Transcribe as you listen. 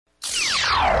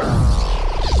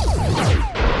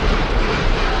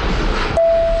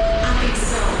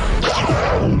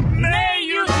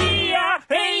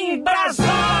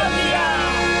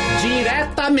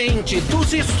Diretamente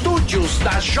dos estúdios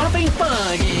da Jovem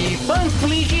Pan e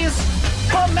Panflix,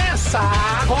 começa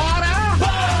agora...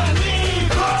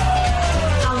 Pânico!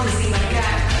 Ao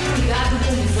desembarcar, cuidado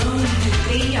com o vão de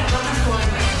trem e a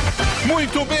plataforma.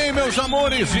 Muito bem, meus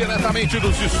amores, diretamente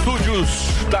dos estúdios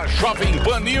da Jovem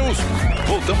Pan News.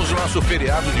 Voltamos ao nosso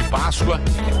feriado de Páscoa,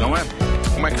 não é?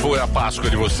 Como é que foi a Páscoa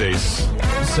de vocês?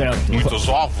 Certo. Muitos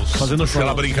ovos? Fazendo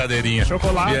aquela brincadeirinha.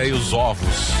 Chocolate. E aí os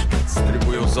ovos?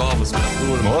 Distribuiu os ovos pra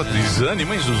turma. Oh,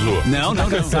 desânimo, hein, Zuzu? Não,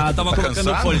 cansado. Tava Tá colocando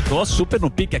cansado? o fone. Tô super no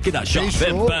pique aqui da Jovem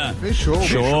Pan.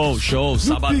 Show.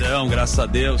 Sabadão, graças a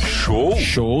Deus.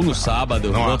 Show no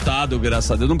sábado. Não, lotado,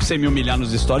 graças a Deus. Não precisei me humilhar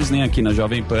nos stories, nem aqui na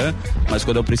Jovem Pan. Mas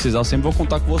quando eu precisar, eu sempre vou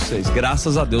contar com vocês.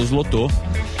 Graças a Deus, lotou.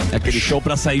 É aquele show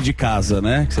pra sair de casa,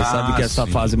 né? Que você sabe que é essa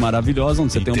fase maravilhosa,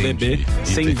 onde você tem um bebê,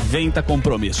 você inventa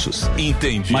compromissos.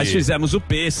 Entendi. Mas fizemos o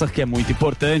Pessah, que é muito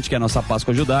importante, que é a nossa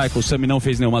Páscoa judaica. O Sami não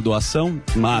fez nenhuma doação,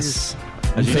 mas...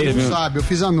 A gente Ele não sabe, eu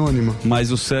fiz anônimo.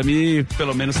 Mas o Sami,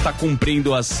 pelo menos, está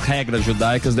cumprindo as regras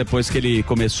judaicas depois que ele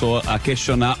começou a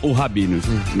questionar o rabino,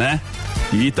 né?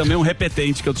 E também um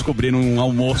repetente que eu descobri num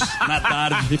almoço na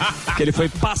tarde, que ele foi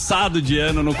passado de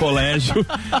ano no colégio.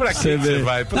 Pra que você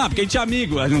vai? Não, porque a gente é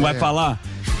amigo, a gente não vai falar.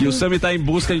 E o Sami tá em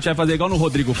busca, a gente vai fazer igual no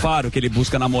Rodrigo Faro, que ele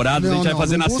busca namorados, a gente vai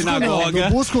fazer na sinagoga.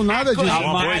 Não busco nada disso.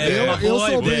 Eu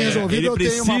sou bem resolvido, eu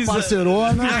tenho uma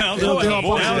parcerona. Eu tenho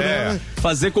uma parcerona.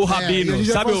 Fazer com o rabino,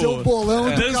 sabe o bolão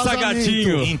do dança casamento.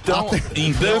 Gatinho. Então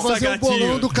Vou fazer o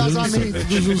bolão do casamento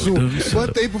do Zuzu.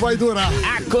 Quanto tempo vai durar?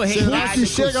 Será que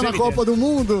chega na Copa do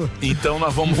Mundo? Então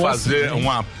nós vamos fazer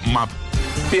uma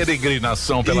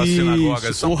peregrinação pelas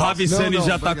sinagogas. O Ravissani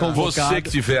já está convocado. Você que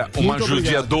tiver uma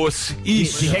judia doce.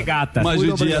 De regata. Uma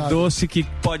judia doce que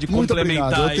pode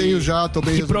complementar. Eu tenho já, tô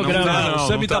bem resolvido. Programa. O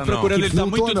Sami tá procurando, ele tá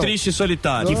muito triste e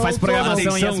solitário. Que faz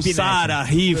programação em Atenção, Sara,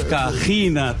 Rivka,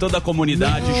 Rina, toda a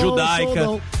comunidade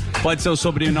judaica. Pode ser o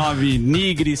sobrenome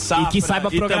Nigri, Safra, e que saiba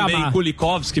programar. Também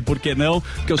Kulikovski, por que não?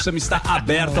 Porque o Sami está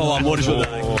aberto ao amor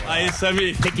judaico. Aí,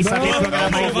 Sami. Tem que saber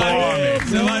programar em Python.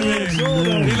 Você vai ver.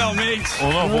 Finalmente.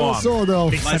 O novo homem.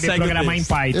 Tem que saber programar em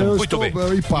Python. Muito bem.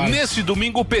 Nesse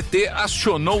domingo, o PT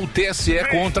acionou o TSE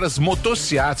contra as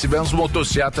motocicletas. Tivemos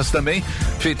motocicletas também,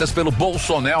 feitas pelo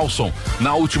Bolsonelson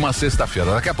na última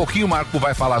sexta-feira. Daqui a pouquinho o Marco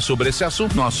vai falar sobre esse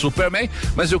assunto, nosso Superman,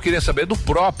 mas eu queria saber do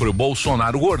próprio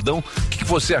Bolsonaro Gordão, o que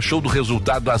você achou do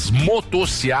resultado das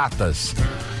motocicletas,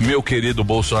 meu querido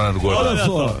Bolsonaro Gordão? Olha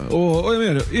só, ô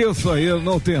Emílio, isso aí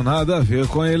não tem nada a ver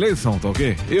com a eleição, tá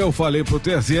ok? Eu falei pro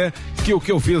TSE que o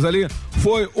que eu fiz ali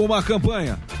foi uma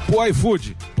campanha pro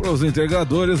iFood, pros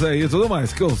integradores aí e tudo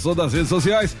mais, que eu sou das redes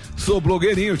sociais, sou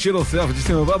blogueirinho, tiro o selfie de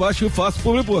cima pra baixo e faço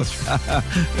public post.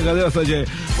 Brincadeira, Sadinha.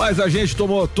 Mas a gente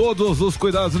tomou todos os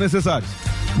cuidados necessários.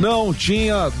 Não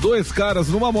tinha dois caras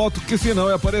numa moto, que senão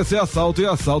ia aparecer assalto, e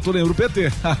assalto lembra o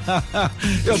PT.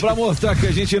 Eu, pra mostrar que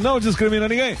a gente não discrimina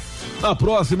ninguém, na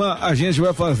próxima a gente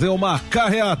vai fazer uma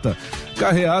carreata.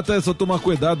 Carreata é só tomar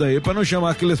cuidado aí pra não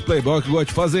chamar aqueles playboy que gostam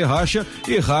de fazer racha,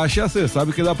 e racha você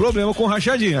sabe que dá problema com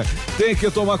rachadinha. Tem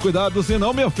que tomar cuidado,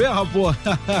 senão me ferra, pô.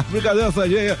 Brincadeira,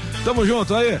 Sadinha. Tamo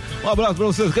junto aí. Um abraço pra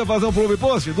vocês. Quer fazer um public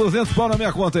post? 200 pau na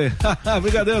minha conta aí.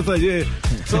 Brincadeira, Sadinha.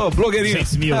 Sou blogueirinho.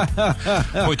 6 mil.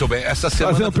 Muito bem, essa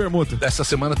semana. Fazendo permuta. Essa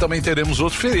semana também teremos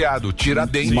outro feriado,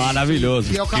 Tiradentes.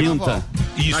 Maravilhoso. Que é o carnaval.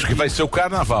 Isso, que vai ser o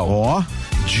carnaval. Ó.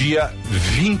 Dia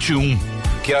 21.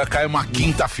 Que cai uma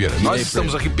quinta-feira. Nós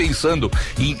estamos aqui pensando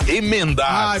em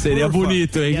emendar. Seria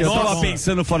bonito, hein? Eu tava bom.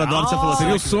 pensando fora da hora, você falou,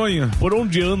 seria o sonho. Por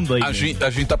onde anda aí? A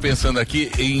gente tá pensando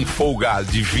aqui em folgar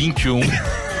de 21,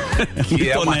 que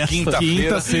é uma quinta-feira.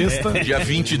 Quinta, sexta. Dia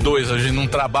 22 a gente não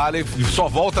trabalha e só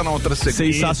volta na outra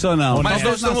segunda. Sensacional. Mas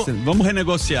nós estamos... Vamos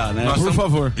renegociar, né? Por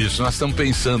favor. Isso, nós estamos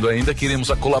pensando ainda, queremos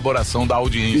a colaboração da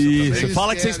audiência. Isso, também.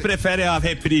 fala que vocês preferem a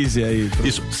reprise aí.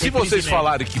 Isso. Se vocês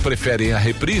falarem que preferem a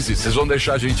reprise, vocês vão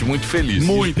deixar a gente muito feliz.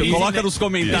 Muito. Coloca nos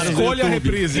comentários. Escolha a no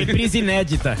YouTube. reprise. Reprise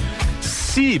inédita.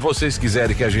 Se vocês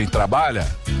quiserem que a gente trabalhe,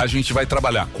 a gente vai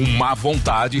trabalhar com má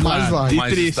vontade, Mas vai.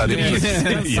 mas estaremos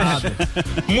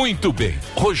muito bem.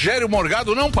 Rogério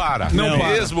Morgado não para. Não para.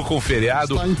 Mesmo com o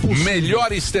feriado, Está impossível.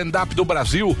 melhor stand-up do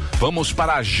Brasil. Vamos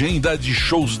para a agenda de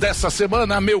shows dessa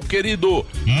semana, meu querido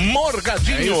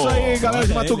Morgadinho. É isso aí, galera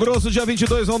de Mato Grosso, dia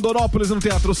 22, Rondonópolis, no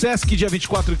Teatro Sesc, dia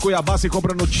 24 em Cuiabá, se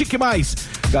compra no Tique Mais.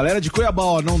 Galera de Cuiabá,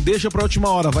 ó, não deixa pra última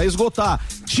hora, vai esgotar.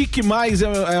 Tique Mais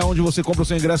é onde você compra o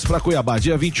seu ingresso pra Cuiabá.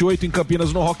 Dia 28 em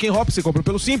Campinas, no Rock and Hop, você compra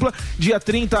pelo Simpla. Dia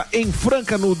 30 em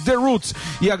Franca, no The Roots.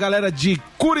 E a galera de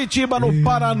Curitiba, no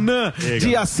Paraná.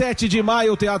 Dia 7 de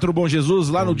maio, Teatro Bom Jesus,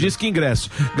 lá no Disque Ingresso.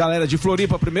 Galera de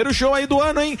Floripa, primeiro show aí do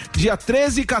ano, hein? Dia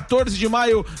 13 e 14 de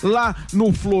maio, lá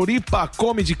no Floripa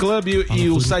Comedy Club. E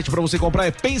o site pra você comprar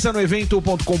é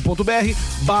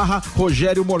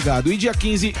pensanoevento.com.br/Rogério Morgado. E dia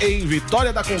 15 em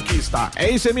Vitória da Conquista. É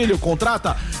isso, Emílio?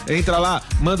 Contrata? Entra lá,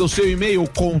 manda o seu e-mail,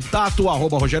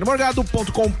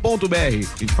 contato@rogeromorgado.com.br. A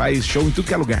gente faz show em tudo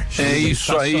que é lugar. É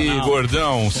isso aí,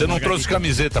 gordão. Você não trouxe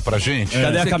camiseta pra gente?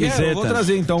 Cadê a camiseta? Eu vou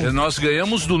trazer então. Nós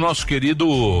ganhamos do nosso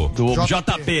querido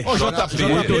JP.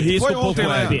 JP foi ontem,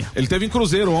 né? Ele teve em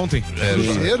Cruzeiro ontem.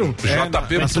 Cruzeiro?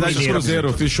 JP na cidade de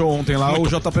Cruzeiro. Fiz show ontem lá, o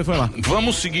JP foi lá.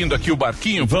 Vamos seguindo aqui o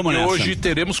barquinho, porque hoje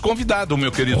teremos convidado,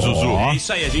 meu querido Zuzu. É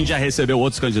isso aí, a gente já recebeu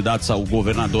outros candidatos ao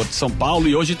governador de São Paulo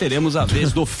e hoje teremos a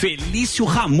vez do Felício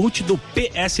Ramute do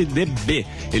PSDB.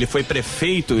 Ele foi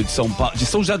prefeito de São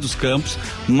José dos Campos,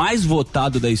 mais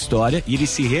votado da história, e ele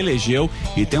se reelegeu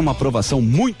e tem uma aprovação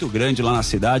muito grande lá na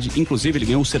cidade. Inclusive, ele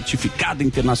ganhou um certificado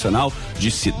internacional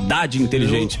de cidade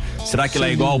inteligente. Será que ele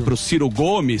é igual pro Ciro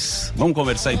Gomes? Vamos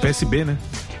conversar aí. PSB, né?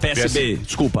 PSB,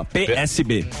 desculpa,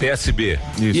 PSB. PSB.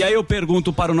 Isso. E aí eu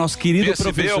pergunto para o nosso querido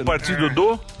PSB professor. é o partido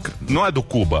do... Não é do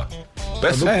Cuba.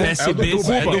 PSB é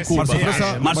do Cuba.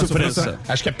 Márcio França.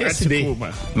 Acho que é PSD.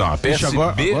 Não, a PSB...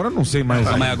 Agora eu não sei mais.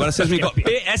 Mas agora vocês me dão.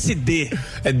 PSD.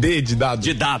 É D de dado.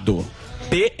 De dado.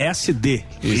 PSD.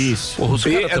 Isso. O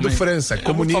P é do França,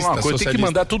 comunista, Tem que socialista.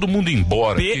 mandar todo mundo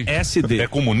embora. PSD. É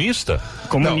comunista?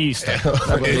 Comunista.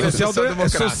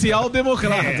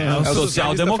 Social-democrata.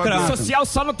 Social-democrata. Social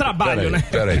só no trabalho, né?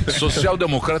 Peraí.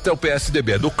 Social-democrata é o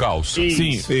PSDB, é do caos.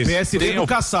 Sim, PSD do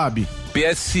Kassab.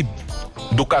 PS...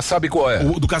 Do Kassab qual é?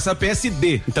 O do Kassab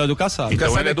PSD. Então é do Kassab.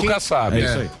 Então ele é do Kassab. É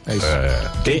isso aí. É isso.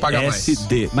 Quem paga mais?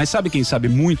 PSD. Mas sabe quem sabe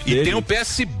muito E dele? tem o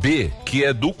PSB, que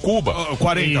é do Cuba.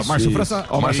 40, Márcio França.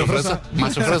 Márcio França.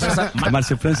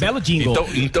 Márcio França. Belo jingle.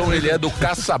 Então ele é do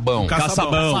Caçabão.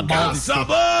 Caçabão.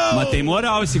 Mas tem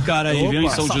moral esse cara aí, viu? Em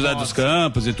São José dos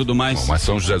Campos e tudo mais. Mas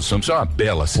São José dos Campos é uma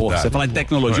bela Pô, cidade. você fala de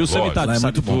tecnologia, o Sanitário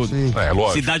sabe tudo. É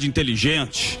lógico. Cidade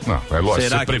inteligente. Não, é lógico.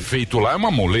 Será Ser que- prefeito lá é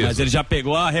uma moleza. Mas ele já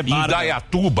pegou a rebarba.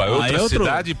 Indaiatuba, outra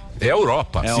cidade, é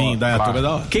Europa. Sim, Indaiatuba é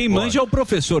da hora. Quem manja é o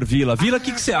professor Vila. Vila, o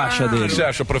que você acha O que dele? você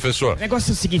acha, professor? O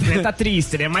negócio é o seguinte, né? Tá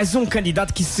triste, né? Mais um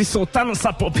candidato que se soltar no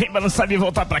Sapopemba não sabe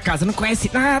voltar pra casa. Não conhece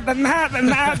nada.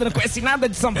 Não conhece nada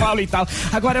de São Paulo e tal.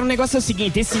 Agora, o negócio é o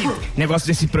seguinte, esse negócio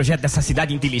desse projeto dessa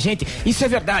cidade inteligente, isso é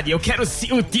verdade. Eu quero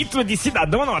o título de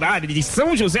cidadão honorário de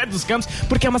São José dos Campos,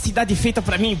 porque é uma cidade feita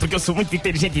pra mim, porque eu sou muito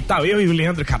inteligente e tal, eu e o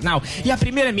Leandro Carnal. E a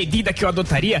primeira medida que eu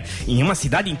adotaria em uma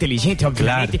cidade inteligente,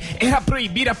 obviamente, era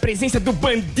proibir a presença do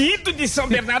bandido de São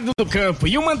Bernardo do Campo.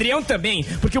 E o mandrião também,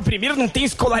 porque o primeiro não tem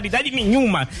escolaridade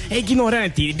nenhuma, é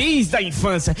ignorante desde a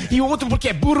infância, e o outro porque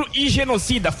é burro e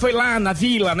genocida. Foi lá na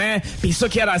vila, né? Pensou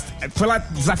que era... Foi lá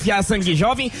desafiar a sangue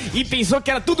jovem e pensou que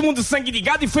era todo mundo sangue de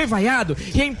gado e foi vaiado.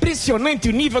 E é impressionante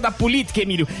o nível da política,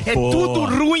 Emílio. É tudo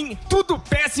ruim, tudo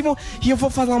péssimo. E eu vou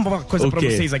falar uma coisa pra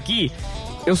vocês aqui.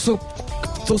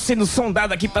 Tô sendo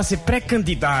sondado aqui pra ser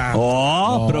pré-candidato.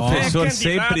 Professor Pré-candidato,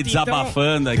 sempre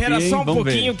desabafando aqui. Pera só um Vamos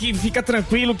pouquinho ver. que fica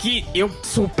tranquilo que eu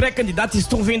sou pré-candidato,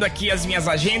 estou vendo aqui as minhas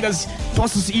agendas,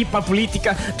 posso ir pra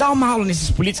política, dar uma aula nesses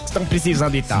políticos que estão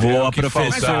precisando e tal. Boa, que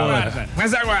professor.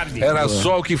 Mas aguarde. Era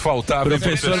só o que faltava. O hein,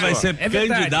 professor vai ser É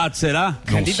verdade. candidato, será?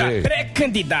 sei.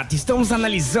 Pré-candidato, estamos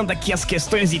analisando aqui as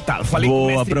questões e tal. Falei com o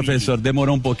Boa, mestre professor.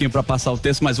 Demorou um pouquinho pra passar o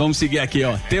texto, mas vamos seguir aqui,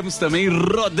 ó. Temos também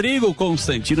Rodrigo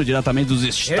Constantino, diretamente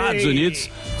dos Estados Unidos,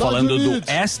 falando do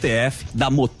STF, da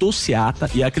motociata,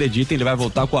 e acreditem, ele vai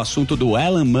voltar com o assunto do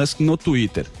Elon Musk no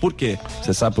Twitter. Por quê?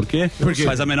 Você sabe por quê? Por quê?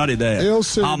 Faz a menor ideia. Eu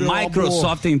sei, A meu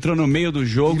Microsoft entrou no meio do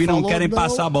jogo e não falou querem não,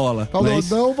 passar a bola. Falou, Não é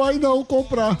isso? não vai não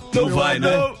comprar. Não vai,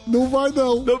 né? Não vai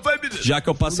não. Já que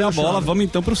eu passei a bola, vamos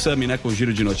então pro Sami, né? Com o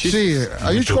giro de notícias. Sim,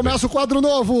 a gente começa o quadro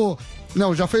novo.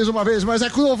 Não, já fez uma vez, mas é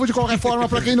novo de qualquer forma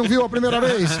pra quem não viu a primeira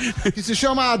vez. Que se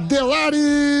chama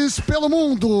Delares pelo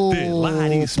Mundo.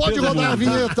 Delares Pode pelo rodar mundo. a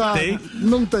vinheta. Tem?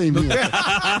 Não tem vinheta.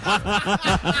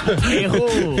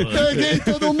 Errou. Peguei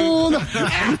todo mundo.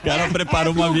 O cara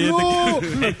preparou uma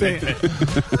vinheta aqui.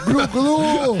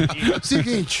 Glu-glu.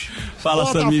 Seguinte. Fala,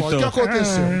 Bota Samito. foto. O que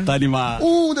aconteceu? Tá animado.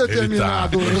 Um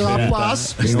determinado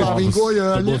rapaz estava em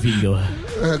Goiânia,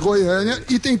 Goiânia,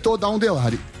 e tentou dar um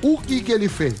delare. O que ele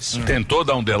fez? Tentou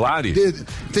dar um Delari?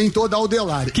 Tentou dar o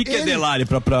Delari. O que é Delari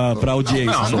pra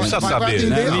audiência? Não precisa saber.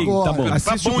 Né? Tá bom.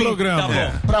 Assiste o programa.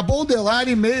 Tá pra bom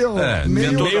Delari, meio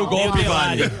golpe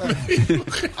vale.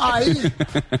 Aí,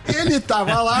 ele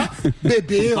tava lá,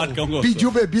 bebeu,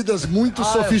 pediu bebidas muito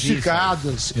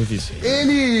sofisticadas.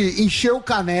 Ele encheu o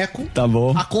caneco. Tá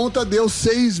bom. A conta deu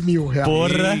 6 mil reais.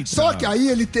 Porra. Só que aí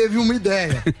ele teve uma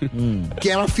ideia. Que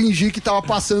era fingir que tava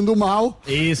passando mal.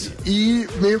 Isso. E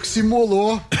meio que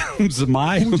simulou um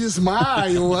desmaio.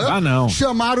 Não.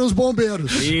 Chamaram os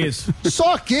bombeiros. Isso.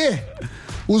 Só que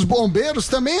os bombeiros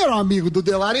também eram amigos do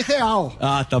Delari real.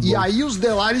 Tá bom. E aí os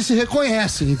Delari se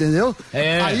reconhecem, entendeu?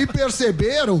 Aí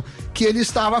perceberam que ele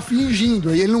estava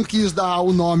fingindo. E ele não quis dar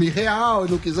o nome real,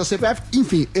 ele não quis dar CPF.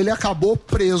 Enfim, ele acabou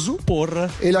preso. Porra.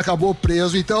 Ele acabou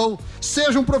preso. Então,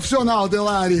 seja um profissional,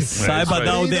 Delari. Saiba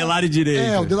dar o Delari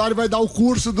direito. O Delari vai dar o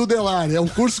curso do Delari. É um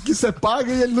curso que você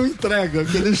paga e ele não entrega.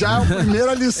 Que ele já é a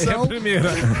primeira lição.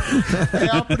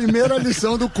 É a primeira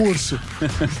lição do curso.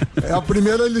 É a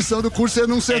primeira lição do curso, é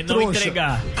não ser trouxa. Não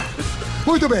entregar.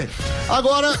 Muito bem.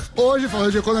 Agora, hoje,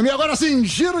 falando de economia, agora sim,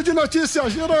 giro de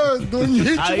notícias, girando em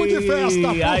ritmo de festa,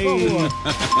 por favor.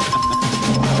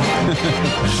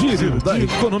 Giro da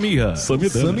economia.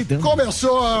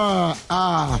 Começou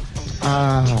a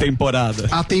temporada.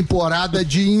 A temporada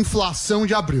de inflação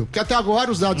de abril. Porque até agora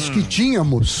os dados que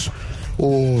tínhamos,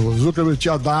 o Zuckerberg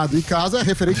tinha dado em casa, é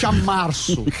referente a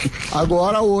março.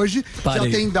 Agora, hoje, já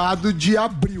tem dado de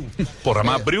abril. Porra,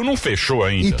 mas abril não fechou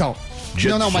ainda. Então,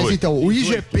 mas então, o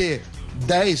IGP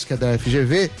 10, que é da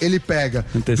FGV, ele pega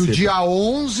do dia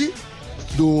 11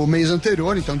 do mês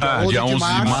anterior, então dia 11 de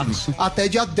março, até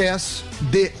dia 10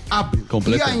 de abril.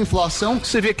 E a inflação...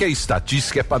 Você vê que a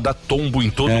estatística é pra dar tombo em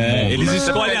todo mundo. Eles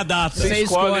escolhem a data. Você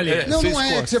escolhe. Não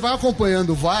é, que você vai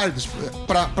acompanhando vários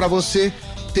pra você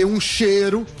ter um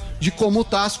cheiro de como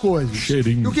tá as coisas.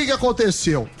 Cheirinho. E o que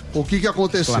aconteceu?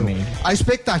 Flamengo. A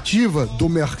expectativa do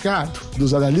mercado,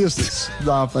 dos analistas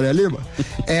da Faria Lima,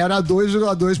 era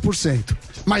 2,2%.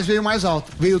 Mas veio mais alto,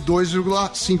 veio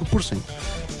 2,5%.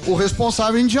 O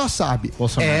responsável a gente já sabe,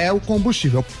 é o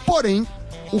combustível. Porém,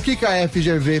 o que a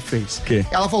FGV fez?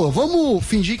 Ela falou, vamos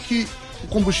fingir que o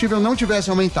combustível não tivesse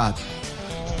aumentado.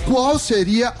 Qual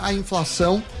seria a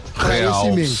inflação para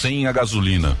esse mês? Sem a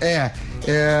gasolina.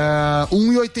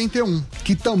 1,81,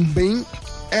 que também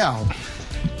é alto.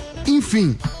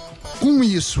 Enfim, com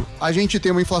isso, a gente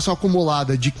tem uma inflação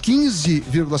acumulada de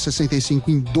 15,65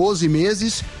 em 12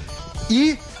 meses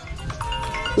e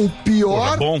o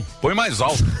pior... Bom, põe mais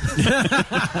alto.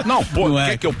 Não,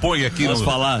 quer que eu ponha aqui? Posso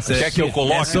falar? Quer que eu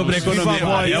coloque? É sobre economia.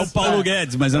 É o Paulo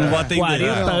Guedes, mas eu não vou atender.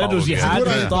 40 anos de rádio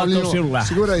e toca o celular.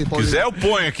 Segura aí, Paulinho. Se quiser, eu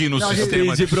ponho aqui no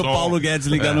sistema de pro Paulo Guedes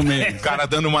ligar no meio. O cara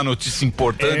dando uma notícia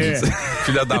importante,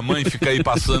 filha da mãe, fica aí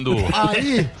passando...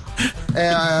 Aí,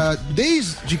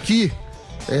 desde que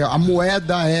a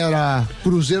moeda era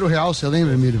Cruzeiro Real, você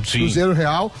lembra, Emílio? Sim. Cruzeiro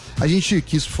Real, a gente,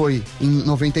 que isso foi em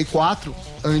 94,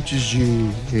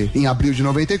 em abril de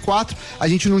 94, a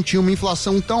gente não tinha uma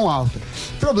inflação tão alta.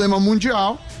 Problema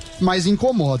mundial, mas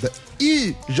incomoda.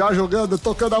 E, já jogando,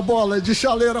 tocando a bola de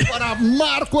chaleira para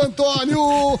Marco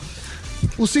Antônio...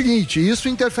 O seguinte, isso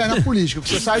interfere na política,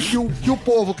 porque você sabe que o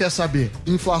povo quer saber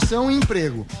inflação e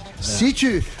emprego.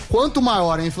 Quanto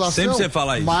maior a inflação, sempre você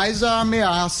fala isso, mais a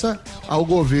ameaça ao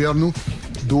governo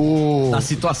da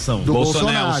situação do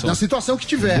Bolsonaro, da situação que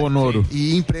tiver. Bonoro.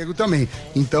 E emprego também.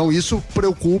 Então isso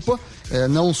preocupa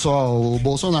não só o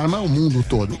Bolsonaro, mas o mundo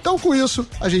todo. Então com isso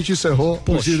a gente encerrou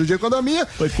o giro de economia.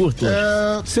 Foi curto.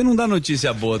 Você não dá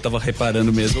notícia boa, eu tava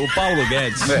reparando mesmo. O Paulo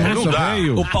Guedes. Não dá.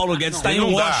 O Paulo Guedes tá em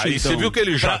Washington. E você viu que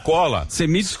ele já cola. Você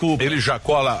me desculpa. Ele já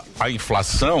cola a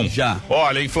inflação. Já.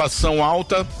 Olha, a inflação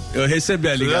alta. Eu recebi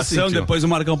a ligação, depois o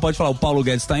Marcão pode falar. O Paulo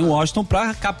Guedes está em Washington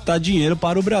para captar dinheiro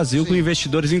para o Brasil com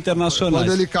investidores internacionais.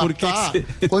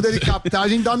 Quando ele captar, a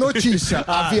gente dá notícia.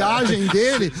 A viagem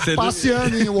dele,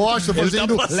 passeando em Washington,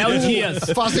 fazendo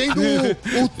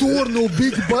o tour no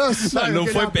Big Bus. Não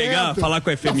foi pegar, falar com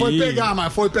a FMI. Não foi pegar,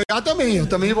 mas foi pegar também. Eu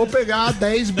também vou pegar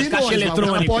 10 bilhões.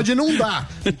 Mas pode não dar.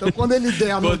 Então quando ele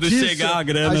der a notícia, quando chegar a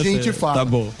grana, a gente fala. Tá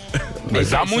bom.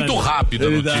 Mas dá muito rápido a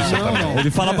notícia. Não. Ele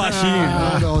fala baixinho.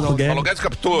 Não. Paulo Guedes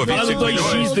captou 25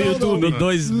 milhões. Do YouTube. No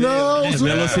 2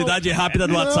 velocidade rápida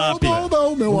do WhatsApp.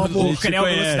 Não, meu amor.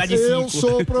 Eu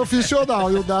sou profissional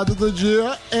e o dado do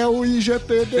dia é o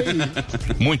IGPDI.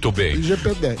 Muito bem.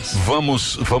 IGP 10.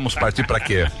 Vamos partir pra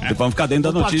quê? Vamos ficar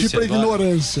dentro da notícia. Partir pra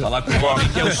ignorância. Falar com o homem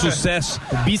que é o sucesso.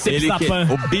 O bíceps da PAN.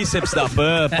 O bíceps da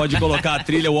PAN. Pode colocar a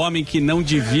trilha. O homem que não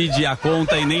divide a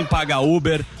conta e nem paga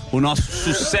Uber. O nosso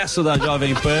sucesso da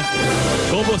Jovem Pan.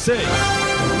 Com vocês,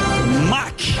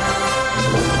 Mac.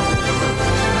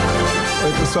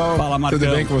 pessoal? Fala, Marcão.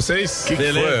 Tudo bem com vocês? Que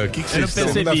foi? Que vocês estão?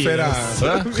 Segunda-feira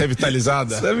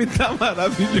revitalizada. Sammy tá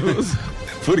maravilhoso.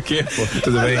 Por quê, pô?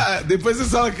 Tudo bem? Depois você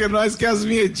fala que nós que as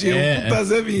vinhetinhas. Vamos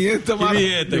trazer vinheta, mano.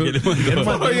 Vinheta que ele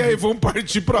mandou. E aí, vamos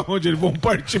partir pra onde? Eles vão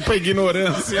partir pra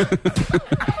ignorância.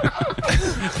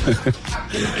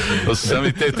 O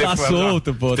Sammy teve Tá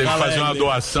solto, pô. Teve Tá que fazer uma leve.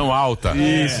 doação alta.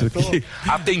 Isso.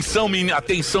 Atenção,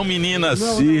 atenção, meninas.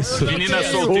 Isso. Meninas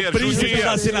O solteiras. príncipe judias.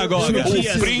 da sinagoga.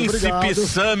 O príncipe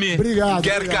Sammy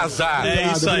quer casar.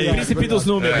 É isso aí. Príncipe dos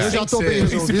números. Eu já tô bem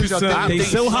resolvido, já tenho.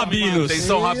 Atenção, rabinos.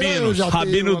 Atenção, rabinos.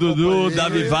 Rabino Dudu,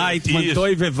 Davi Weitman, Isso.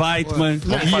 Toive Weitman,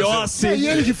 Yossi, E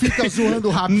ele que fica zoando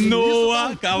o Rabino.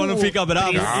 Noah, calma, não fica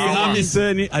bravo, e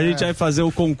Ramissani. A gente vai fazer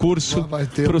o concurso Vai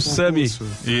ter pro um Sami. concurso.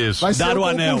 Isso. Vai ser Dar o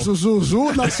anel. concurso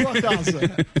Zuzu na sua casa.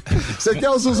 Você quer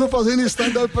o Zuzu fazendo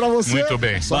stand-up pra você? Muito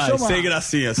bem. Só Vai, chamar. sem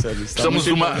gracinha, Sami. Precisamos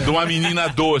de uma menina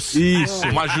doce. Isso.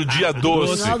 Uma judia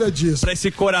doce. Nada disso. Pra esse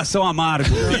coração amargo.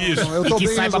 Isso. Eu tô E que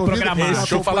bem saiba resolvido, programar. já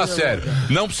Deixa eu tô falar por- sério.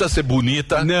 Não precisa ser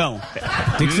bonita. Não.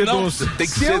 Tem que ser doce. Tem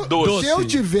que Se ser eu, doce. se eu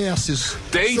tivesse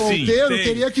Tem sim, solteiro, tem.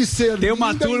 teria que ser Tem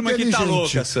uma linda e turma que tá inteligente.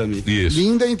 louca, Sami. Isso.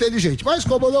 Linda e inteligente. Mas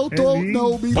como eu não tô,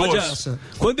 não me Pode- interessa.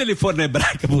 Quando ele for na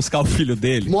Hebraica buscar o filho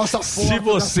dele, Mostra a foto se da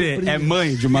você sobrinha. é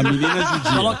mãe de uma menina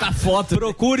judia, Coloca a foto.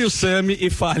 procure o Sami e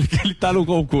fale que ele tá no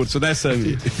concurso, né,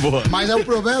 Sami? Boa. Mas é o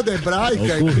problema da hebraica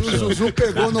é que o Zuzu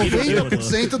pegou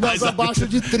 90% das abaixo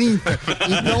de 30.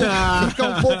 Então fica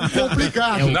um pouco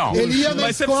complicado. Não. Ele ia na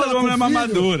Mas você escola precisa de uma com o mulher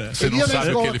filho. madura. Você Ele não ia na sabe o que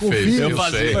escola ele com o fez. filho.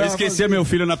 Eu sei. Eu esqueci meu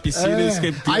filho na piscina. É.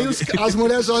 esqueci. Aí as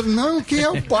mulheres olham, não, quem é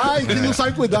o pai que não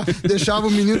sabe cuidar? Deixava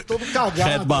o menino todo Red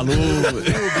cagado. Balu.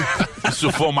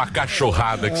 Isso foi uma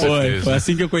cachorrada que você fez. Foi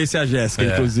assim que eu conheci a Jéssica,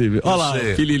 inclusive. Olha lá,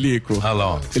 sei. que lilico. Olha lá,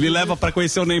 ó. Ele leva pra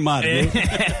conhecer o Neymar. Né?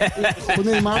 O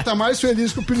Neymar tá mais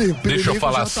feliz que o Pilico. Deixa eu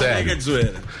falar sério. Pega de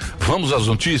zoeira. Vamos às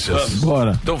notícias?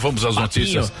 Bora. Então vamos às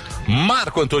notícias.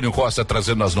 Marco Antônio Costa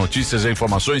trazendo as notícias e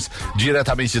informações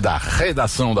diretamente da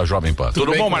redação da Jovem Pan.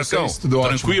 Tudo bem bom, com Marcão? vocês? Tudo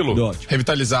ótimo. Tranquilo? Tudo ótimo.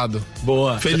 Revitalizado.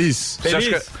 Boa. Feliz.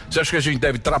 Você acha que a gente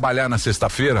deve trabalhar na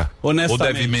sexta-feira? Honestamente.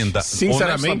 Ou deve emendar?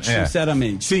 Sinceramente, É.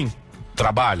 Sinceramente. Sim.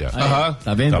 Trabalha? Aham.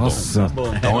 Tá vendo? Tá bom. Nossa.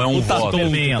 Então é um O Tatum voto.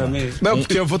 também. Não,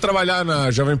 porque eu vou trabalhar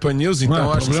na Jovem Pan News, então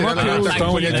Não, acho que seria problema legal teu, ter a então,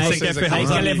 companhia de né? vocês Você quer aqui. ferrar Aí os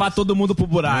quer amigos. levar todo mundo pro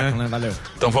buraco, né? Valeu.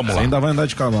 Então vamos lá. Ainda vai andar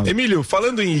de cavalo. Emílio,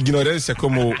 falando em ignorância,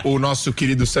 como o nosso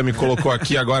querido Sami colocou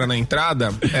aqui agora na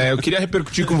entrada, eu queria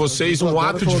repercutir com vocês um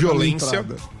ato de violência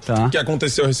Tá. que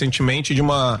aconteceu recentemente de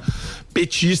uma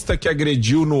petista que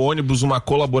agrediu no ônibus uma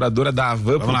colaboradora da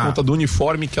Havan por lá. conta do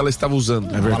uniforme que ela estava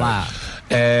usando. Vamos lá.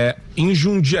 Em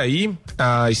Jundiaí,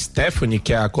 a Stephanie,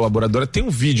 que é a colaboradora, tem um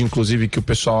vídeo, inclusive, que o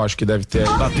pessoal acho que deve ter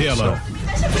aí. Da tela.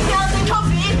 Deixa que ela tem que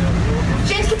ouvir.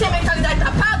 Gente que tem a mentalidade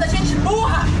tapada, gente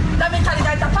burra da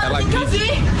mentalidade tapada, Ela tem que grita.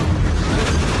 ouvir.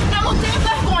 Eu não tenho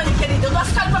vergonha, querido. Eu dou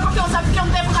as caras pra qualquer um, sabe? Porque eu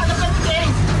não devo nada pra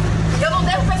ninguém. Eu não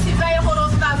devo pra esse velho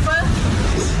horroroso da van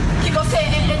que você,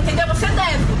 entendeu? Você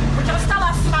deve. Porque você tá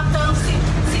lá se matando,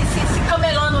 se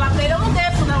camelando lá pra ele. Eu não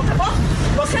devo, não, tá bom?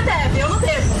 Você deve, eu não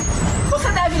devo. Você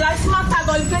deve ir lá e se matar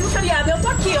agora em pleno feriado. Eu tô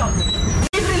aqui, ó.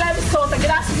 Livre, leve e solta,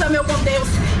 graças ao meu bom Deus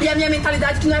e a minha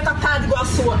mentalidade que não é tapada igual a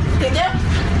sua, entendeu?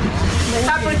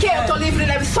 Sabe por quê? Eu tô livre,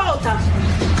 leve e solta.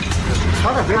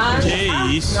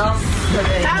 Que isso? Tá?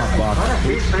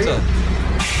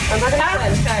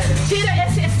 Tira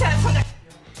esse excesso daqui.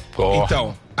 Ó,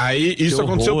 Então, aí isso Que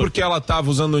aconteceu horror. porque ela estava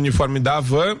usando o uniforme da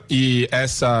Havan e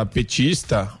essa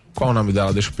petista, qual é o nome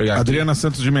dela? Deixa eu pegar aqui. Adriana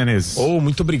Santos de Menezes. Oh,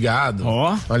 muito obrigado.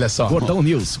 Ó. Olha só. Portão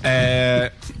News.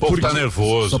 o povo tá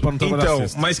nervoso. Só pra não trabalhar Então,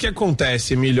 sexta. mas o que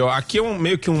acontece, Emílio? Aqui é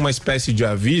meio que uma espécie de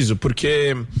aviso,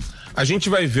 porque a gente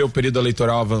vai ver o período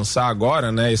eleitoral avançar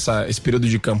agora, né? Esse período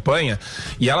de campanha,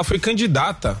 e ela foi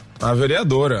candidata a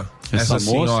vereadora. Essa Essa moça?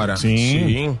 senhora.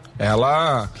 Sim.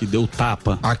 Ela Que deu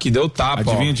tapa. aqui deu tapa.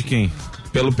 Adivinha ó, de quem?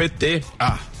 pelo PT.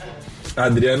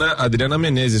 Adriana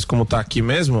Menezes, como tá aqui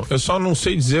mesmo, eu só não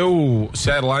sei dizer se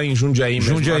é lá em Jundiaí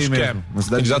mesmo. Jundiaí acho mesmo, que é. na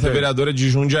cidade de Candidata Jundiaí. vereadora de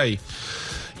Jundiaí.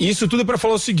 E isso tudo para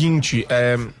falar o seguinte,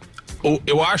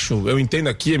 eu entendo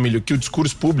aqui, Emílio, que o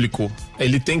discurso público,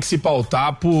 ele tem que se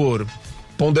pautar por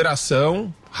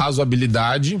ponderação,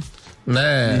 razoabilidade,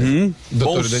 né?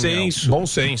 Bom Dr. Daniel? senso. Bom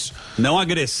senso. Não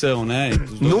agressão, né?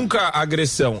 Nunca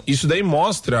agressão. Isso daí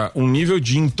mostra um nível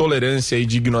de intolerância e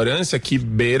de ignorância que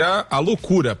beira a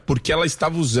loucura, porque ela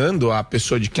estava usando a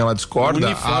pessoa de quem ela discorda,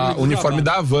 Uniforme o do uniforme trabalho.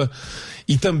 da Havan.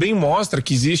 E também mostra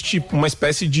que existe uma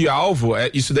espécie de alvo.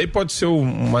 Isso daí pode ser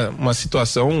uma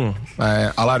situação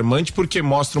alarmante, porque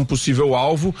mostra um possível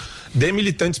alvo de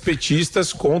militantes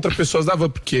petistas contra pessoas da van,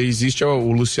 porque existe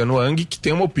o Luciano Hang, que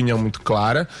tem uma opinião muito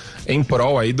clara em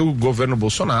prol aí do governo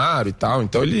Bolsonaro e tal.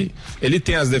 Então ele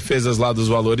tem as defesas lá dos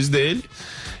valores dele.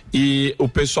 E o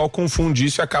pessoal confunde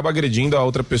isso e acaba agredindo a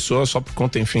outra pessoa só por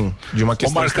conta, enfim, de uma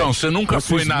questão. Ô Marcão, você nunca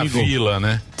foi na vila,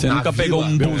 né? Você nunca pegou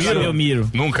um Belmiro?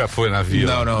 Nunca foi na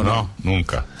vila? Não.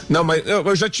 Nunca. Não, mas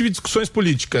eu já tive discussões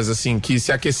políticas, assim, que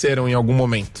se aqueceram em algum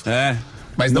momento.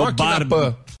 Mas não aqui na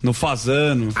PAN. No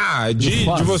Fazano. De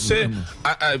você.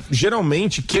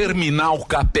 Geralmente. Terminal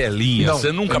Capelinha.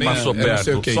 Você nunca passou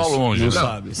perto, só longe. Não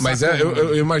sabe. Mas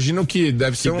eu imagino que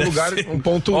deve ser um lugar, um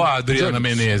ponto. Ó, a Adriana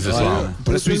Menezes lá.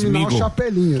 Parece o Terminal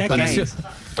Chapelinha. É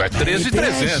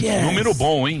 13,300. Número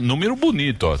bom, hein? Número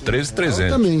bonito, ó.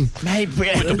 13,300. Também.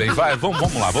 Muito bem, vai,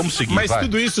 vamos lá, vamos seguir. Mas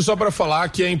tudo isso só pra falar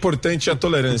que é importante a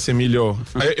tolerância, Emílio.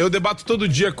 Eu debato todo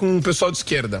dia com o pessoal de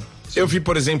esquerda. Eu vi,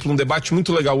 por exemplo, um debate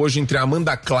muito legal hoje entre a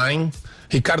Amanda Klein,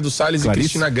 Ricardo Salles e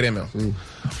Cristina Gremel.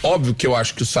 Óbvio que eu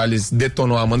acho que o Salles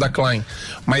detonou a Amanda Klein,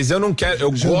 mas eu não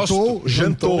quero, jantou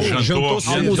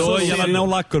cedo. E ela não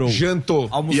lacrou. Jantou.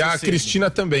 Almoçou e a cedo. Cristina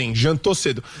também, jantou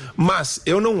cedo. Mas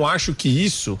eu não acho que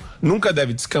isso nunca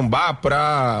deve descambar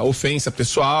pra ofensa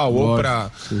pessoal ou pra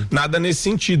nada nesse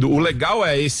sentido. O legal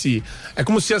é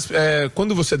como se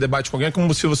quando você debate com alguém, é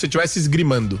como se você estivesse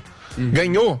esgrimando.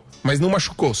 Ganhou, mas não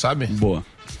machucou, sabe? Boa.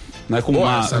 Não é com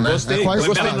uma... né? Gostei.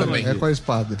 Também. É com a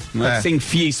espada. Não é que você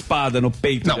enfia a espada no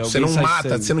peito. Não, você não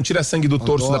mata, você não tira sangue do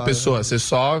torso da pessoa, você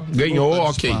só ganhou,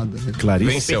 ok.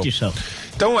 Venceu.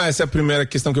 Então essa é a primeira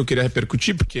questão que eu queria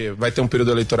repercutir, porque vai ter um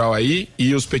período eleitoral aí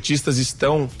e os petistas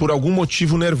estão, por algum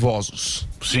motivo, nervosos.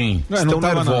 Sim. Estão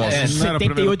nervosos.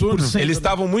 78%. Eles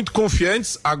estavam muito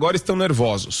confiantes, agora estão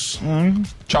nervosos.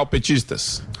 Tchau,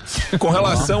 petistas. Com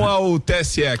relação ao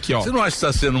TSE aqui, ó. Você não acha que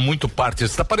está sendo muito partista?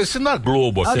 Você está parecendo a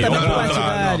Globo aqui.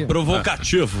 Não.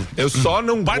 Provocativo. Eu só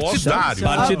não partidário.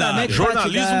 Partidário.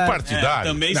 Jornalismo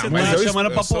partidário. Também você tá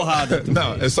chamando pra porrada.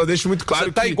 Não, eu só deixo muito claro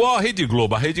que... Você tá igual a Rede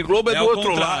Globo. A Rede Globo é do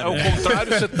outro lado. É o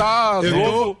contrário, você tá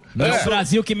Globo... É o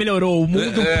Brasil que melhorou, o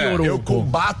mundo piorou. Eu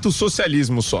combato o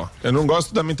socialismo só. Eu não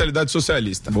gosto da mentalidade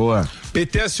socialista. Boa.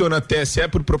 PT aciona a TSE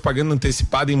por propaganda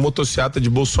antecipada em motociata de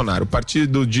Bolsonaro. O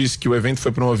partido diz que o evento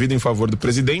foi promovido em favor do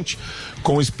presidente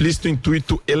com explícito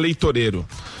intuito eleitoreiro.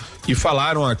 E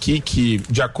falaram aqui que,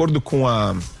 de acordo com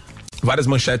várias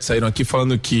manchetes saíram aqui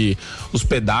falando que os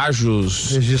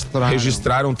pedágios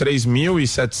registraram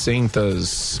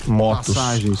 3.700 motos.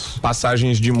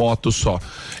 Passagens de moto só.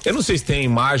 Eu não sei se tem a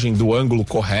imagem do ângulo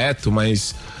correto,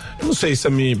 mas... Eu não sei se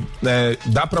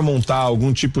dá pra montar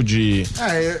algum tipo de...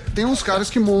 tem uns caras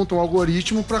que montam um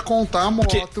algoritmo pra contar a moto.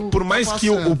 Porque, por mais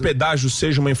que o pedágio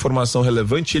seja uma informação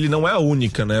relevante, ele não é a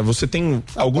única, né? Você tem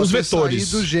alguns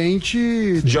vetores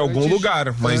de algum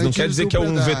lugar, mas não quer dizer que é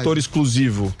um vetor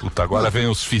exclusivo. Puta, agora vem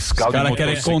os fiscal de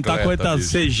motocicleta. Os caras querem contar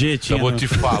quantas CG tinha. Eu vou te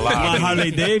falar. Uma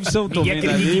Harley Davidson, tô vendo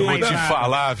ali. Eu vou te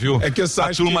falar, viu? É que a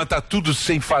turma tá tudo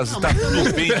sem fazer, tá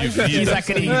tudo bem de vida.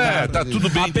 Tá tudo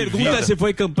bem de vida. A pergunta é se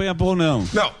foi campanha ou não.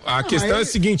 Não, a questão é a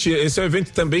seguinte, esse é um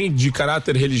evento também de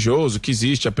caráter religioso, que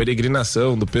existe a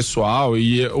peregrinação do pessoal,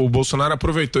 e o Bolsonaro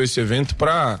aproveitou esse evento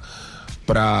para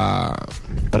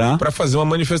fazer uma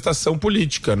manifestação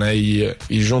política, né? E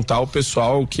juntar o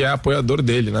pessoal que é apoiador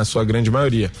dele, na sua grande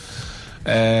maioria.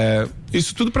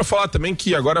 Isso tudo para falar também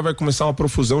que agora vai começar uma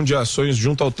profusão de ações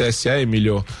junto ao TSE,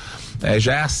 Emílio.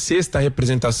 Já é a 6ª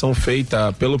representação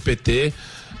feita pelo PT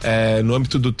no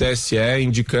âmbito do TSE,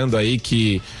 indicando aí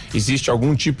que existe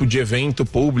algum tipo de evento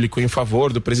público em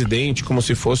favor do presidente, como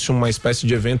se fosse uma espécie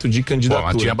de evento de candidatura.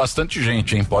 Bom, mas tinha bastante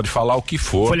gente, hein? Pode falar o que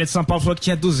for. Folha de São Paulo falou que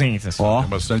tinha 200. Tinha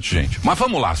bastante gente. Mas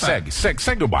vamos lá,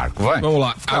 segue o barco, vai. Vamos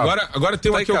lá. Agora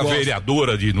tem uma que eu gosto.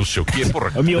 Vereadora de não sei o quê,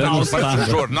 porra. O Milhouse.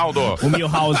 Jornal do... O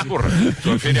Milhouse. Porra,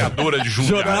 vereadora de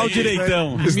Jundiaí. Jornal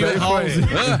Direitão. Milhouse.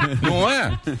 Não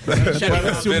é?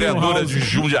 Vereadora de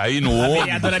Jundiaí no ônibus.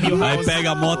 Vereadora Milhouse. Aí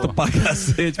pega a moto pra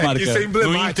cacete, Marcão. Isso é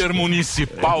emblemático. No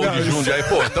Intermunicipal de Jundiaí.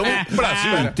 Pô, estamos no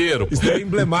Brasil inteiro. Isso é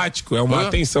emblemático, é uma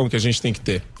atenção que a gente tem que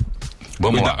ter.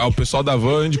 Vamos lá. O pessoal da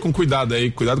van ande com cuidado aí,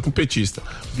 cuidado com o petista.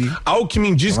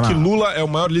 Alckmin diz que Lula é o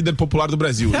maior líder popular do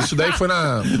Brasil. Isso daí foi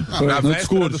na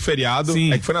véspera do feriado.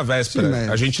 Sim. É que foi na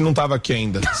véspera. A gente não tava aqui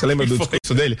ainda. Você lembra do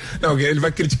discurso dele? Não, ele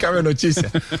vai criticar minha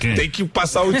notícia. Tem que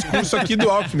passar o discurso aqui do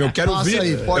Alckmin. Eu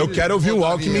quero ouvir o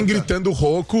Alckmin gritando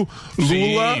rouco.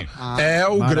 Lula é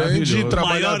o grande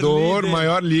trabalhador,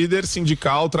 maior líder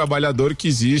sindical, trabalhador que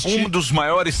existe. Um dos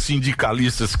maiores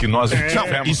sindicalistas que nós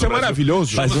tivemos. Isso é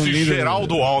maravilhoso. Faz um líder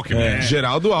Geraldo Alckmin.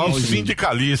 Geraldo Alckmin. Um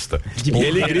sindicalista.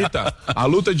 Ele grita: a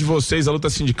luta de vocês, a luta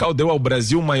sindical, deu ao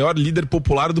Brasil o maior líder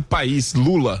popular do país,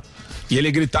 Lula. E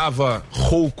ele gritava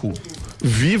rouco: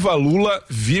 viva Lula,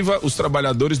 viva os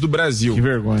trabalhadores do Brasil. Que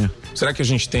vergonha. Será que a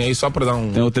gente tem aí só pra dar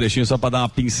um... Tem um trechinho só pra dar uma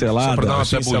pincelada. Só pra dar uma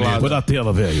pincelada. Põe na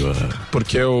tela, velho.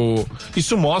 Porque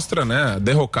isso mostra, né, a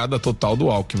derrocada total do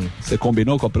Alckmin. Você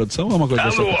combinou com a produção ou é uma coisa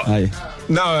dessa? Aí.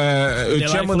 Não, eu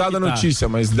tinha mandado a notícia,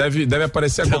 mas deve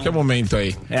aparecer a qualquer momento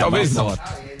aí. Talvez não.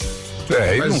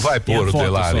 Ele não vai pôr o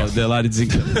Delari. O Delari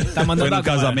desencanou. Tá mandando Foi no agora.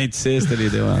 casamento de sexta, ele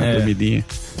deu uma dormidinha.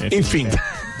 Enfim.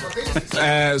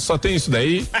 Só tem isso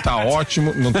daí, tá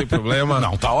ótimo, não tem problema.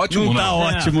 Não, tá ótimo Não não. tá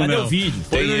ótimo, Cadê não. o vídeo?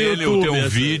 Tem ele, tem um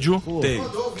vídeo. Tem.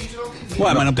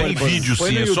 Ué, mas não tem tem vídeo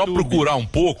põe sim, no é só YouTube. procurar um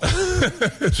pouco.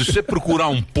 Se você procurar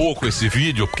um pouco esse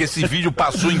vídeo, porque esse vídeo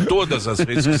passou em todas as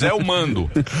redes, se quiser eu mando.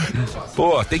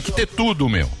 Pô, tem que ter tudo,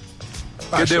 meu.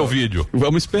 Cadê o vídeo?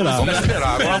 Vamos esperar. Vamos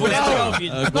esperar, agora vamos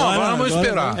esperar. Não, agora vamos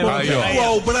esperar. Aí,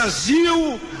 ó. O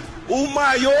Brasil, o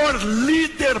maior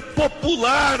líder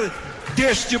popular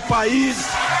deste país,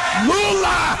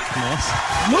 Lula!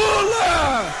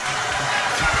 Lula!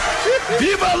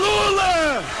 Viva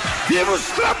Lula! Viva os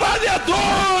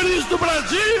trabalhadores do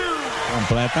Brasil!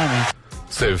 Completamente.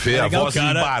 Você vê a Legal, voz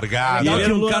cara. embargada. E ele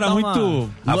era um Lula cara dá muito...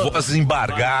 A voz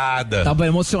embargada. Tava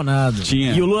emocionado.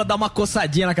 Tinha. E o Lula dá uma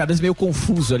coçadinha na cabeça, meio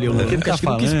confuso ali. O Lula. Ele tá Acho que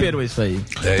nunca falando. esperou isso aí.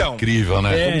 É Então, incrível,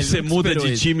 né? Como você nunca muda esperou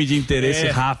de isso. time de interesse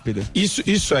rápido.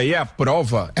 Isso aí é a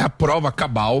prova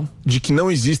cabal de que não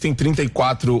existem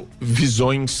 34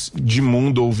 visões de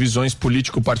mundo ou visões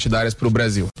político-partidárias para o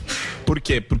Brasil. Por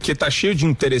quê? Porque tá cheio de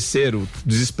interesseiro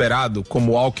desesperado,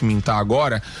 como o Alckmin tá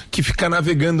agora, que fica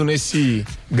navegando nesse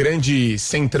grande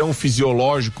centrão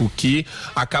fisiológico que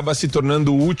acaba se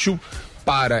tornando útil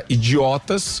para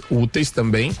idiotas, úteis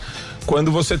também,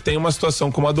 quando você tem uma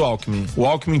situação como a do Alckmin. O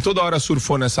Alckmin toda hora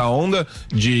surfou nessa onda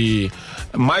de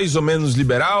mais ou menos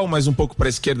liberal, mas um pouco para a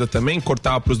esquerda também,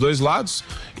 cortava para os dois lados,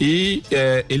 e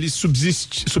ele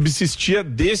subsistia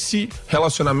desse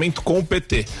relacionamento com o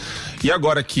PT. E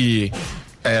agora que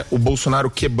o Bolsonaro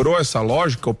quebrou essa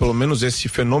lógica, ou pelo menos esse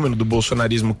fenômeno do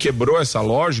bolsonarismo quebrou essa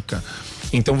lógica,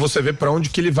 então você vê para onde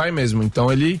que ele vai mesmo.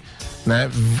 Então ele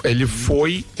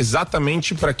foi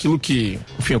exatamente para aquilo que,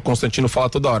 enfim, o Constantino fala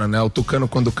toda hora, né? O tucano,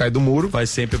 quando cai do muro, Vai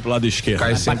sempre pro lado esquerdo.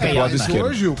 cai sempre pro lado Mas esquerdo.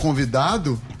 hoje o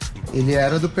convidado, ele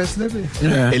era do PSDB.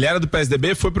 Ele era do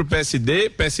PSDB, foi pro PSD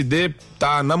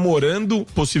tá namorando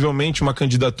possivelmente uma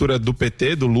candidatura do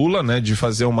PT, do Lula, né? De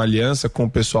fazer uma aliança com o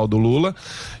pessoal do Lula.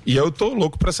 E eu tô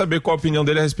louco pra saber qual a opinião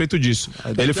dele a respeito disso.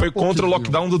 Ele foi contra o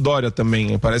lockdown do Dória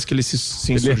também. Parece que ele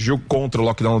se insurgiu contra o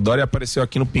lockdown do Dória e apareceu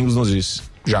aqui no Pingos nos Is.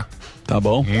 Já. Tá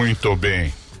bom? Muito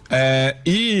bem.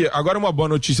 E agora uma boa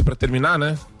notícia pra terminar,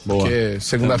 né? Boa. Porque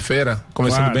segunda-feira,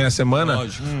 começando bem a semana,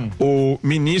 Lógico. o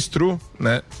ministro,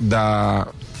 né,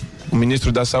 o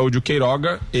ministro da Saúde, o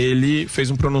Queiroga, ele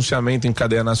fez um pronunciamento em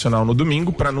cadeia nacional no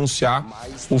domingo para anunciar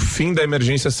o fim da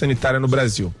emergência sanitária no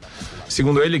Brasil.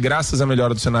 Segundo ele, graças à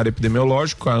melhora do cenário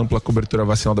epidemiológico, à ampla cobertura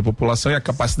vacinal da população e à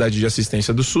capacidade de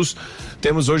assistência do SUS,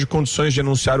 temos hoje condições de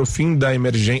anunciar o fim da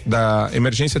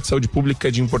emergência de saúde pública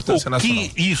de importância O nacional.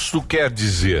 que isso quer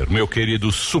dizer, meu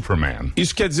querido Superman?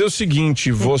 Isso quer dizer o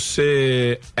seguinte,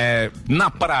 você...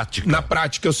 Na prática. Na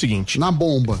prática é o seguinte... Na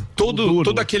bomba.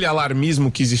 Todo aquele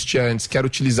alarmismo que existia antes, que era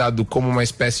utilizado como uma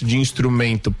espécie de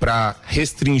instrumento para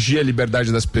restringir a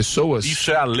liberdade das pessoas...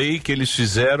 Isso é a lei que eles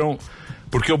fizeram,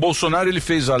 porque o Bolsonaro ele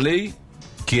fez a lei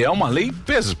que é uma lei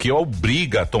pesada, que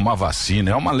obriga a tomar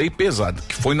vacina, é uma lei pesada,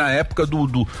 que foi na época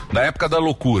na época da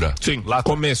loucura. Sim, lá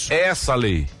começo. Essa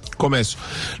lei. Começo.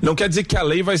 Não quer dizer que a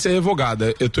lei vai ser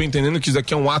revogada. Eu tô entendendo que isso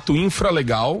aqui é um ato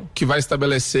infralegal que vai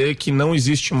estabelecer que não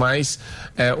existe mais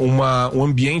um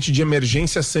ambiente de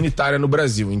emergência sanitária no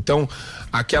Brasil. Então,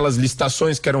 aquelas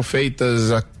licitações que eram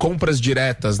feitas, compras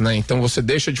diretas, né? Então você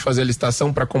deixa de fazer a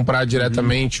licitação para comprar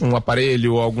diretamente um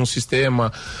aparelho, algum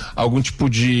sistema, algum tipo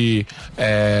de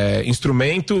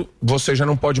instrumento, você já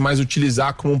não pode mais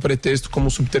utilizar como um pretexto, como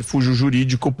um subterfúgio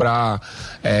jurídico para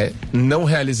não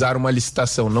realizar uma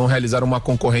licitação, não realizar uma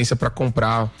concorrência para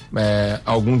comprar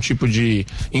algum tipo de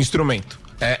instrumento.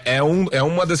 É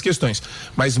uma das questões.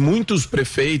 Mas muitos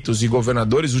prefeitos e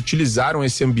governadores utilizaram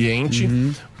esse ambiente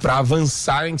para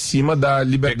avançar em cima da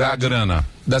liberdade. Pegar a grana.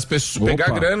 Das pessoas. Pegar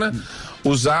a grana,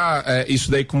 usar isso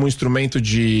daí como um instrumento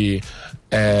de...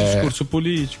 discurso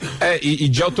político. E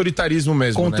de autoritarismo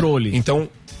mesmo. Controle. Né? Então,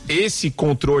 esse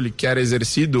controle que era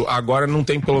exercido, agora não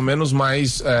tem pelo menos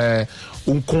mais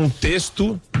um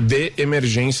contexto de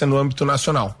emergência no âmbito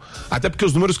nacional. Até porque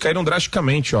os números caíram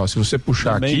drasticamente, ó. Se você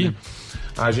puxar Também, aqui... né?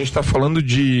 a gente está falando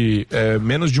de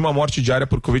menos de uma morte diária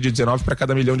por Covid-19 para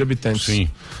cada 1 milhão de habitantes. Sim,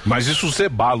 mas isso o Zé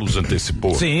Balos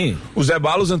antecipou. Sim. O Zé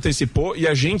Balos antecipou e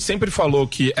a gente sempre falou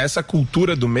que essa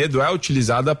cultura do medo é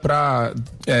utilizada para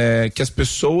que as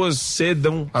pessoas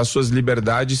cedam as suas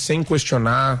liberdades sem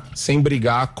questionar, sem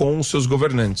brigar com os seus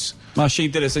governantes. Mas achei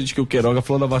interessante que o Queiroga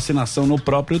falou da vacinação no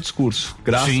próprio discurso.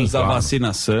 Graças à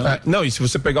vacinação. Não, e se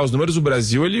você pegar os números do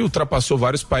Brasil, ele ultrapassou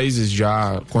vários países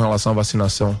já com relação à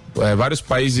vacinação. Vários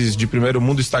países de primeiro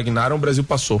mundo estagnaram, o Brasil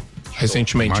passou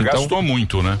recentemente. Mas então, gastou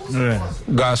muito, né?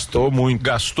 Gastou muito.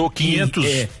 Gastou 500...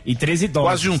 E 13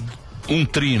 dólares. Quase um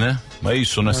tri, né? É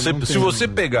isso, né? Se você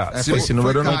pegar... esse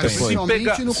número não tem.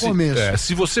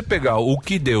 Se você pegar o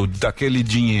que deu daquele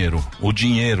dinheiro, o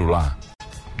dinheiro lá,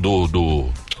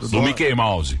 do Mickey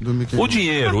Mouse. O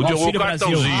dinheiro, o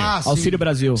cartãozinho. Auxílio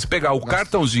Brasil. Se pegar o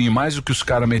cartãozinho mais o que os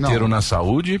caras meteram na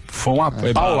saúde, foi uma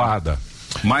paulada.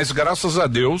 Mas graças a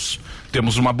Deus,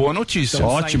 temos uma boa notícia.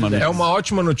 Ótima, né? É uma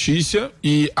ótima notícia.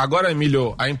 E agora,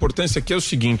 Emílio, a importância aqui é o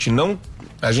seguinte: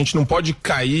 a gente não pode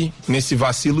cair nesse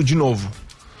vacilo de novo.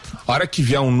 A hora que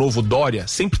vier um novo Dória,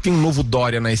 sempre tem um novo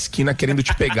Dória na esquina querendo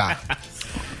te pegar.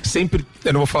 Sempre.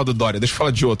 Eu não vou falar do Dória, deixa eu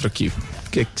falar de outro aqui.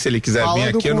 Porque se ele quiser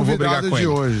vir aqui, eu não vou brigar com ele.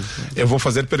 Hoje. Eu vou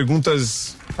fazer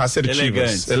perguntas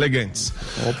assertivas, elegantes.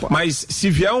 Mas se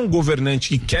vier um governante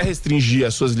que quer restringir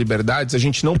as suas liberdades, a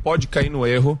gente não pode cair no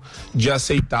erro de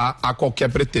aceitar a qualquer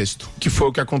pretexto, que foi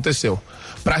o que aconteceu.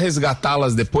 Para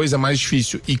resgatá-las depois é mais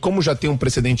difícil. E como já tem um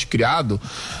precedente criado,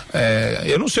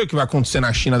 eu não sei o que vai acontecer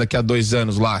na China daqui a 2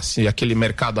 anos lá, se aquele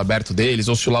mercado aberto deles,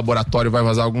 ou se o laboratório vai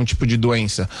vazar algum tipo de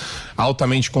doença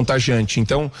altamente contagiante.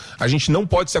 Então, a gente não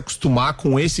pode se acostumar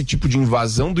com esse tipo de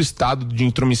invasão do Estado, de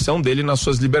intromissão dele nas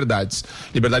suas liberdades.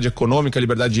 Liberdade econômica,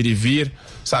 liberdade de ir e vir,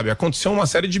 sabe? Aconteceu uma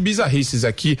série de bizarrices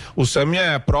aqui. O Sami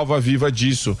é a prova viva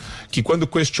disso. Que quando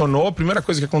questionou, a primeira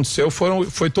coisa que aconteceu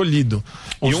foi tolhido.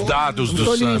 Os dados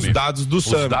do Sami. Os dados do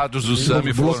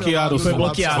Sami foi bloqueado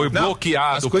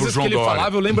as por coisas João que ele Dória.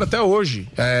 falava, eu lembro até hoje.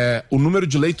 O número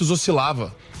de leitos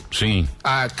oscilava. Sim.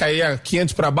 Caía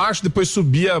 500 para baixo, depois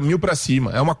subia 1.000 para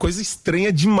cima. É uma coisa estranha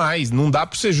demais. Não dá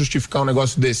para você justificar um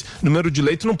negócio desse. O número de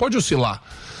leito não pode oscilar.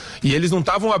 E eles não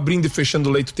estavam abrindo e fechando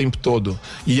o leito o tempo todo.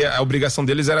 E a obrigação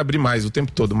deles era abrir mais o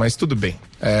tempo todo. Mas tudo bem.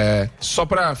 Só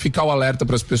para ficar o alerta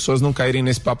para as pessoas não caírem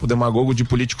nesse papo demagogo de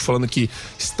político falando que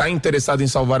está interessado em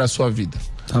salvar a sua vida.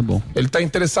 Tá bom. Ele está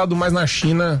interessado mais na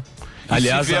China.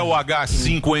 Aliás, se vier o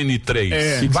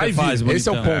H5N3, vai vir. Esse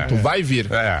é o ponto. Vai vir.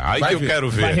 Aí que eu quero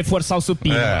ver. Vai reforçar o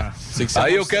supino.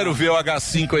 Aí eu quero ver o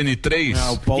H5N3.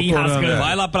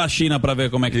 Vai lá pra China pra ver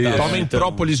como é que tá. Toma em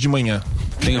própolis de manhã.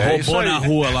 Tem robô na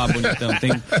rua lá, bonitão.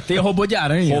 Tem robô de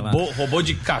aranha. Robô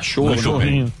de cachorro.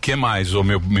 O que mais,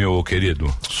 meu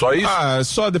querido? Só isso?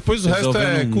 Só. Depois o resto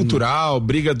é cultural.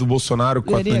 Briga do Bolsonaro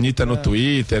com a Anitta no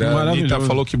Twitter. A Anitta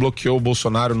falou que bloqueou o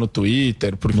Bolsonaro no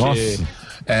Twitter porque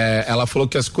ela falou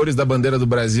que as cores da bandeira do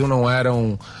Brasil não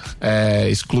eram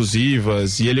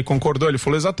exclusivas. E ele concordou. Ele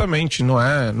falou exatamente, não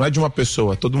é de uma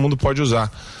pessoa. Todo mundo pode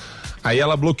usar. Aí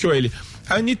ela bloqueou ele.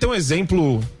 A Anitta é um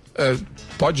exemplo...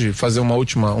 pode fazer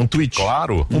um tweet?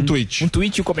 Claro. Um tweet. Um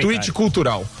tweet e um comentário. Tweet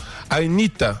cultural. A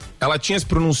Anitta, ela tinha se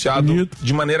pronunciado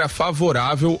de maneira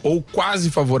favorável ou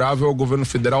quase favorável ao governo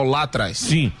federal lá atrás.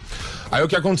 Sim. Aí o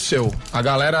que aconteceu? A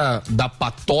galera da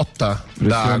patota,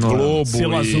 da Globo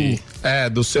Selo Azul.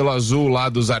 do Selo Azul lá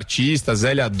dos artistas,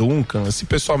 Zélia Duncan, esse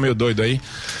pessoal meio doido aí.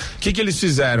 O que eles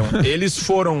fizeram? Eles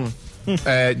foram,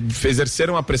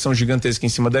 exerceram uma pressão gigantesca em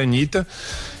cima da Anitta.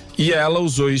 E ela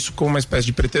usou isso como uma espécie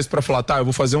de pretexto para falar, eu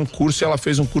vou fazer um curso, e ela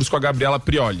fez um curso com a Gabriela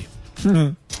Prioli.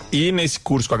 E nesse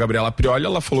curso com a Gabriela Prioli,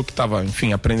 ela falou que estava,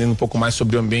 enfim, aprendendo um pouco mais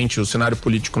sobre o ambiente, o cenário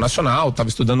político nacional, estava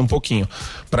estudando um pouquinho,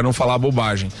 para não falar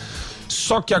bobagem.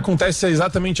 Só que acontece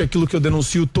exatamente aquilo que eu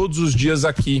denuncio todos os dias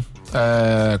aqui,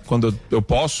 quando eu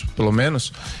posso, pelo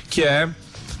menos, que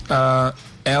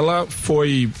ela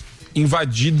foi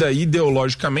invadida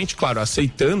ideologicamente, claro,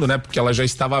 aceitando, né, porque ela já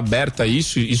estava aberta a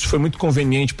isso. Isso foi muito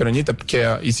conveniente para a Anitta, porque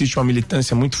existe uma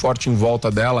militância muito forte em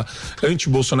volta dela,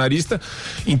 anti-bolsonarista.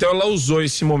 Então ela usou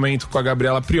esse momento com a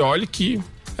Gabriela Prioli, que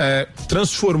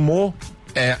transformou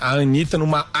a Anitta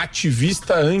numa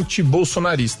ativista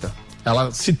anti-bolsonarista.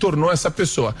 Ela se tornou essa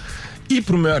pessoa. E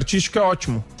pro meu artístico é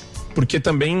ótimo, porque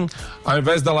também, ao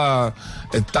invés dela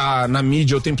estar na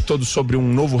mídia o tempo todo sobre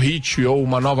um novo hit ou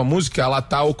uma nova música, ela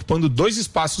está ocupando 2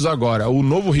 espaços agora: o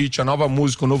novo hit, a nova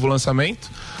música, o novo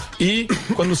lançamento. E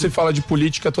quando se fala de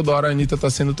política, toda hora a Anitta está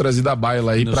sendo trazida à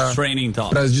baila aí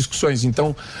para as discussões.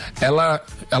 Então,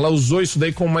 ela usou isso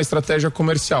daí como uma estratégia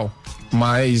comercial,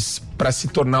 mas para se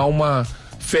tornar uma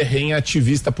ferrenha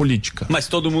ativista política. Mas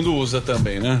todo mundo usa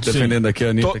também, né? Defendendo aqui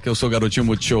a Anitta, que eu sou garotinho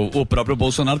Multishow. O próprio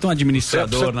Bolsonaro tem um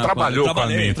administrador. Você trabalhou com a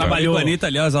Anitta. Trabalhou. A Anitta,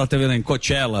 aliás, ela esteve em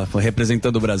Coachella, foi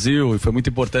representando o Brasil e foi muito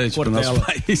importante para o nosso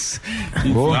país.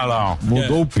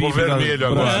 Mudou o PIB. Ficou vermelho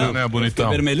agora, né, bonitão?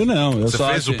 Vermelho não. Você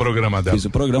fez o programa dela? Fiz o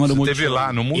programa do Multishow. Teve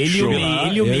lá no Multishow.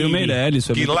 Ele e o Meirelles.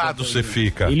 Que lado você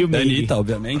fica? Ele e o Meirelles. Anitta,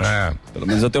 obviamente. Pelo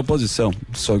menos eu tenho posição.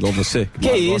 Sou igual você.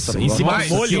 Que isso? Em cima do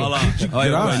molho?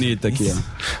 Olha a Anitta aqui,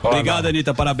 ó. Obrigado,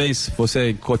 Anitta. Parabéns.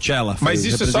 Você em Coachella. Mas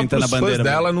isso é só para os fãs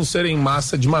dela não serem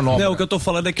massa de manobra. Não, o que eu tô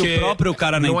falando é que o próprio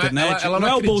cara na internet ela não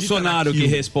é o Bolsonaro que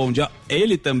responde.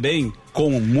 Ele também,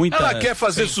 com muita... Ela quer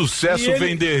fazer sucesso,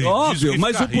 vender. Óbvio,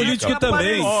 mas o político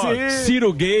também.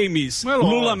 Ciro Games,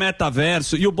 Lula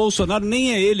Metaverso. E o Bolsonaro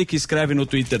nem é ele que escreve no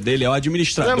Twitter dele, é o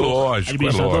administrador. É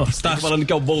lógico. Você tá falando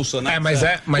que é o Bolsonaro.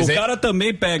 Mas o cara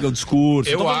também pega o discurso.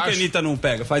 Eu acho que a Anitta não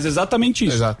pega. Faz exatamente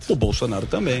isso. Exato. O Bolsonaro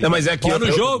também. Não, mas é que tá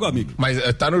no jogo, amigo. Mas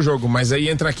tá no jogo, mas aí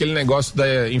entra aquele negócio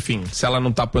da, enfim, se ela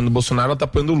não tá apoiando o Bolsonaro, ela tá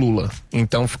apoiando o Lula.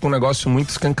 Então fica um negócio muito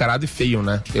escancarado e feio,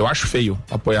 né? Eu acho feio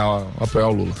apoiar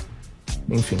o Lula.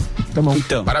 Enfim. Tá bom.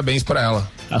 Então, parabéns pra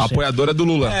ela. Apoiadora do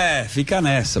Lula. Fica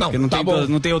nessa. Não, porque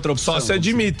não tem outra opção. Só se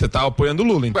admita, tá apoiando o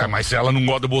Lula, então. Mas se ela não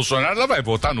gosta do Bolsonaro, ela vai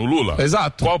votar no Lula.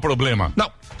 Exato. Qual o problema?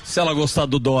 Não. Se ela gostar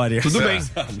do Dória. Tudo bem.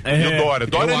 E o Dória?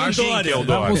 Dória ninguém quer o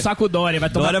Dória. Vai saco o Dória, vai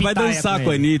tomar Dória vai dançar com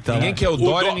a Anitta. Ninguém quer o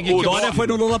Dória, ninguém quer o Dória foi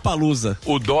no Lollapalooza.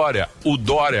 O Dória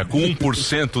com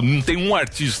 1%, não tem um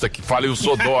artista que fale eu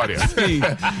sou Dória. Sim.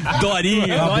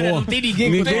 Dorinha. Dória, não tem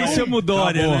ninguém chama o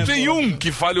Dória, né? Não tem um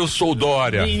que fale eu sou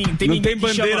Dória. Não tem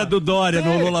bandeira do Dória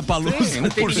no Lollapalooza. Não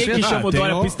tem ninguém que chama o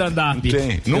Dória pro stand-up.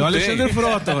 Não tem. Alexandre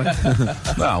Frota,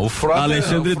 Não, o Frota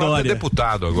Alexandre Dória. é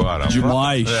deputado agora.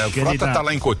 Demais. O Frota tá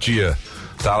lá em Cotia.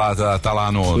 Tá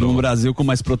lá no Brasil com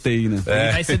mais proteína.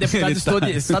 Vai ser deputado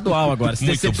estadual agora. Se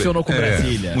decepcionou com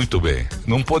Brasília. Muito bem.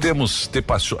 Não podemos ter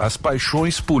as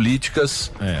paixões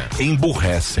políticas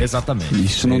emburrecem. Exatamente.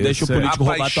 Isso não deixa o político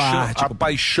roubar tua arte. A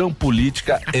paixão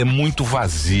política é muito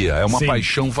vazia. É uma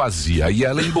paixão vazia. E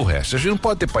ela emburrece. A gente não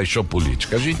pode ter paixão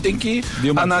política. A gente tem que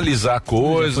analisar a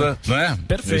coisa, não é?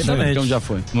 Perfeitamente. Então já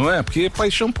foi. Não é? Porque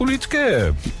paixão política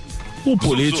é... O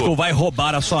político vai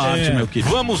roubar a sua arte, meu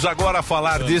querido. Vamos agora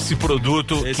falar desse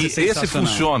produto esse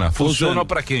funciona. Funciona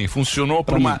pra quem? Funcionou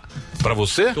pra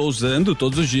você? Tô usando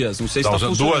todos os dias. Não sei se tá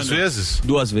funcionando. 2 vezes?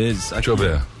 2 vezes. Deixa eu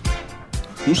ver.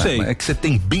 Não sei. É que você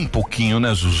tem bem pouquinho,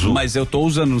 né, Zuzu? Mas eu tô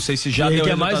usando, não sei se já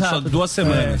deu mais só 2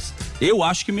 semanas. Eu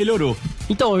acho que melhorou.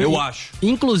 Então, eu acho.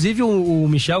 Inclusive o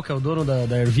Michel, que é o dono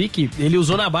da Airvic, ele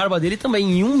usou na barba dele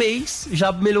também. Em um mês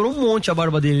já melhorou um monte a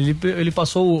barba dele. Ele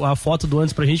passou a foto do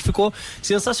antes pra gente, ficou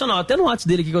sensacional. Até no WhatsApp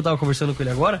dele aqui que eu tava conversando com ele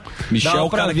agora. Michel é o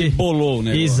cara que bolou,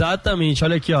 né? Exatamente,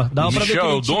 olha aqui, ó. Dava pra ver que é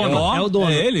o dono? É o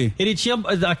dono. É ele? Ele tinha.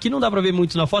 Aqui não dá pra ver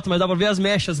muito na foto, mas dá pra ver as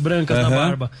mechas brancas na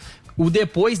barba. O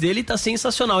depois dele tá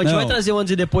sensacional. A gente vai trazer o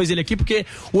antes e depois dele aqui, porque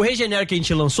o Regener que a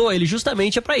gente lançou, ele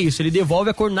justamente é pra isso. Ele devolve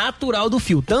a cor natural do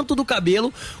fio, tanto do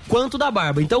cabelo quanto da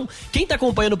barba. Então, quem tá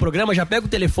acompanhando o programa, já pega o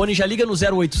telefone, já liga no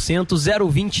 0800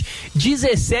 020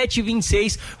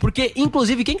 1726, porque,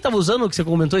 inclusive, quem que tava usando, que você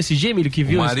comentou esse dia, Emílio, que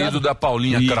viu o marido da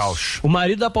Paulinha Krausch. O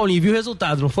marido da Paulinha, viu o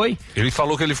resultado, não foi? Ele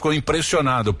falou que ele ficou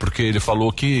impressionado, porque ele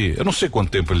falou que, eu não sei quanto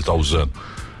tempo ele tá usando.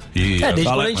 Desde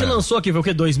quando a gente lançou aqui, foi o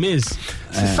quê? 2 meses?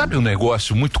 Você sabe um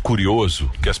negócio muito curioso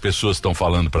que as pessoas estão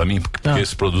falando pra mim, porque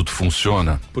esse produto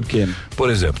funciona? Por quê? Por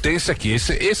exemplo, tem esse aqui,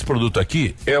 esse produto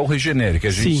aqui é o Regenere, que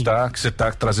a gente que você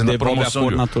tá trazendo devolve a promoção a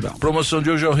cor de natural. A promoção de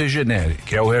hoje é o Regenere,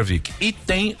 que é o Airvic. E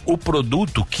tem o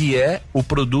produto que é o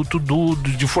produto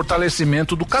de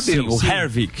fortalecimento do cabelo. Sim, o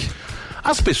Airvic.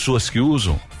 As pessoas que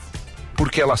usam,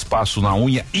 porque elas passam na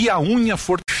unha e a unha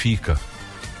fortifica.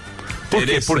 Por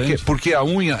quê? Porque a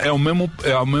unha é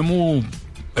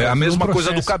a mesma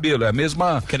coisa do cabelo, é a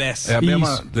mesma. Cresce. É a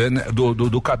mesma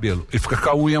do cabelo. E fica com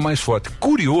a unha mais forte.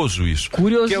 Curioso isso.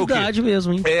 Curiosidade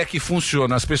mesmo, hein? É que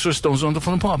funciona. As pessoas estão usando, estão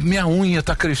falando, pô, minha unha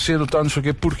tá crescendo, tá, não sei o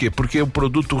quê. Por quê? Porque o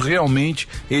produto realmente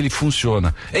ele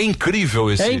funciona. É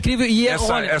incrível esse. É incrível. E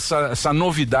essa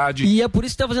novidade. E é por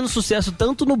isso que tá fazendo sucesso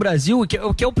tanto no Brasil,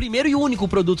 que é o primeiro e único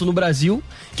produto no Brasil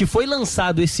que foi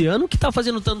lançado esse ano, que tá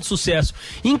fazendo tanto sucesso.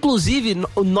 Inclusive,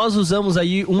 nós usamos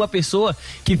aí uma pessoa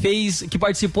que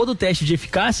participou do teste de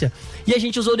eficácia e a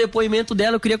gente usou o depoimento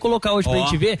dela. Eu queria colocar hoje pra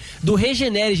gente ver do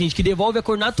Regenere, gente, que devolve a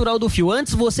cor natural do fio.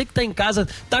 Antes, você que tá em casa,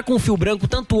 tá com fio branco,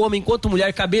 tanto homem quanto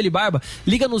mulher, cabelo e barba,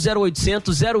 liga no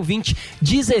 0800 020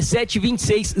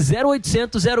 1726,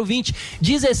 0800 020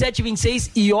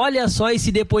 1726 e olha só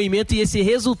esse depoimento e esse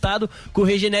resultado que o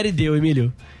Regenere deu,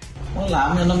 Emílio.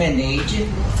 Olá, meu nome é Neide.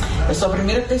 Eu sou a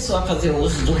primeira pessoa a fazer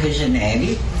uso do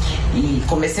Regenere e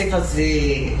comecei a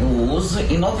fazer o uso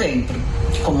em novembro.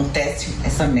 Como teste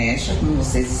essa mecha, como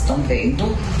vocês estão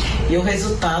vendo, e o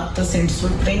resultado está sendo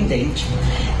surpreendente.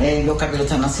 Meu cabelo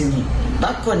está nascendo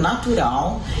da cor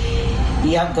natural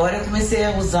e agora eu comecei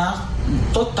a usar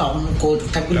total no couro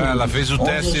cabeludo. Ela fez o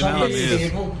teste nela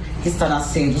mesmo. Que está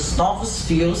nascendo os novos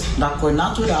fios da cor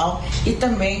natural e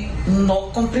também no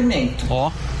comprimento.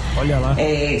 Olha lá.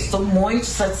 Estou muito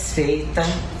satisfeita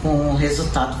com o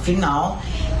resultado final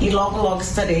e logo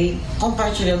estarei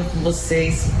compartilhando com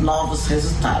vocês novos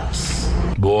resultados.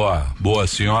 Boa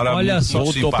senhora. Olha só,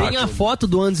 tem a foto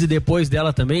do antes e depois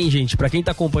dela também, gente. Pra quem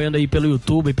tá acompanhando aí pelo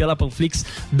YouTube e pela Panflix,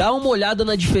 dá uma olhada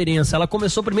na diferença. Ela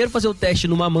começou primeiro a fazer o teste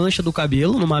numa mancha do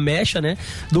cabelo, numa mecha, né,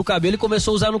 do cabelo, e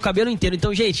começou a usar no cabelo inteiro.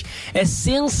 Então, gente, é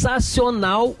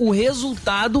sensacional o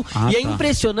resultado e é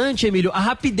impressionante, Emílio, a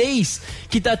rapidez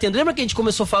que tá tendo. Lembra que a gente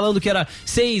começou falando que era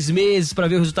 6 meses pra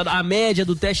ver o resultado? A média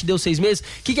do teste deu 6 meses.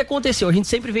 O que aconteceu? A gente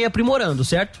sempre vem aprimorando,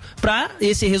 certo? Pra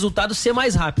esse resultado ser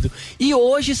mais rápido. E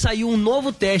hoje saiu um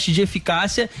novo teste de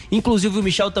eficácia, inclusive o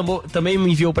Michel também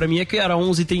me enviou pra mim, que era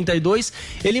 11,32.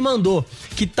 Ele mandou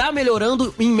que tá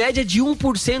melhorando em média de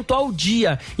 1% ao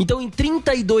dia. Então, em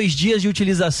 32 dias de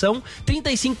utilização,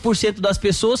 35% das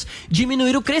pessoas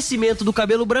diminuíram o crescimento do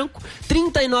cabelo branco,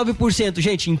 39%,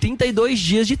 gente, em 32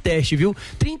 dias de teste, viu?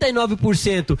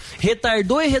 39%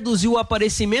 retardou e reduziu o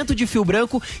aparecimento de fio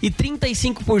branco e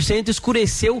 35%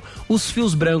 escureceu os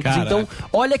fios brancos. Caraca. Então,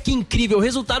 olha que incrível, o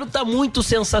resultado tá muito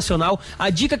sensacional. A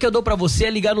dica que eu dou pra você é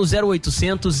ligar no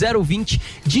 0800 020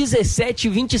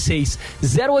 1726.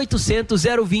 0800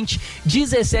 020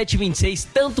 1726.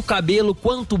 Tanto cabelo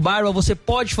quanto barba, você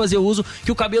pode fazer uso,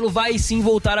 que o cabelo vai sim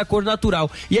voltar à cor natural.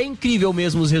 E é incrível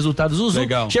mesmo os resultados. O Zu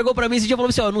chegou pra mim esse dia e falou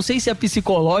assim: não sei se é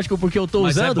psicológico porque eu tô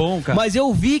usando, bom, cara. mas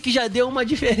eu vi que já deu uma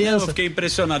diferença. Eu fiquei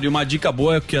impressionado. E uma dica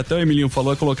boa, que até o Emilinho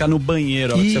falou, é colocar no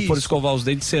banheiro. Se você for escovar os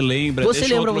dentes, você lembra. Você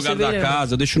deixa lembra, em outro lugar da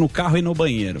casa. Eu deixo no carro e no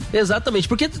banheiro. Exatamente,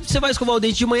 porque você vai escovar o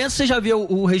dente de manhã, você já vê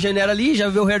o Regenera ali, já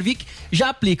vê o Hervik, já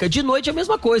aplica. De noite é a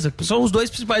mesma coisa. São os dois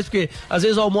principais, porque às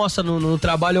vezes almoça no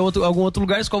trabalho ou algum outro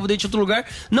lugar, escova o dente em outro lugar,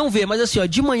 não vê. Mas assim, ó,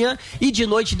 de manhã e de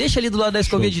noite, deixa ali do lado da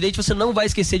escovinha de dente, você não vai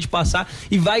esquecer de passar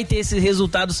e vai ter esses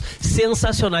resultados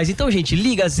sensacionais. Então, gente,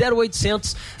 liga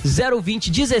 0800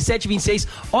 020 1726.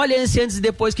 Olha esse antes e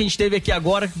depois que a gente teve aqui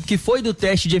agora, que foi do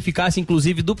teste de eficácia,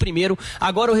 inclusive do primeiro.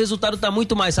 Agora o resultado tá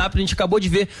muito mais rápido, a gente acabou de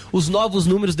ver os novos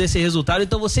números desse resultado,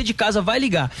 então você de casa vai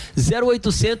ligar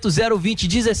 0800 020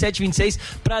 1726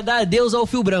 pra dar adeus ao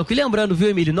fio branco. E lembrando, viu,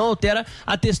 Emílio, não altera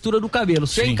a textura do cabelo.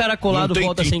 Se é encaracolado,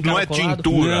 volta sem encaracolado. Não é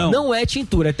tintura. Não é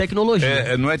tintura, é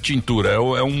tecnologia. Não é tintura, é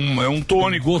um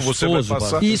tônico que você vai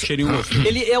passar. Isso.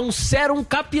 Ele é um sérum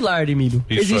capilar, Emílio.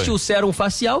 Existe o sérum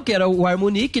facial, que era o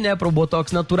Harmonique, né, pro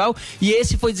botox natural, e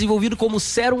esse foi desenvolvido como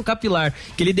sérum capilar,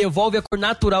 que ele devolve a cor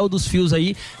natural dos fios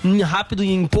aí rápido e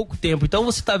em pouco tempo. Então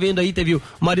você tá vendo aí, teve o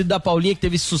marido da Paulinha que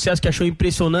teve esse sucesso, que achou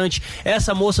impressionante,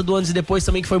 essa moça do antes e depois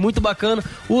também, que foi muito bacana,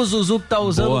 o Zuzu que tá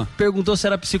usando, perguntou se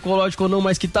era psicológico ou não,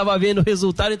 mas que tava vendo o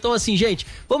resultado. Então assim, gente,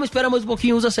 vamos esperar mais um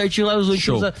pouquinho, usa certinho lá,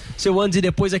 usa seu antes e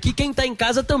depois aqui. Quem tá em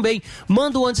casa também,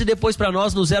 manda o antes e depois pra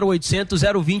nós no 0800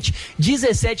 020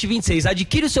 1726.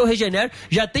 Adquire o seu Regener,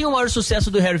 já tem o maior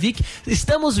sucesso do Hervik,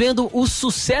 estamos vendo o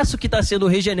sucesso que tá sendo o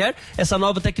Regener, essa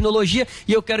nova tecnologia,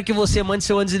 e eu quero que você mande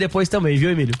seu antes e depois também, viu,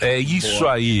 Emílio? É isso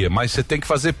aí, mas você tem que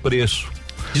fazer preço.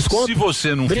 Desconto? Se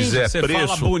você não fizer você preço...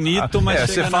 Fala bonito, mas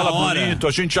você fala bonito,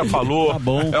 a gente já falou,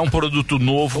 é um produto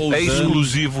novo, é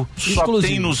exclusivo, só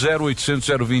tem no 0800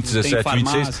 020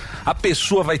 1726. A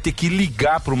pessoa vai ter que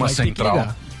ligar para uma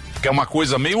central, porque é uma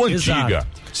coisa meio antiga.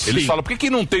 Eles falam, por que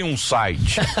não tem um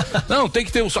site? Não, tem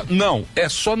que ter um site. Não, é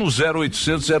só no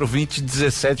 0800 020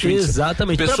 1726.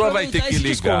 Exatamente. A pessoa vai ter que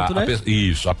ligar. Desconto, né?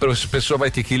 Isso, a pessoa vai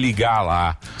ter que ligar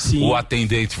lá. Sim. O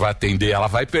atendente vai atender, ela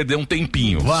vai perder um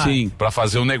tempinho para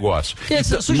fazer o negócio.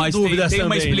 Mas tem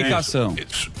uma explicação. Né?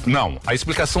 Não, a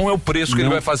explicação é o preço que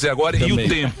ele vai fazer agora e o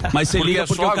tempo. Mas você liga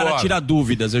porque o cara tira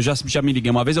dúvidas. Eu já me liguei.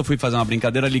 Uma vez eu fui fazer uma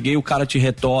brincadeira, liguei, o cara te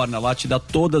retorna lá, te dá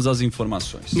todas as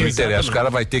informações. Não interessa, o cara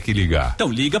vai ter que ligar. Então,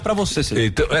 liga pra você.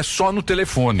 Então, é só no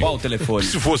telefone. Qual o telefone?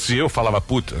 Se fosse eu, falava,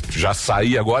 puta, já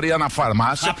saí agora, ia na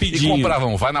farmácia rapidinho. E comprava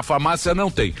um. Vai na farmácia,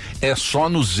 não tem. É só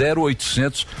no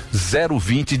 0800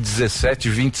 020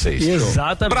 1726.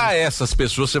 Exatamente. Pra essas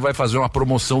pessoas, você vai fazer uma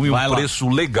promoção e um preço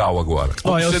legal agora.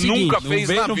 Como você nunca fez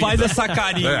na vida. Não faz essa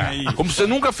carinha aí. Como você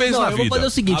nunca fez na vida. Eu vou fazer o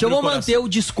seguinte, eu vou manter o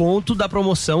desconto da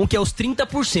promoção, que é os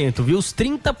 30%, viu? Os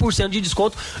 30% de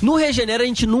desconto. No Regenera, a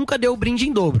gente nunca deu brinde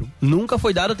em dobro. Nunca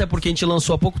foi dado, até porque a gente lançou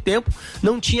lançou há pouco tempo,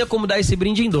 não tinha como dar esse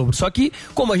brinde em dobro. Só que,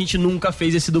 como a gente nunca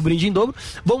fez esse do brinde em dobro,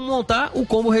 vamos montar o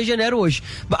combo Regenero hoje.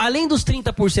 Além dos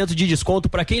 30% de desconto,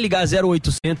 para quem ligar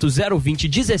 0800 020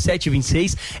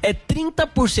 1726, é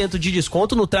 30% de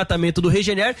desconto no tratamento do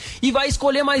Regener e vai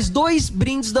escolher mais 2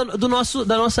 brindes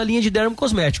da nossa linha de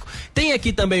dermocosmético. Tem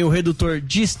aqui também o redutor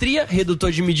de estria,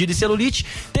 redutor de medida e celulite,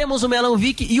 temos o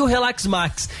Melanvic e o Relax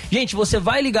Max. Gente, você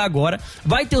vai ligar agora,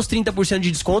 vai ter os 30%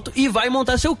 de desconto e vai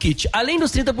montar seu kit. Além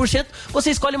dos 30%,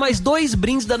 você escolhe mais 2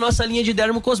 brindes da nossa linha de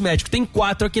dermocosmético. Tem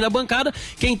 4 aqui na bancada.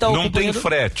 Quem tá Não tem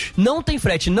frete. Não tem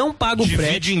frete, não paga o frete.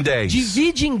 Divide em 10.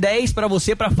 Divide em 10 pra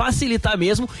você, pra facilitar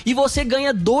mesmo. E você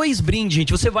ganha 2 brindes,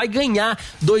 gente. Você vai ganhar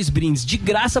 2 brindes. De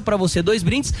graça pra você, 2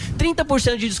 brindes.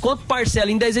 30% de desconto,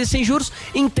 parcela em 10 vezes sem juros.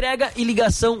 Entrega e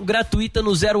ligação gratuita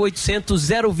no 0800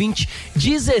 020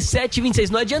 1726.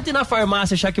 Não adianta ir na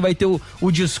farmácia achar que vai ter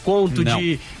o desconto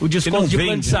de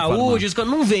plano de saúde.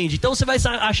 Não vende. Então você vai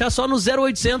achar só no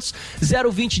 0800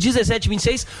 020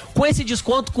 1726 com esse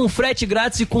desconto, com frete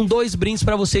grátis e com 2 brindes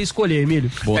pra você escolher,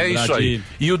 Emílio. É isso aí.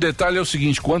 E o detalhe é o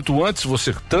seguinte, quanto antes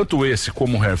você, tanto esse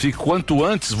como o Hairvic, quanto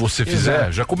antes você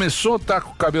fizer, já começou a estar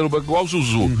com o cabelo branco igual o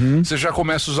Zuzu, você já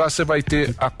começa a usar, você vai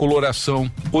ter a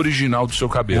coloração original do seu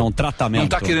cabelo. É um tratamento. Não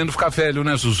tá querendo ficar velho,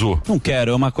 né, Zuzu? Não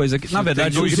quero, é uma coisa que, na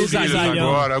verdade, o grisalhinho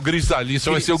agora, o grisalhinho, você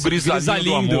vai ser o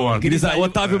grisalhinho do amor.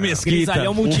 Otávio Mesquita,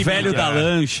 o velho da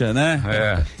lancha, né?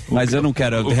 É. Mas eu não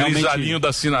quero. O realmente... grisalhinho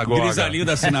da sinagoga. Grisalhinho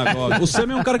da sinagoga. O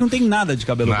Sam é um cara que não tem nada de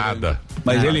cabelo branco. Nada.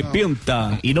 Mas ele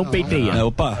pinta. E não peiteia.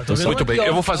 Opa. Muito bem,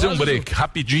 eu vou fazer um break,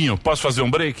 rapidinho. Posso fazer um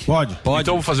break? Pode. Então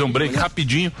eu vou fazer um break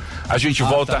rapidinho. A gente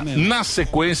volta na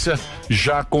sequência,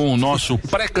 já com o nosso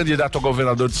pré-candidato a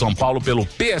governador de São Paulo pelo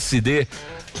PSD,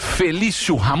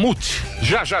 Felício Ramute.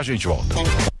 Já a gente volta.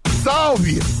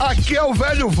 Salve! Aqui é o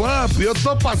velho Vamp. Eu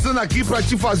tô passando aqui pra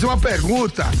te fazer uma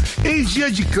pergunta. Em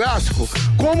dia de clássico,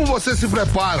 como você se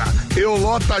prepara? Eu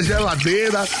loto a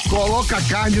geladeira, coloco a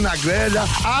carne na grelha,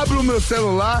 abro o meu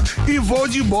celular e vou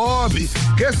de Bob.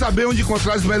 Quer saber onde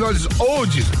encontrar os melhores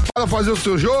odds para fazer o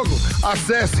seu jogo?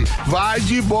 Acesse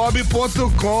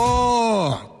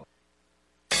vaidebob.com.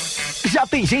 Já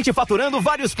tem gente faturando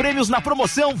vários prêmios na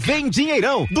promoção Vem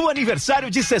Dinheirão, do aniversário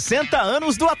de 60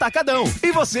 anos do Atacadão.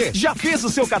 E você, já fez o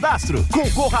seu cadastro?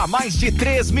 Concorra a mais de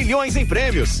 3 milhões em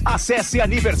prêmios. Acesse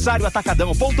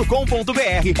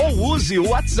aniversarioatacadão.com.br ou use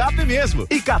o WhatsApp mesmo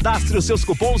e cadastre os seus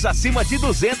cupons acima de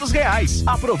R$200.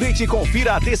 Aproveite e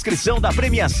confira a descrição da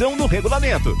premiação no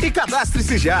regulamento. E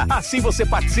cadastre-se já. Assim você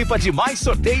participa de mais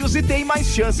sorteios e tem mais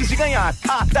chances de ganhar.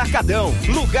 Atacadão,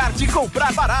 lugar de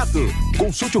comprar barato.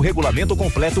 Consulte o regulamento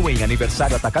completo em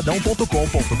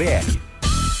aniversarioatacadão.com.br.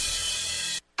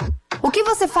 O que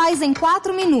você faz em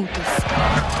 4 minutos?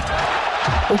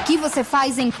 O que você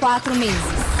faz em 4 meses?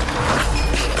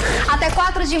 Até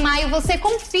 4 de maio você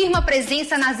confirma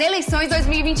presença nas eleições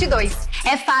 2022.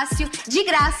 É fácil, de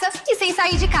graça e sem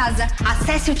sair de casa.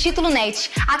 Acesse o Título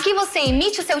Net. Aqui você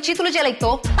emite o seu título de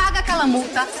eleitor, paga aquela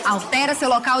multa, altera seu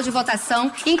local de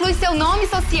votação, inclui seu nome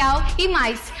social e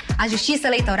mais. A Justiça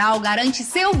Eleitoral garante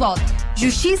seu voto.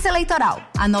 Justiça Eleitoral,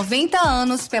 há 90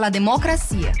 anos pela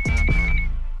democracia.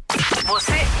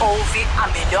 Você ouve a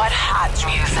melhor rádio.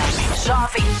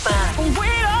 Jovem Pan.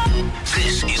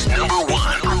 This is number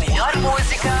 1. A melhor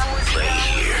música. Play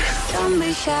here. One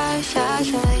radio.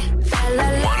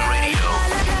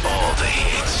 All the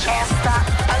hits. Esta,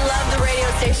 I love the radio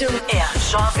station, é a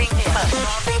Jovem Pan.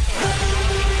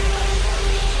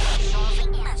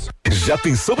 Já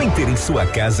pensou em ter em sua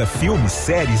casa filmes,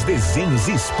 séries, desenhos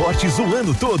e esportes o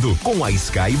ano todo? Com a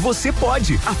Sky você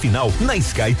pode. Afinal, na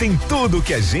Sky tem tudo o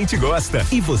que a gente gosta.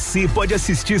 E você pode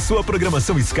assistir sua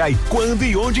programação Sky quando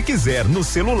e onde quiser, no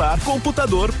celular,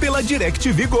 computador, pela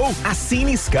DirecTV Go.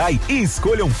 Assine Sky e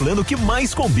escolha um plano que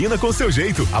mais combina com seu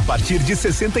jeito. A partir de R$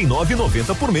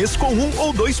 69,90 por mês com 1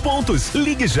 ou 2 pontos.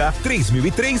 Ligue já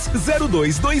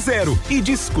 3003-0220 e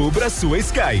descubra a sua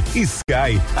Sky.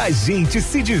 Sky, a gente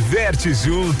se diverte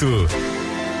junto.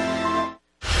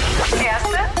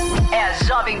 Essa é a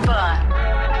Jovem Pan.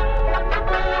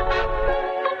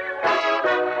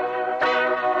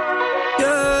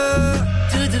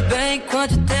 Tudo bem,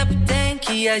 quanto tempo tem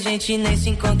que a gente nem se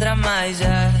encontra mais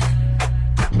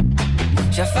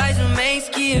já faz um mês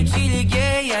que eu te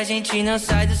liguei, a gente não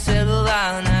sai do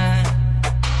celular, né?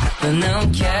 Eu não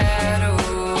quero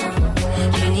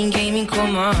que ninguém me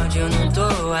incomode, eu não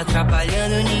tô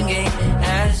atrapalhando ninguém,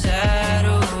 é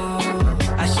zero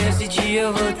a chance de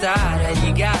eu voltar a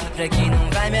ligar pra quem não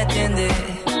vai me atender.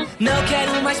 Não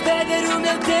quero mais perder o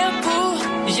meu tempo,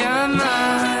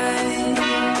 jamais.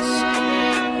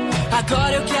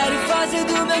 Agora eu quero fazer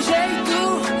do meu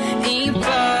jeito, em paz.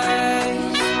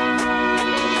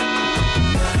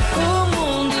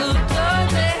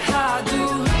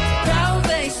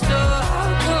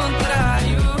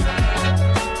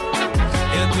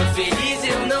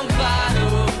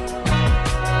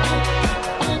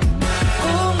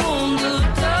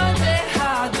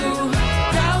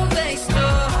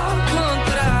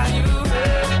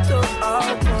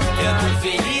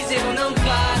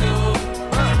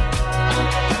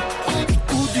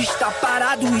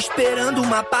 esperando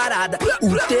uma parada.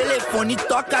 O telefone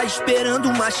toca esperando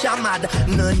uma chamada.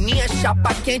 Naninha,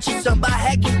 chapa quente, samba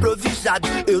reggae improvisado.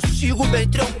 Eu sigo bem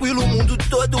tranquilo, o mundo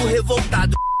todo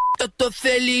revoltado. Eu tô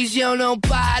feliz e eu não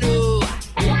paro.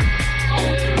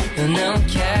 Eu não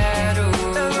quero.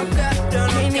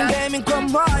 Que ninguém me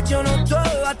incomode, eu não tô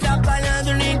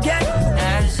atrapalhando ninguém.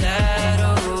 É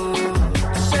zero.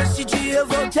 Chance de eu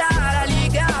voltar a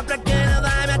ligar pra quem não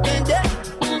vai me atender.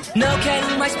 Não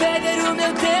quero mais perder o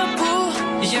meu tempo.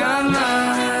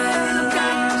 Jamais.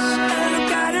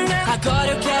 Agora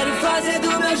eu quero fazer do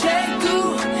meu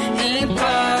jeito. Em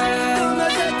paz. Do meu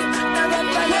jeito, nada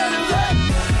falhando.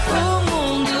 O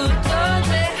mundo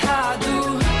todo errado.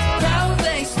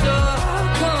 Talvez tô ao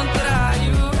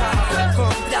contrário. Ao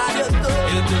contrário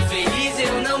eu tô feliz,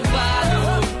 eu não paro.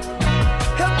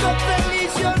 Eu tô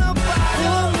feliz, eu não paro. O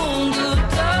mundo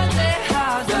todo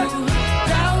errado.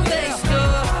 Talvez tô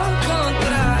ao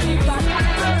contrário.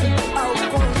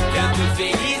 Eu tô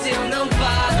feliz, eu não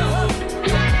paro.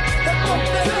 Eu tô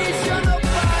feliz, eu não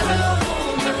paro. O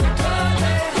mundo todo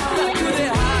errado. Tudo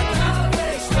errado.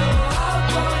 Talvez tô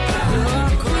ao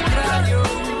contrário.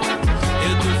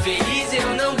 Eu tô feliz, eu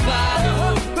não paro.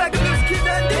 Black Music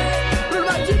Dandy, por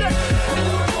batida.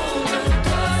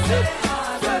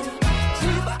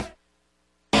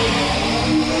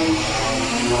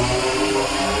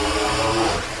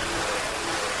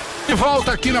 De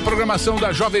volta aqui na programação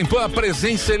da Jovem Pan, a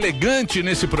presença elegante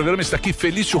nesse programa está aqui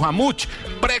Felício Ramute,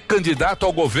 pré-candidato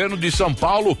ao governo de São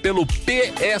Paulo pelo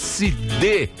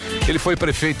PSD. Ele foi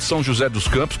prefeito de São José dos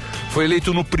Campos, foi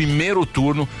eleito no primeiro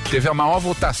turno, teve a maior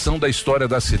votação da história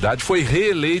da cidade, foi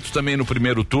reeleito também no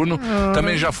primeiro turno,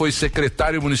 também já foi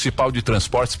secretário municipal de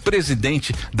transportes,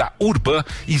 presidente da Urban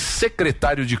e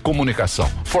secretário de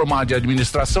comunicação. Formado em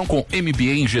administração com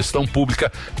MBA em gestão pública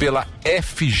pela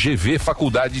FGV,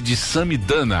 Faculdade de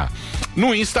Samidana.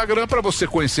 No Instagram, para você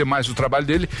conhecer mais o trabalho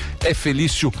dele, é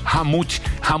Felício Ramute.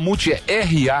 Ramute é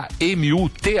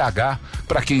R-A-M-U-T-H,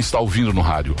 para quem está ouvindo no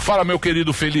rádio. Fala, meu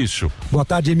querido Felício. Boa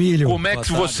tarde, Emílio. Como é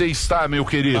que você está, meu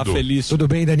querido? Tá feliz. Tudo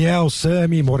bem, Daniel,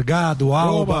 Sami, Morgado,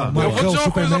 Alba, Marcão, eu vou dizer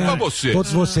uma coisa pra você.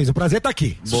 Todos vocês, o prazer tá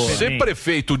aqui. Ser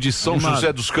prefeito de São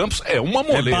José dos Campos é uma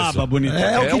moleza. É baba, bonita.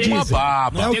 É o que uma dizem.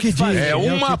 baba. É o que dizem. É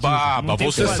uma baba,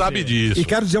 você sabe disso. E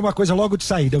quero dizer uma coisa logo de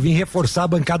saída, eu vim reforçar a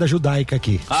bancada judaica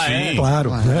aqui. Sim.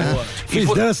 Claro, né? Fiz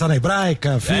dança na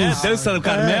hebraica, fiz... dança no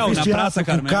Carmel, fiz na teatro Praça com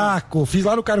Carmel. Caco, fiz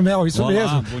lá no Carmel, isso Olá,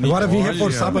 mesmo. bonito. Agora vim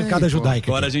reforçar a bancada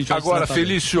judaica. Agora,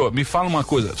 Felício, me fala uma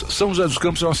coisa. São José dos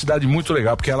Campos é uma cidade muito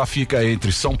legal, porque ela fica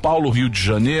entre São Paulo e Rio de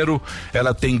Janeiro,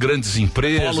 ela tem grandes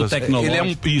empresas. Polo tecnológico. Ele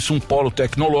é um polo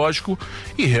tecnológico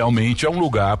e realmente é um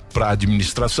lugar para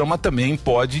administração, mas também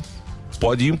pode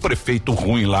ir um prefeito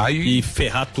ruim lá e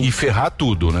ferrar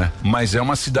tudo, né? Mas é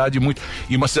uma cidade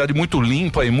muito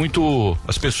limpa e muito,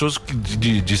 as pessoas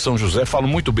de São José falam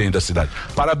muito bem da cidade.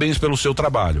 Parabéns pelo seu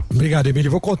trabalho. Obrigado, Emílio.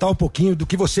 Vou contar um pouquinho do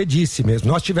que você disse mesmo.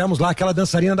 Nós tivemos lá aquela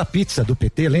dançarina da pizza do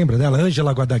PT, lembra dela?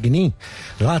 Ângela Guadagnin,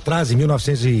 lá atrás, em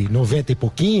 1990 e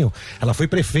pouquinho, ela foi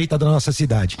prefeita da nossa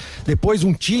cidade. Depois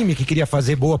um time que queria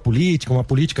fazer boa política, uma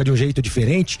política de um jeito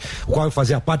diferente, o qual eu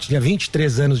fazia parte, tinha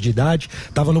 23 anos de idade,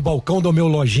 estava no balcão do meu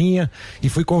lojinha e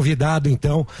fui convidado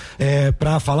então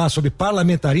para falar sobre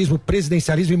parlamentarismo,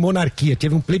 presidencialismo e monarquia.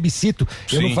 Teve um plebiscito,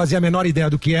 eu não fazia a menor ideia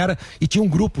do que era e tinha um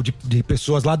grupo de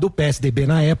pessoas lá do PSDB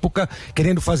na época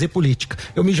querendo fazer política.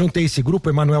 Eu me juntei a esse grupo,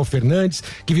 Emanuel Fernandes,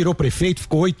 que virou prefeito,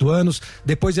 ficou 8 anos,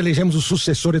 depois elegemos o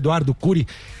sucessor Eduardo Cury,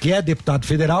 que é deputado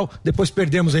federal, depois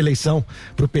perdemos a eleição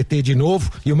pro PT de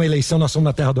novo e uma eleição, nós somos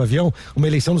na terra do avião, uma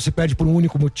eleição não se perde por um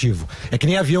único motivo. É que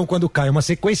nem avião quando cai, é uma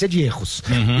sequência de erros.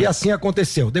 E assim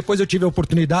aconteceu. Depois eu tive a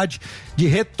oportunidade de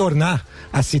retornar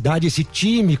à cidade, esse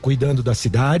time cuidando da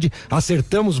cidade,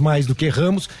 acertamos mais do que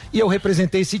erramos e eu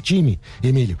representei esse time,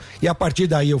 Emílio. E a partir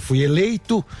daí eu fui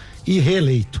eleito e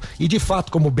reeleito. E de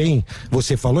fato, como bem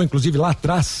você falou, inclusive lá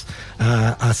atrás,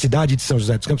 a cidade de São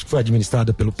José dos Campos, que foi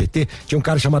administrada pelo PT, tinha um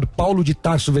cara chamado Paulo de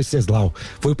Tarso Venceslau.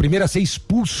 Foi o primeiro a ser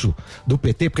expulso do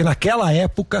PT, porque naquela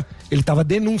época ele estava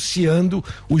denunciando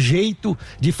o jeito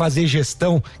de fazer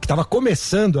gestão que estava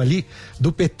começando ali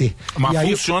do PT. Mas e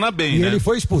aí, funciona bem, e né? ele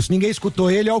foi expulso. Ninguém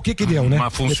escutou ele, olha o que deu, né?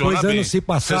 Mas funciona Depois bem. anos se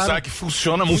passaram. Você sabe que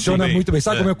funciona muito bem.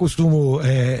 Sabe como eu costumo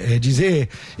dizer,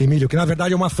 Emílio, que na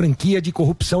verdade é uma franquia de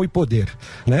corrupção e poder,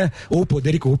 né? Ou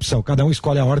poder e corrupção, cada um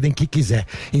escolhe a ordem que quiser.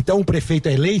 Então o prefeito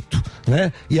é eleito,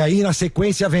 né? E aí na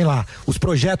sequência vem lá, os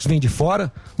projetos vêm de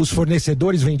fora, os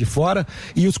fornecedores vêm de fora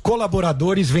e os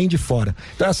colaboradores vêm de fora.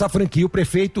 Então essa franquia, o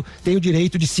prefeito tem o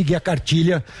direito de seguir a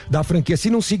cartilha da franquia. Se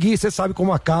não seguir, você sabe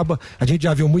como acaba. A gente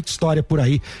já viu muita história por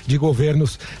aí de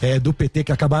governos do PT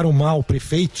que acabaram mal,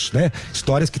 prefeitos, né?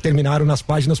 Histórias que terminaram nas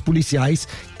páginas policiais,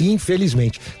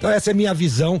 infelizmente. Então essa é a minha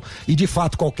visão e de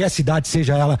fato qualquer cidade,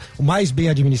 seja ela o mais bem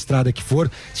administrada que for,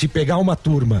 se pegar uma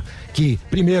turma que,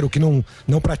 primeiro, que não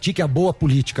pratique a boa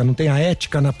política, não tenha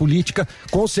ética na política,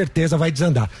 com certeza vai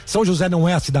desandar. São José não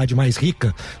é a cidade mais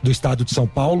rica do estado de São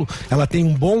Paulo, ela tem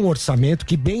um bom orçamento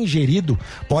que, bem gerido,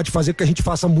 pode fazer com que a gente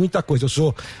faça muita coisa. Eu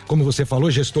sou, como você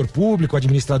falou, gestor público,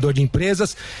 administrador de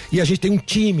empresas, e a gente tem um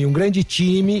time, um grande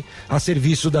time a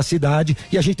serviço da cidade,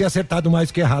 e a gente tem acertado mais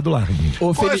do que errado lá.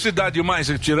 Qual é a cidade mais,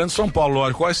 tirando São Paulo,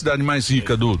 lógico, qual é a cidade mais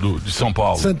rica de São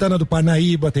Paulo? Santana do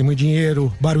Parnaíba tem muito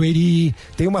dinheiro, Barueri,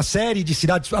 tem uma série de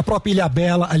cidades, a própria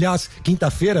Ilhabela, aliás,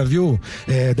 quinta-feira, viu,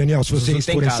 Daniel, se vocês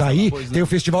forem sair, tem o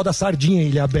Festival da Sardinha em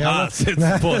Ilhabela.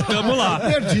 Né? Pô, tamo lá.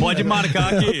 Pode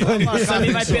marcar aqui. O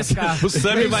Sami vai pescar. O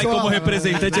Sami vai como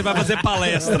representante e vai fazer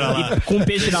palestra lá. Com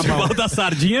peixe na mão. Festival da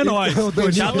Sardinha é nóis.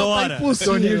 A gente adora. O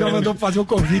Toninho já mandou fazer um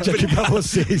convite aqui pra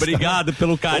vocês. Obrigado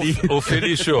pelo carinho. Ô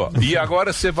Felício, e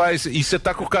agora você vai, e você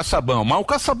tá com o Caçabão, mas o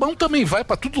Caçabão também vai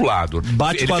pra todo lado.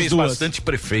 Bate Ele com fez as duas. bastante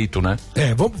prefeito, né?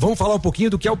 Vamos falar um pouquinho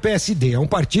do que é o PSD. É um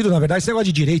partido, na verdade, esse negócio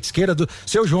de direita, esquerda, do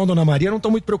seu João, Dona Maria, não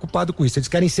estão muito preocupados com isso. Eles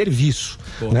querem serviço,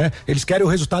 né? Eles querem o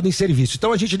resultado em serviço.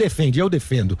 Então a gente defende, eu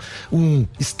defendo, um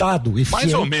Estado eficiente.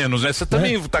 Mais ou menos, né? Você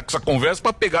também tá com essa conversa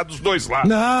pra pegar dos dois lados.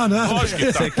 Não. Lógico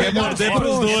que tá. Você quer morder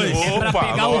pros dois. É pra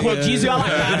pegar o rodízio e a la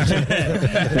carte.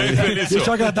 Deixa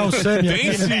eu agradar o Sami aqui.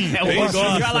 Tem sim. É o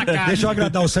rodízio e a la carte. Deixa eu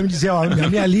agradar o Sami e dizer, ó, a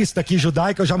minha lista aqui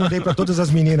judaica eu já mandei pra todas as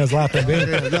meninas lá também.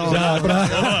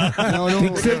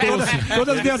 Tem que ser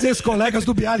todas as minhas ex-colegas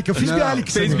do Bialik, eu fiz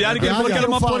Bialik. Fez Bialik, ele falou que era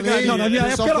uma porcaria. Não, na minha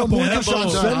época era bom, era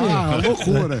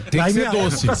loucura. Tem que ser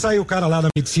doce. Nunca saiu o cara lá da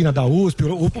medicina da USP,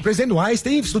 o presidente do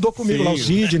Einstein estudou comigo lá, o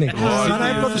Sidney. Mas na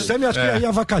época do Sami, acho que aí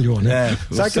avacalhou, né?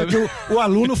 Sabe que o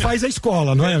aluno faz a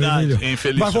escola, não é, Emílio?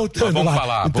 Mas voltando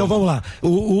lá. Então vamos lá.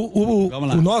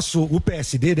 O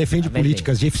PSD defende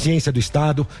políticas de eficiência do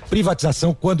Estado,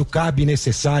 privatização quando cabe e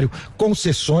necessário,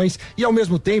 concessões e, ao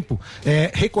mesmo tempo,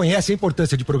 reconhece a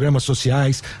importância de programas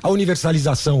sociais, a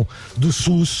universalização do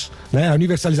SUS, né? A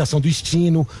universalização do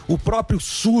ensino, o próprio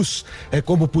SUS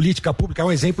como política pública é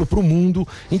um exemplo para o mundo.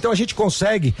 Então a gente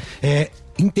consegue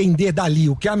entender dali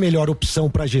o que é a melhor opção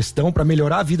para gestão, para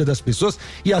melhorar a vida das pessoas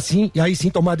e aí sim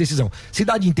tomar a decisão.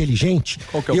 Cidade inteligente,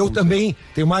 eu também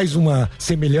tenho mais uma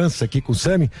semelhança aqui com o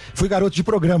Sami, fui garoto de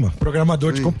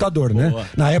programador de computador, né?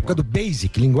 Na época do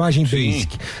BASIC, linguagem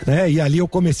BASIC, né? E ali eu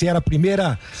comecei, era a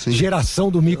primeira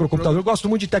geração do microcomputador. Eu gosto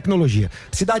muito de tecnologia.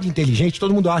 Cidade inteligente,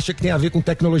 todo mundo acha que tem a ver com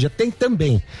tecnologia. Tem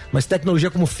também, mas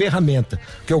tecnologia como ferramenta.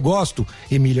 O que eu gosto,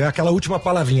 Emílio, é aquela última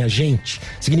palavrinha, gente.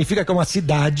 Significa que é uma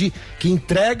cidade que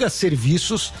entrega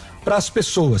serviços para as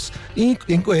pessoas,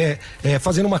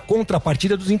 fazendo uma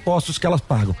contrapartida dos impostos que elas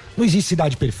pagam. Não existe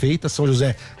cidade perfeita, São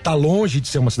José está longe de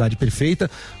ser uma cidade perfeita,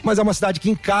 mas é uma cidade que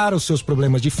encara os seus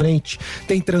problemas de frente,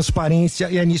 tem transparência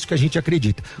e é nisso que a gente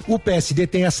acredita. O PSD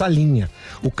tem essa linha.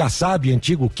 O Kassab,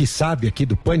 antigo Kissab aqui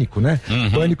do Pânico, né?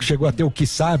 O Pânico chegou a ter o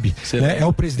Kissab, né? É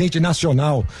o presidente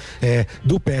nacional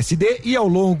do PSD e ao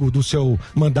longo do seu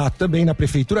mandato também na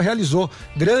prefeitura realizou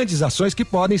grandes ações que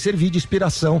podem servir de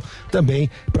inspiração também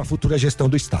para futura gestão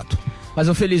do Estado. Mas,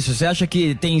 ô Felício, você acha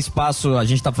que tem espaço, a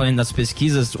gente tá falando das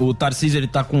pesquisas, o Tarcísio ele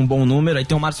tá com um bom número, aí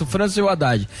tem o Márcio França e o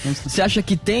Haddad. Você acha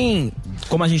que tem,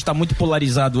 como a gente tá muito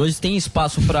polarizado hoje, tem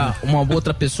espaço para uma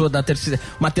outra pessoa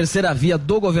uma terceira via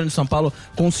do governo de São Paulo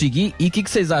conseguir? E o que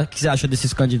você acha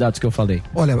desses candidatos que eu falei?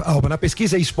 Olha, Alba, na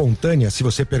pesquisa espontânea, se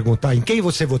você perguntar em quem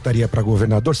você votaria para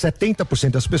governador,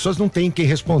 70% das pessoas não tem quem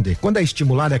responder. Quando é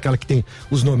estimulada, aquela que tem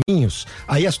os nominhos,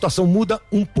 aí a situação muda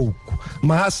um pouco.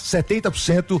 Mas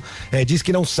 70% diz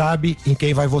que não sabe em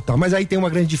quem vai votar. Mas aí tem uma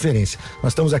grande diferença.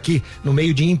 Nós estamos aqui no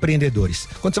meio de empreendedores.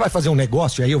 Quando você vai fazer um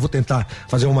negócio, aí eu vou tentar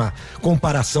fazer uma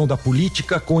comparação da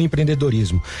política com o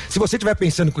empreendedorismo. Se você estiver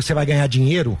pensando que você vai ganhar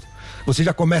dinheiro, você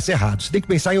já começa errado. Você tem que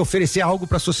pensar em oferecer algo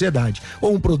para a sociedade,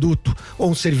 ou um produto,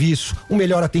 ou um serviço, um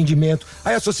melhor atendimento.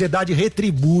 Aí a sociedade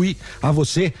retribui a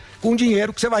você com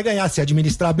dinheiro que você vai ganhar, se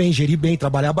administrar bem, gerir bem,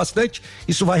 trabalhar bastante,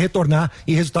 isso vai retornar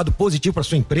em resultado positivo para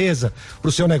sua empresa, para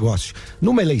o seu negócio.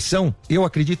 Numa eleição, eu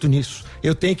acredito nisso.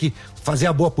 Eu tenho que fazer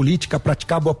a boa política,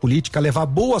 praticar a boa política, levar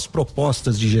boas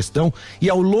propostas de gestão e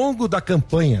ao longo da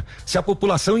campanha, se a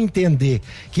população entender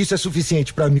que isso é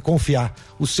suficiente para me confiar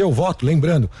o seu voto,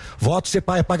 lembrando, Voto você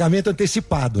paga pagamento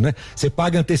antecipado, né? Você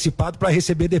paga antecipado para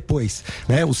receber depois,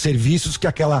 né? Os serviços que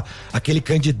aquele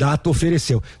candidato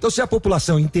ofereceu. Então, se a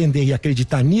população entender e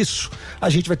acreditar nisso, a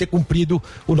gente vai ter cumprido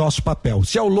o nosso papel.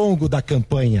 Se ao longo da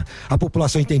campanha a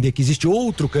população entender que existe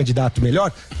outro candidato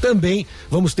melhor, também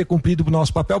vamos ter cumprido o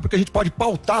nosso papel, porque a gente pode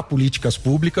pautar políticas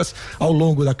públicas ao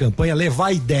longo da campanha,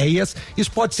 levar ideias,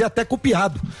 isso pode ser até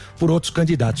copiado por outros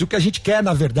candidatos. E o que a gente quer,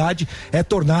 na verdade, é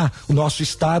tornar o nosso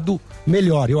estado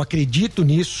melhor. Eu acredito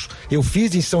nisso, eu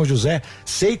fiz em São José,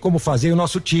 sei como fazer, e o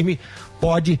nosso time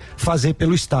pode fazer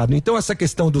pelo estado. Então, essa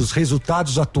questão dos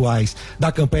resultados atuais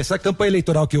da campanha, essa campanha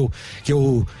eleitoral que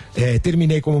eu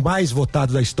terminei como mais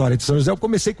votado da história de São José, eu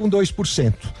comecei com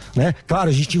 2%, né? Claro,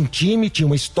 a gente tinha um time, tinha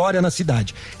uma história na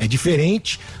cidade. É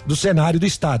diferente do cenário do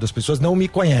estado, as pessoas não me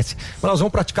conhecem. Mas nós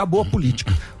vamos praticar boa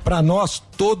política. Para nós,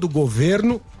 todo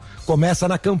governo começa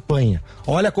na campanha.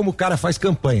 Olha como o cara faz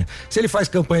campanha. Se ele faz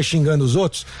campanha xingando os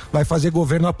outros, vai fazer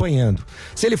governo apanhando.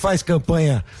 Se ele faz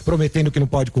campanha prometendo que não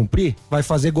pode cumprir, vai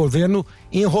fazer governo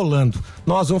enrolando.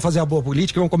 Nós vamos fazer a boa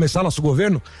política, vamos começar nosso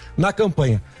governo na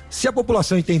campanha. Se a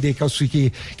população entender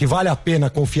que vale a pena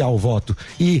confiar o voto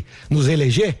e nos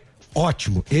eleger,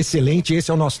 ótimo, excelente, esse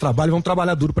é o nosso trabalho, vamos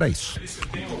trabalhar duro para isso.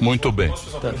 Muito bem.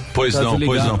 Pois não.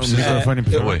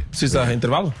 Precisa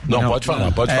intervalo? Não, pode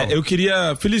falar. Eu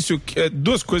queria, Felício,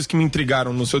 duas coisas que me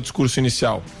intrigaram no seu discurso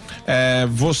inicial.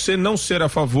 Você não ser a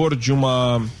favor de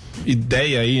uma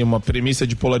ideia aí, uma premissa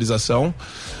de polarização.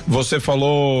 Você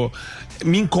falou...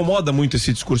 Me incomoda muito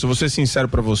esse discurso, vou ser sincero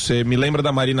pra você, me lembra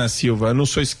da Marina Silva. Eu não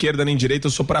sou esquerda nem direita,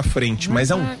 eu sou pra frente, mas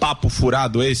é um papo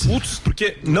furado esse.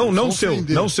 Porque não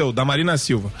seu, da Marina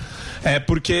Silva.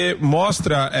 Porque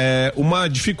mostra uma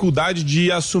dificuldade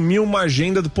de assumir uma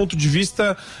agenda do ponto de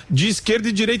vista de esquerda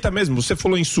e direita mesmo. Você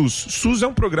falou em SUS. SUS é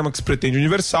um programa que se pretende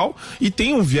universal e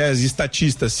tem um viés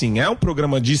estatista, sim. É um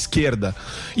programa de esquerda.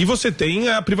 E você tem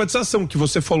a privatização, que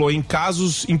você falou em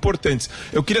casos importantes.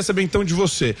 Eu queria saber então de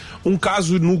você, um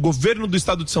caso no governo do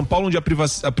estado de São Paulo onde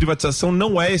a privatização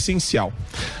não é essencial.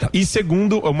 E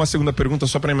uma segunda pergunta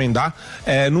só para emendar,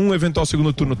 num eventual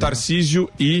segundo turno, Tarcísio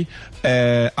e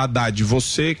Haddad,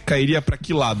 você cairia para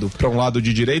que lado? Para um lado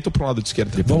de direita ou para um lado de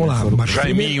esquerda? Vamos lá,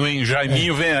 Jaiminho, hein?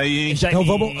 Jaiminho vem aí, hein? Então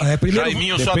vamos,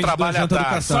 Jaiminho só trabalha à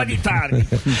tarde. Só de tarde.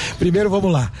 Primeiro,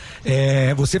 vamos lá.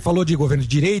 Você falou de governo de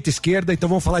direita, esquerda, então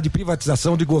vamos falar de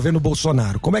privatização de governo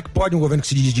Bolsonaro. Como é que pode um governo que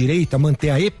se diz de direita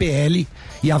manter a EPL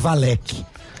e a Valec?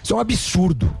 Isso é um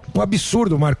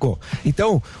absurdo, Marco.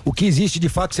 Então, o que existe de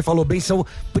fato, você falou bem, são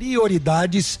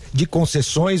prioridades de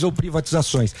concessões ou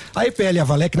privatizações. A EPL e a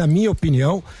Valec, na minha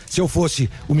opinião, se eu fosse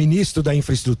o ministro da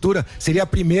infraestrutura, seria a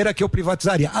primeira que eu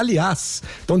privatizaria. Aliás,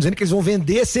 estão dizendo que eles vão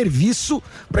vender serviço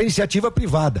para iniciativa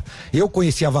privada. Eu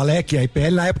conheci a Valec e a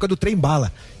EPL na época do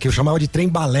trem-bala, que eu chamava de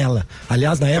trem-balela.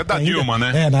 Aliás, na época da Dilma,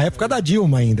 né? Na época da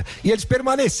Dilma ainda. E eles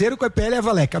permaneceram com a EPL e a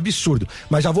Valec. Absurdo.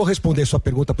 Mas já vou responder sua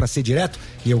pergunta para ser direto,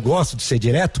 e eu gosto de ser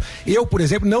direto. Eu, por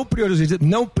exemplo,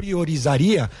 não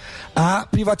priorizaria a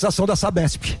privatização da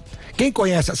Sabesp. Quem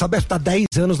conhece, a Sabesp está 10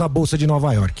 anos na Bolsa de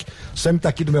Nova York. O Sam está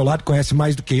aqui do meu lado, conhece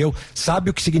mais do que eu, sabe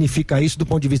o que significa isso do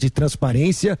ponto de vista de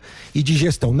transparência e de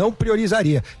gestão. Não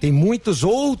priorizaria. Tem muitos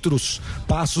outros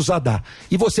passos a dar.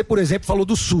 E você, por exemplo, falou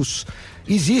do SUS.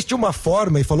 Existe uma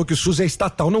forma, e falou que o SUS é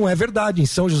estatal, não é verdade. Em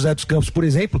São José dos Campos, por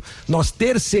exemplo, nós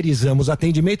terceirizamos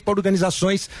atendimento para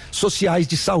organizações sociais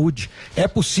de saúde. É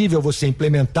possível você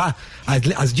implementar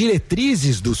as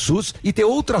diretrizes do SUS e ter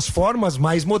outras formas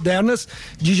mais modernas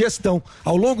de gestão.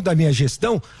 Ao longo da minha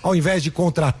gestão, ao invés de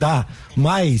contratar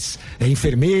mais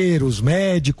enfermeiros,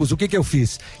 médicos, o que eu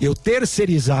fiz? Eu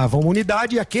terceirizava uma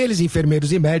unidade e aqueles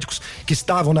enfermeiros e médicos que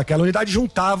estavam naquela unidade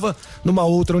juntava numa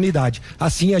outra unidade.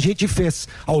 Assim a gente fez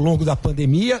ao longo da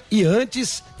pandemia e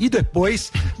antes e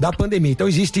depois da pandemia. Então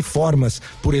existem formas,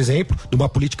 por exemplo, de uma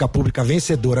política pública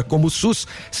vencedora como o SUS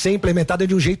ser implementada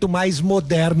de um jeito mais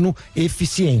moderno e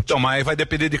eficiente. Então, mas vai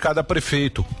depender de cada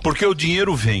prefeito, porque o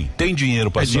dinheiro vem, tem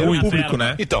dinheiro para dinheiro público,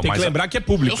 né? Então, tem que lembrar que é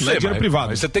público, não é dinheiro privado.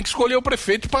 Mas você tem que escolher o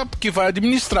prefeito que vai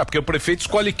administrar, porque o prefeito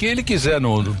escolhe quem ele quiser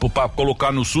para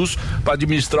colocar no SUS para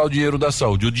administrar o dinheiro da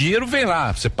saúde. O dinheiro vem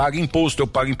lá, você paga imposto, eu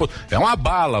pago imposto. É uma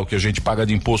bala o que a gente paga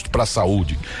de imposto para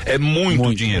saúde. É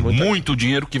muito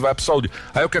dinheiro que vai para saúde.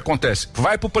 Aí o que acontece?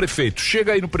 Vai pro prefeito,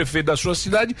 chega aí no prefeito da sua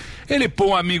cidade, ele põe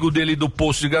um amigo dele do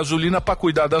posto de gasolina para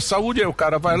cuidar da saúde, aí o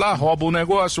cara vai lá, rouba o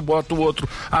negócio, bota o outro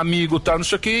amigo, tá, não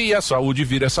sei o que, e a saúde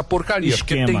vira essa porcaria.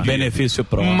 Esquema, porque tem benefício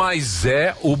próprio. Mas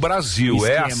é o Brasil,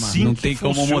 é assim não que tem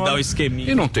funciona, como mudar o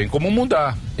esqueminha. E não tem como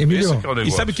mudar. Emílio, Esse que é o e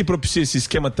negócio. sabe o que propicia esse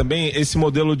esquema também? Esse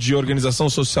modelo de organização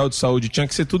social de saúde. Tinha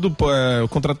que ser tudo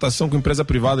contratação com empresa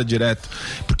privada direto.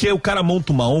 Porque o cara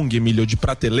monta uma ONG, Emílio, de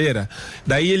prateleira,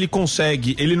 daí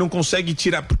ele não consegue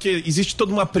tirar, porque existe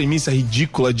toda uma premissa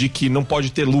ridícula de que não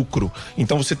pode ter lucro.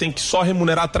 Então você tem que só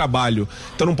remunerar trabalho.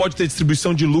 Então não pode ter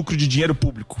distribuição de lucro de dinheiro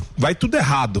público. Vai tudo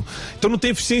errado. Então não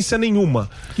tem eficiência nenhuma.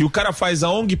 E o cara faz a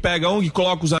ONG, pega a ONG,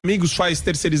 coloca os amigos, faz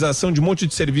terceirização de um monte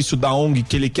de serviço da ONG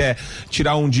que ele quer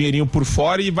tirar um dinheirinho por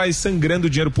fora e vai sangrando o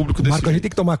dinheiro público desse Marco, a gente tem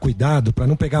que tomar cuidado para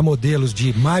não pegar modelos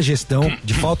de má gestão,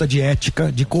 de falta de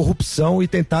ética, de corrupção e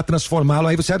tentar transformá-lo.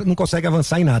 Aí você não consegue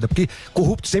avançar em nada, porque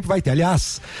corrupto sempre vai ter.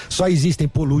 Aliás, só existem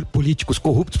políticos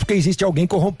corruptos porque existe alguém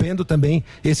corrompendo também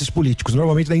esses políticos,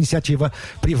 normalmente da iniciativa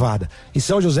privada. Em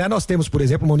São José nós temos, por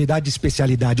exemplo, uma unidade de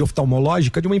especialidade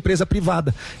oftalmológica de uma empresa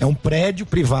privada. É um prédio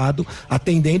privado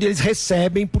atendendo e eles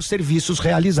recebem por serviços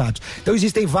realizados. Então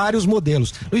existem vários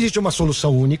modelos. Não existe uma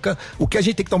solução única. O que a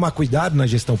gente tem que tomar cuidado na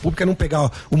gestão pública é não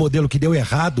pegar o modelo que deu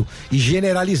errado e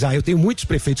generalizar. Eu tenho muitos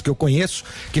prefeitos que eu conheço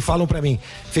que falam para mim: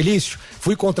 Felício,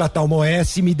 fui contratar uma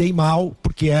OS e me dei mal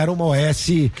porque era uma OS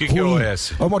ruim. Que é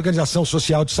OS? É uma organização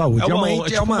social de saúde. É uma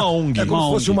ONG. É como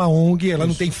se fosse uma ONG, ela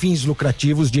não tem fins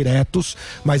lucrativos diretos,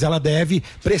 mas ela deve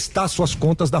prestar suas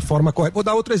contas da forma correta. Vou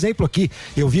dar outro exemplo aqui.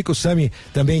 Eu vi que o Sami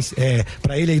também,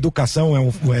 para ele a educação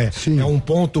é um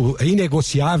ponto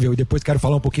inegociável, e depois quero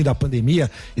falar um pouquinho da pandemia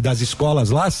e das escolas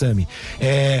lá, Sami.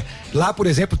 Lá, por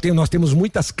exemplo, nós temos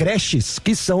muitas creches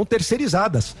que são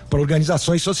terceirizadas para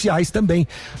organizações sociais também.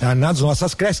 Nas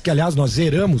nossas creches, que aliás nós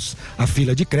zeramos a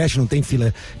fila de creche, não tem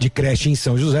fila de creche em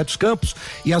São José dos Campos,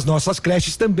 e as nossas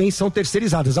creches também são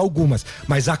terceirizadas, algumas,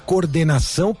 mas a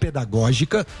coordenação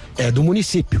pedagógica é do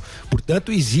município.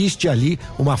 Portanto, existe ali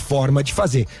uma forma de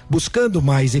fazer, buscando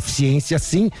mais eficiência,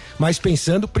 sim, mas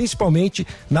pensando principalmente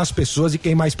nas pessoas e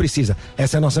quem mais precisa.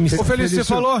 Essa é a nossa missão. Ô, Felício, você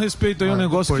falou a respeito aí um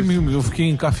negócio que eu fiquei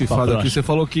encafifado aqui. Você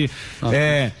falou que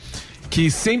que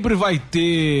sempre vai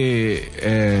ter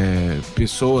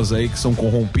pessoas aí que são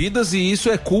corrompidas, e isso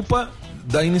é culpa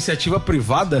da iniciativa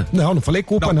privada? Não falei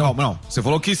culpa, não. Calma, não. Você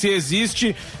falou que se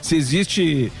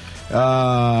existe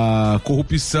a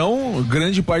corrupção,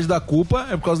 grande parte da culpa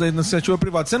é por causa da iniciativa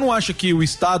privada. Você não acha que o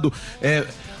Estado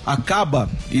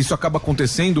isso acaba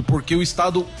acontecendo porque o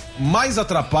Estado mais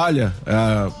atrapalha,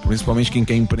 principalmente quem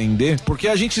quer empreender? Porque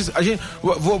a gente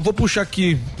vou puxar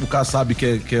aqui, o Kassab,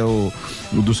 que é o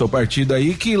do seu partido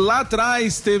aí, que lá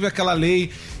atrás teve aquela lei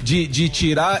de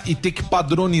tirar e ter que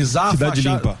padronizar Cidade a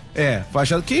fachada. limpa.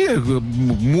 Fachada que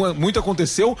muito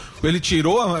aconteceu. Ele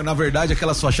tirou, na verdade,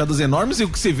 aquelas fachadas enormes, e o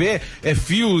que se vê é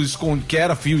que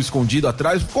era fio escondido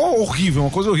atrás. Ficou horrível,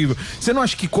 uma coisa horrível. Você não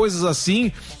acha que coisas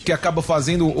assim que acaba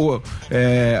fazendo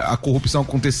a corrupção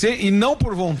acontecer, e não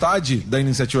por vontade da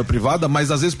iniciativa privada,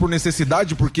 mas às vezes por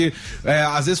necessidade, porque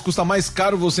às vezes custa mais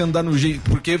caro você andar no jeito,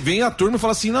 porque vem a turma e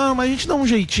fala assim: não, mas a gente dá um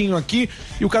jeitinho aqui,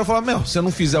 e o cara fala: se eu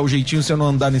não fizer o jeitinho, se eu não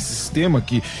andar nesse sistema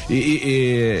aqui,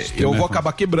 eu vou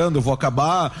acabar quebrando, eu vou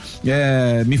acabar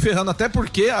me ferrando, até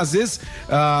porque às vezes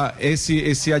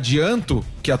esse adianto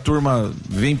que a turma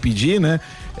vem pedir, né,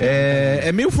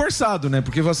 é meio forçado, né?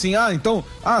 Porque fala assim: então,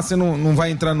 você não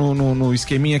vai entrar no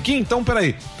esqueminha aqui? Então,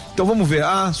 peraí. Então vamos ver,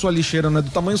 sua lixeira não é do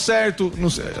tamanho certo,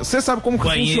 você sabe como que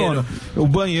funciona. O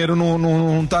banheiro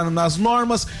não tá nas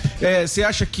normas. Você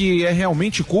acha que é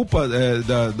realmente culpa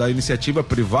da iniciativa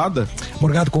privada?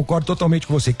 Morgado, concordo totalmente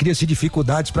com você. Cria-se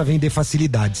dificuldades para vender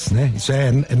facilidades, né? Isso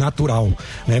é natural,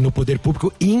 né? No poder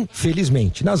público,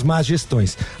 infelizmente, nas más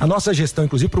gestões. A nossa gestão,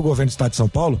 inclusive para o governo do Estado de São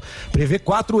Paulo, prevê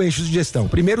 4 eixos de gestão.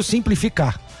 Primeiro,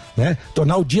 simplificar. Né?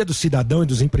 Tornar o dia do cidadão e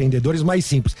dos empreendedores mais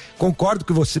simples. Concordo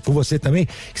com você também,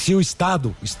 que se o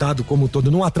Estado como um todo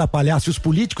não atrapalhar, se os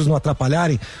políticos não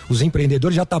atrapalharem os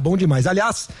empreendedores, já tá bom demais.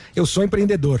 Aliás, eu sou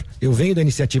empreendedor, eu venho da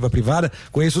iniciativa privada,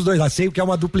 conheço os dois lá, sei o que é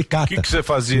uma duplicata. O que você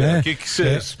fazia? Né?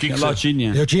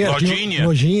 Lojinha. Eu tinha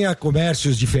lojinha,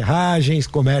 comércios de ferragens,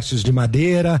 comércios de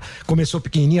madeira. Começou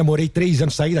pequenininha, morei 3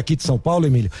 anos, saí daqui de São Paulo,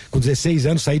 Emílio, com 16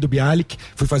 anos, saí do Bialik,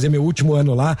 fui fazer meu último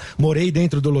ano lá, morei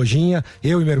dentro do lojinha,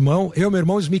 eu e meu irmão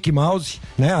os Mickey Mouse,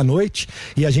 né, à noite,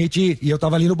 e eu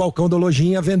tava ali no balcão da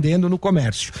lojinha vendendo no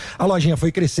comércio. A lojinha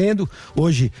foi crescendo,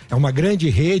 hoje é uma grande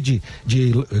rede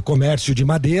de comércio de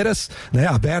madeiras, né,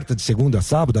 aberta de segunda a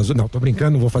sábado, não, tô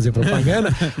brincando, não vou fazer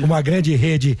propaganda, uma grande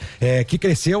rede que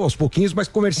cresceu aos pouquinhos, mas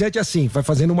comerciante é assim, vai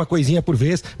fazendo uma coisinha por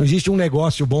vez, não existe um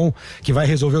negócio bom que vai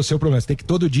resolver o seu problema, você tem que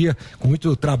todo dia, com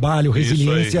muito trabalho,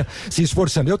 resiliência, se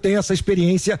esforçando. Eu tenho essa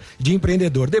experiência de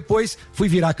empreendedor. Depois fui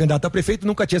virar candidato a prefeito,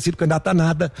 nunca tinha sido candidato a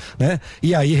nada, né?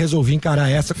 E aí resolvi encarar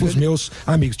essa com os meus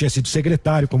amigos. Tinha sido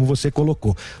secretário, como você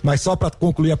colocou. Mas só para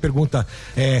concluir a pergunta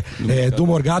do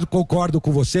Morgado, concordo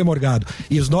com você, Morgado.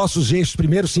 E os nossos eixos,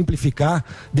 primeiro simplificar,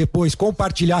 depois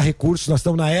compartilhar recursos. Nós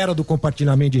estamos na era do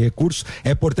compartilhamento de recursos.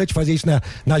 É importante fazer isso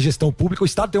na gestão pública. O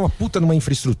Estado tem uma puta numa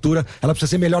infraestrutura, ela precisa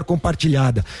ser melhor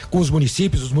compartilhada com os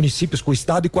municípios com o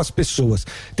Estado e com as pessoas.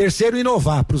 Terceiro,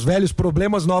 inovar. Para os velhos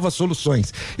problemas, novas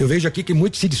soluções. Eu vejo aqui que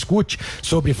muito se discute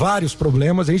sobre vários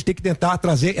problemas, a gente tem que tentar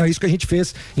trazer, é isso que a gente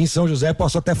fez em São José,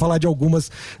 posso até falar de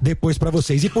algumas depois para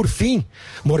vocês. E por fim,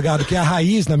 Morgado, que é a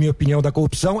raiz, na minha opinião, da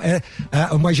corrupção, é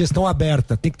uma gestão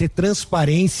aberta, tem que ter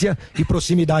transparência e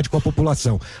proximidade com a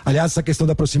população. Aliás, essa questão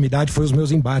da proximidade foi os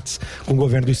meus embates com o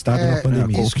governo do Estado na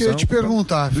pandemia. Isso que eu ia te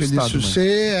perguntar, Felício,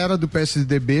 você era do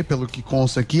PSDB, pelo que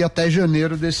consta aqui, até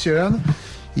janeiro desse ano.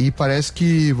 E parece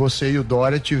que você e o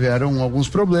Dória tiveram alguns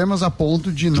problemas a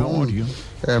ponto de não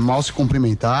mal se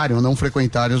cumprimentarem ou não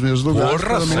frequentarem os mesmos lugares.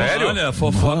 Porra, sério? Olha,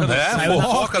 fofoca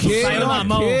fofoca do Saiu na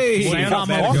mão. Saiu na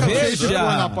mão.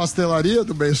 Na pastelaria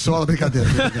do Bensola, brincadeira.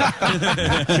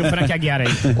 Deixa o Frank Aguiar aí.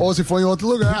 Ou se foi em outro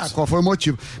lugar, qual foi o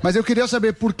motivo. Mas eu queria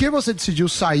saber por que você decidiu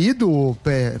sair do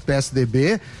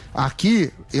PSDB. Aqui,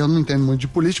 eu não entendo muito de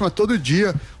política, mas todo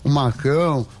dia o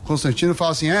Marcão, o Constantino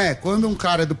fala assim, quando um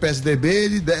cara é do PSDB,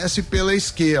 ele desce pela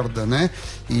esquerda, né?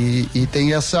 E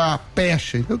tem essa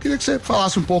pecha. Então eu queria que você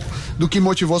falasse um pouco do que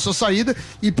motivou sua saída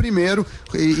e primeiro,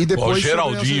 e depois... Ô,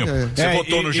 Geraldinho, você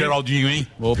votou no Geraldinho, hein?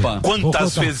 Opa.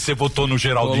 Quantas vezes você votou no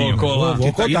Geraldinho?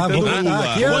 Vou contar.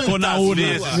 Votou na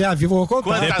urna. Vou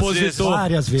contar.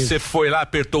 Várias vezes. Você foi lá,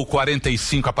 apertou o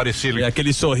 45, apareceu ele.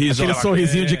 Aquele sorriso. Aquele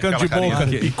sorrisinho de canto de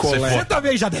boca. Você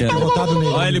também já deve ter votado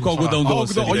nele. Olha ele com algodão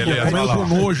doce. Olha, comendo com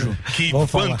nojo.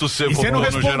 Quanto você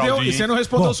votou no Geraldinho? E você não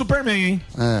respondeu o Superman, hein?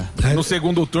 No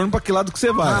segundo turno, pra que lado que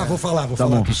você vai? Vou falar.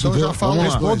 Então já falo,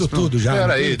 respondo tudo já.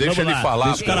 Peraí, deixa ele falar.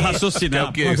 Deixa o cara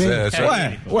raciocinar.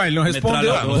 Ué, ele não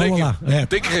respondeu. Vamos lá.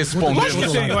 Tem que responder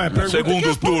no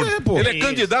segundo turno. Ele é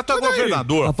candidato a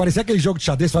governador. Parecia aquele jogo de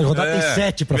xadrez, faz rodada, tem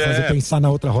 7 pra fazer pensar na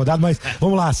outra rodada, mas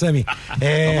vamos lá, Sami.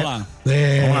 Vamos lá.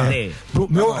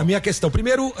 A minha questão.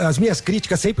 Primeiro, as minhas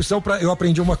críticas sempre são eu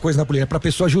aprendi uma coisa na política, pra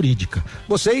pessoa jurídica.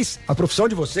 Vocês, a profissão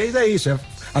de vocês é isso,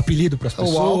 apelido pras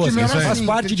pessoas, faz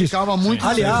parte disso. Muito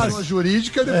aliás, pessoa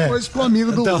jurídica, depois pro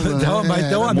amigo do Lula.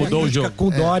 Então a minha crítica com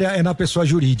o Dória é na pessoa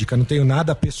jurídica, não tenho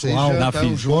nada pessoal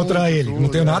contra ele, não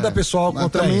tenho nada pessoal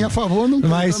contra ele. Também a favor não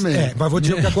mas vou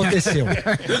dizer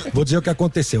o que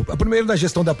aconteceu. Primeiro, na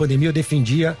gestão da pandemia, eu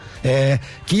defendia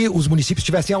que os municípios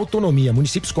tivessem autonomia.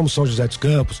 Municípios como São José dos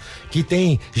Campos, que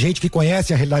tem gente que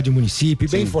conhece a realidade do município,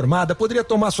 bem informada, poderia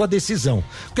tomar sua decisão.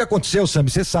 O que aconteceu, Sam,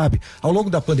 você sabe, ao longo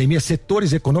da pandemia,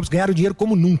 setores econômicos ganharam dinheiro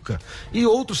como nunca. E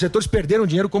outros setores perderam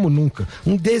dinheiro como nunca.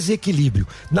 Um desequilíbrio.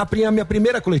 Na minha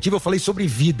primeira coletiva, eu falei sobre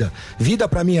vida. Vida,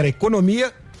 pra mim, era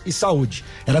economia e saúde.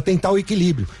 Era tentar o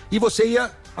equilíbrio. E você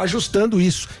ia ajustando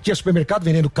isso. Tinha supermercado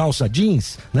vendendo calça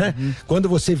jeans, né? Quando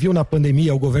você viu na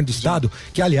pandemia o governo do estado,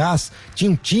 que aliás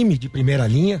tinha um time de primeira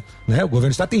linha, né? O governo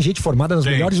do estado tem gente formada nas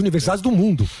melhores universidades do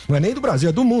mundo. Não é nem do Brasil,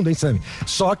 é do mundo, hein, Sami?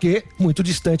 Só que muito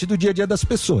distante do dia a dia das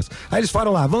pessoas. Aí eles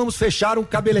falam lá, vamos fechar um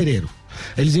cabeleireiro.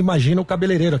 Eles imaginam o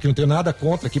cabeleireiro aqui, não tenho nada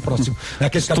contra, aqui próximo.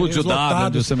 Aqueles Estúdio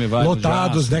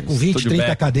lotados, né? Com 20,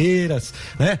 30 cadeiras,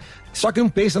 né? Só que não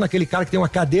pensa naquele cara que tem uma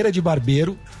cadeira de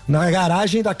barbeiro na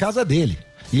garagem da casa dele.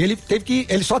 E ele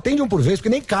só atende um por vez, porque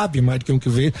nem cabe mais do que um que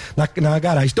vê na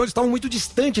garagem. Então eles estavam muito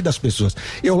distantes das pessoas.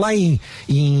 Eu lá em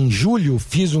julho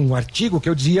fiz um artigo que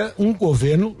eu dizia um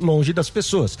governo longe das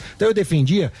pessoas. Então eu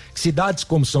defendia que cidades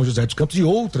como São José dos Campos e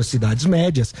outras cidades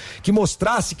médias, que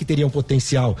mostrasse que teriam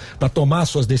potencial para tomar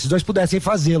suas decisões, pudessem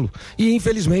fazê-lo. E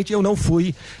infelizmente eu não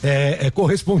fui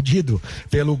correspondido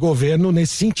pelo governo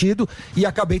nesse sentido e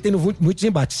acabei tendo muitos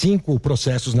embates. 5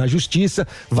 processos na justiça,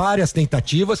 várias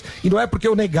tentativas, e não é porque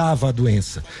eu negava a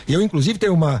doença. Eu, inclusive,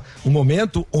 tenho um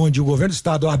momento onde o governo do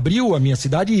estado abriu a minha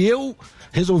cidade e eu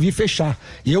resolvi fechar.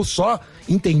 E eu só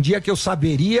entendia que eu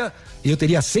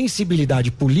teria sensibilidade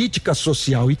política,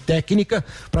 social e técnica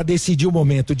para decidir o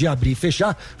momento de abrir e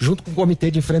fechar junto com o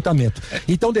comitê de enfrentamento.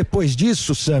 Então, depois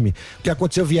disso, Sami, o que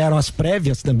aconteceu, vieram as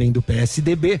prévias também do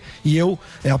PSDB e eu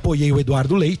apoiei o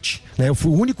Eduardo Leite, né? Eu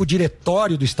fui o único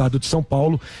diretório do estado de São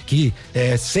Paulo que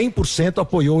 100%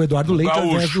 apoiou o Eduardo Leite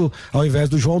ao invés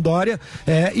do João Dória,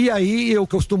 e aí eu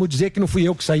costumo dizer que não fui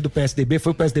eu que saí do PSDB,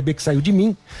 foi o PSDB que saiu de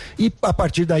mim, e a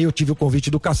partir daí eu tive o convite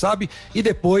do Kassab, e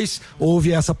depois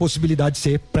houve essa possibilidade de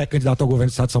ser pré-candidato ao governo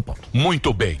do estado de São Paulo.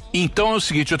 Muito bem, então é o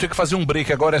seguinte, eu tenho que fazer um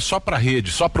break agora, é só pra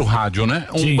rede, só pro rádio, né?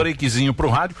 Um breakzinho pro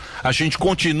rádio, a gente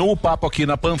continua o papo aqui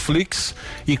na Panflix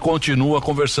e continua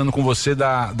conversando com você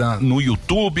no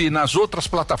YouTube e nas outras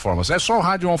plataformas. É só o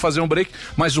rádio, vamos fazer um break,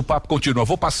 mas o papo continua.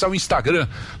 Vou passar o Instagram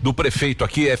do prefeito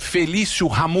aqui, é Felício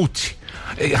Ramuth.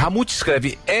 Ramuth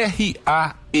escreve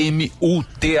R-A-M-U-T-H.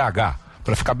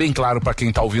 Para ficar bem claro para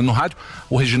quem tá ouvindo no rádio.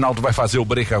 O Reginaldo vai fazer o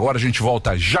break agora, a gente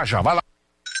volta já. Vai lá.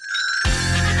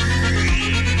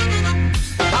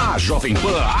 A Jovem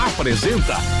Pan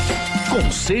apresenta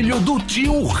Conselho do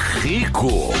Tio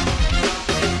Rico.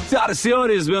 Senhoras e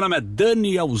senhores, meu nome é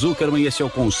Daniel Zuckerman e esse é o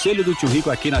Conselho do Tio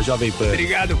Rico aqui na Jovem Pan.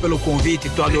 Obrigado pelo convite,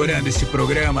 tô adorando esse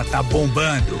programa, tá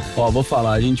bombando. Ó, vou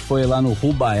falar, a gente foi lá no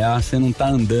Rubaiá, você não tá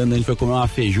andando, a gente foi comer uma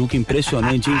feijuca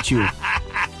impressionante, hein, tio?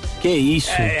 Que isso?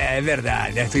 É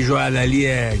verdade, a feijoada ali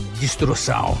é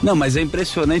destroçal. Não, mas é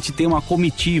impressionante, tem uma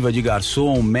comitiva de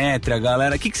garçom, maître, a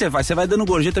galera. O que você faz? Você vai dando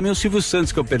gorjeta também o Silvio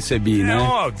Santos, que eu percebi, né? É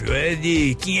óbvio, é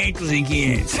de 500 em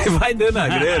 500. Você vai dando a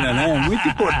grana, né? Muito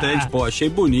importante, pô, achei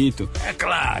bonito. É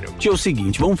claro. Tio, é o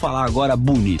seguinte, vamos falar agora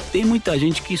bonito. Tem muita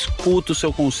gente que escuta o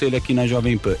seu conselho aqui na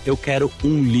Jovem Pan. Eu quero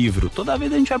um livro. Toda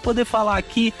vez a gente vai poder falar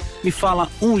aqui, me fala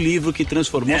um livro que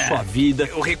transformou sua vida.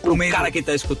 Eu recomendo. O cara que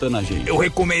tá escutando a gente. Eu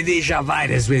recomendei já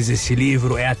várias vezes esse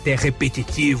livro, é até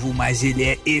repetitivo, mas ele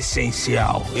é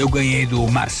essencial. Eu ganhei do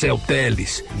Marcel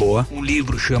Telles. Boa. Um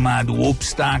livro chamado O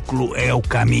Obstáculo é o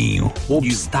Caminho. O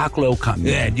Obstáculo é o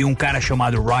Caminho. É, de um cara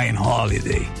chamado Ryan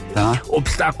Holiday. Tá.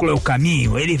 Obstáculo é o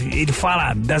Caminho. Ele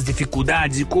fala das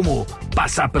dificuldades e como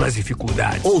passar pelas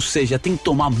dificuldades. Ou seja, tem que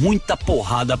tomar muita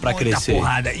porrada pra crescer. Muita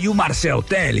porrada. E o Marcel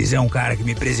Telles é um cara que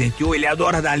me presenteou, ele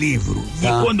adora dar livro. E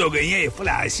quando eu ganhei, eu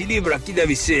falei, esse livro aqui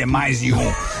deve ser mais de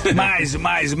um. Mais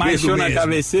Deixou do na mesmo.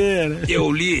 cabeceira.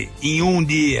 Eu li em um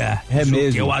dia. É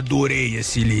mesmo. Eu adorei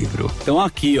esse livro. Então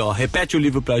aqui, ó, repete o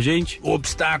livro pra gente. O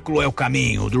Obstáculo é o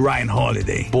Caminho, do Ryan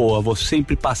Holiday. Boa, vou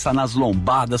sempre passar nas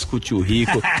lombadas com o tio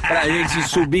Rico, pra gente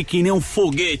subir que nem um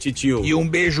foguete, tio. E um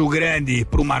beijo grande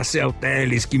pro Marcel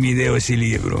Telles, que me deu esse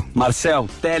livro. Marcel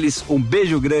Telles, um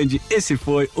beijo grande. Esse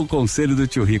foi o Conselho do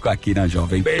Tio Rico aqui na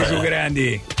Jovem Pan. Beijo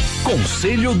grande.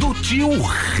 Conselho do Tio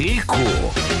Rico.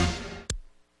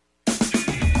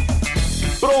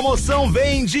 Promoção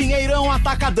Vem Dinheirão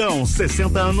Atacadão,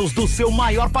 60 anos do seu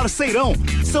maior parceirão.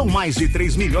 São mais de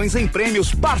 3 milhões em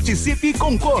prêmios. Participe e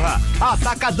concorra.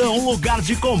 Atacadão, lugar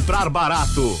de comprar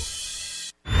barato.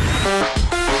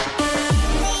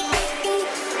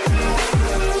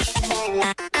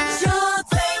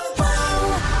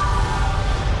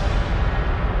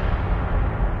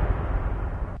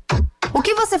 O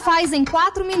que você faz em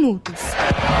 4 minutos?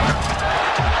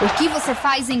 O que você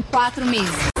faz em 4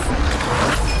 meses?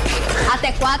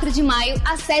 Até 4 de maio,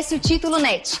 acesse o Título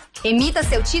Net. Emita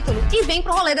seu título e vem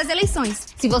pro rolê das eleições.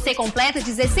 Se você completa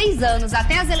 16 anos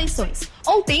até as eleições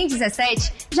ou tem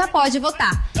 17, já pode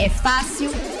votar. É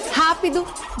fácil, rápido,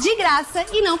 de graça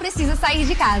e não precisa sair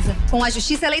de casa. Com a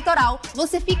Justiça Eleitoral,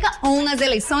 você fica on nas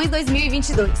eleições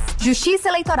 2022. Justiça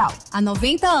Eleitoral, há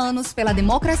 90 anos pela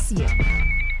democracia.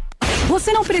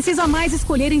 Você não precisa mais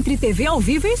escolher entre TV ao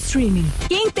vivo e streaming.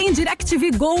 Quem tem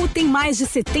DirecTV Go tem mais de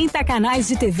 70 canais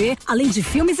de TV, além de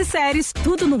filmes e séries,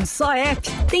 tudo num só app.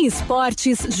 Tem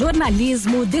esportes,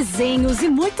 jornalismo, desenhos e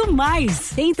muito mais.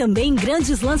 Tem também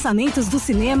grandes lançamentos do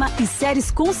cinema e séries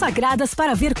consagradas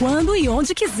para ver quando e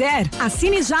onde quiser.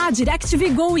 Assine já a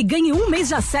DirecTV Go e ganhe 1 mês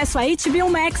de acesso a HBO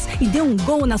Max e dê um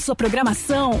gol na sua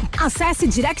programação. Acesse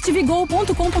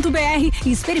directvgo.com.br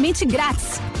e experimente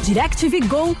grátis. DirecTV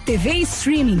Go, TV e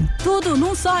streaming, tudo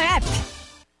num só app.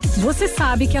 Você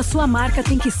sabe que a sua marca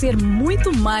tem que ser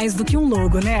muito mais do que um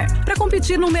logo, né? Para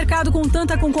competir num mercado com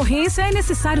tanta concorrência é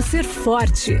necessário ser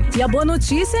forte. E a boa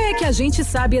notícia é que a gente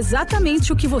sabe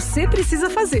exatamente o que você precisa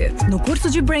fazer. No curso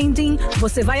de branding,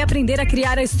 você vai aprender a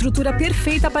criar a estrutura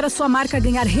perfeita para a sua marca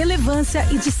ganhar relevância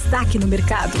e destaque no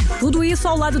mercado. Tudo isso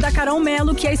ao lado da Carol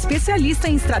Melo, que é especialista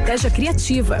em estratégia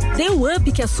criativa. Dê o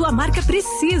up que a sua marca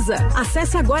precisa.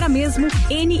 Acesse agora mesmo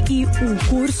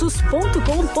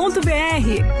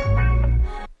niucursos.com.br.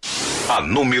 A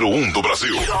número 1 do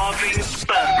Brasil.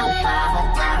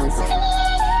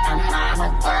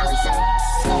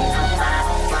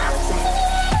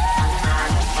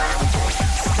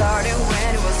 Started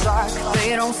when it was dark,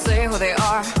 they don't say who they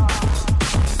are.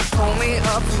 Pull me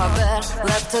up from my bed,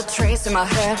 left a trace in my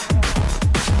head.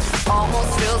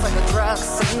 Almost feels like a drug,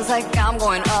 seems like I'm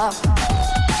going up.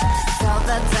 Felt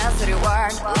that density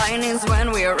wired, lightning's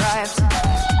when we arrived.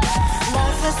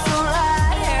 feels so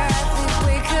light here. I think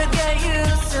we could get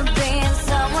used to being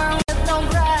somewhere with no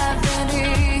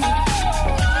gravity.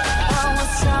 I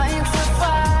was trying to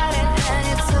fight it, and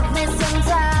it took me some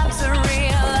time to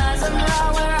realize I'm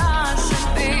right where I should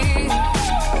be.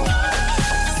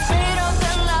 Speed of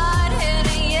the light,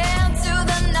 heading into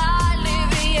the night,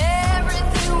 leaving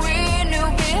everything we knew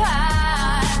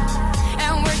behind.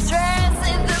 And we're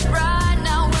chasing the bright,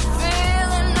 now we're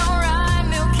feeling alright.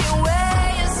 Milky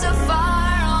Way is so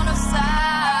far on the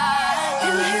side.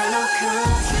 In here, no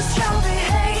countries shall be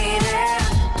hated.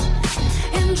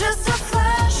 In just a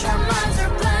flash, our minds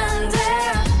are blended.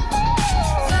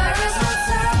 There is no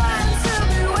time to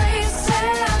be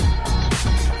wasted.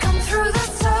 Come through the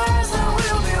stars, I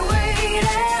will be waiting.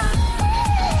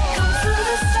 Come through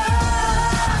the stars.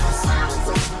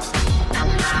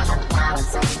 Come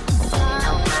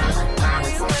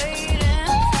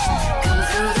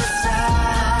through the stars.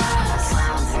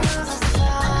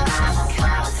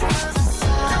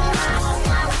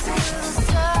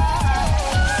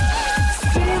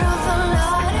 Speed of the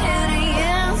light, heading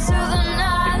into the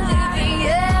night, leaving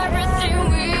everything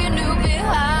we knew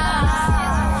behind.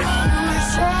 We're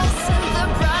chasing the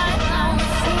bright, now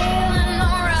we're feeling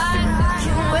alright.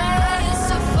 Milky Way is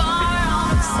so far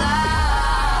on the side.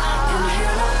 In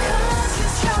here, no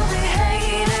countries shall be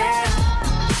hated.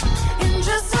 In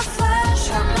just a flash,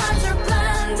 our minds are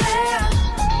blended.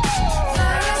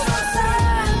 There is no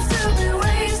time to be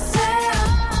wasted.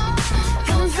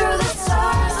 Come through the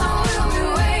stars, I will be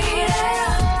waiting.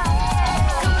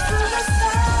 Come through the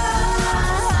stars,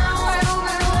 I will be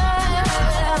waiting. Come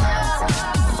through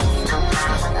the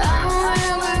stars,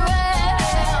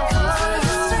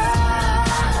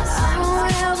 I will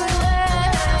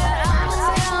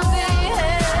be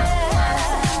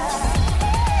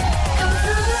Come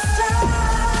through the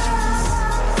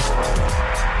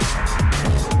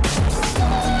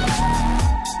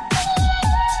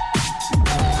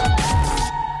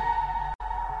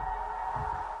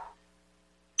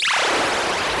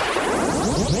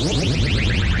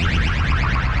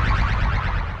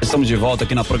Estamos de volta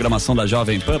aqui na programação da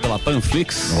Jovem Pan, pela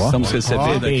Panflix. Estamos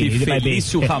recebendo aqui ele vai bem.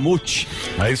 Felício Ramute.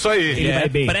 É isso aí. Ele é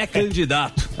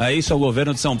pré-candidato a isso ao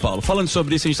governo de São Paulo. Falando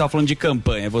sobre isso, a gente está falando de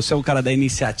campanha. Você é um cara da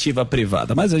iniciativa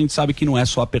privada, mas a gente sabe que não é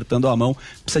só apertando a mão,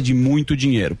 precisa de muito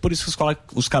dinheiro. Por isso que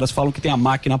os caras falam que tem a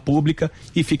máquina pública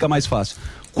e fica mais fácil.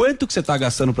 Quanto que você está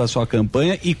gastando para sua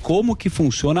campanha e como que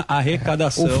funciona a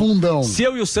arrecadação? O fundão. Se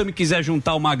eu e o Sami quiser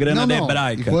juntar uma grana da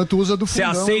Hebraica, enquanto usa do você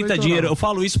fundão aceita eleitoral. dinheiro? Eu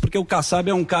falo isso porque o Kassab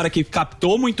é um cara que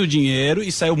captou muito dinheiro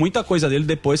e saiu muita coisa dele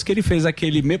depois que ele fez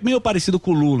aquele meio parecido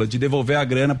com o Lula, de devolver a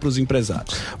grana para os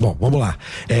empresários. Bom, vamos lá.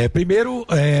 Primeiro,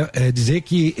 dizer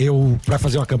que para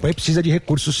fazer uma campanha, precisa de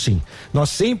recursos, sim. Nós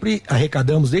sempre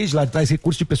arrecadamos, desde lá de trás,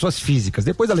 recursos de pessoas físicas.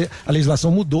 Depois a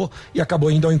legislação mudou e acabou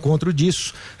indo ao encontro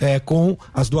disso com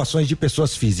as doações de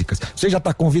pessoas físicas. Você já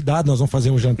está convidado, nós vamos fazer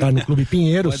um jantar no Clube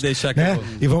Pinheiros, Pode deixar que né? eu vou.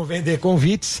 E vamos vender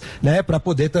convites, né? Para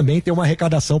poder também ter uma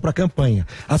arrecadação para a campanha.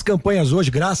 As campanhas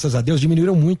hoje, graças a Deus,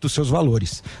 diminuíram muito os seus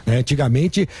valores, né?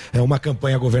 Antigamente, uma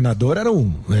campanha governadora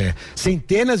eram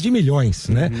centenas de milhões,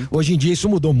 né? Hoje em dia isso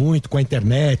mudou muito com a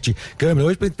internet, câmera.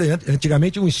 Hoje,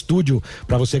 antigamente, um estúdio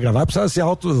para você gravar precisava ser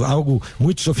algo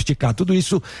muito sofisticado. Tudo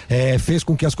isso fez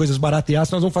com que as coisas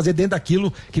barateassem. Nós vamos fazer dentro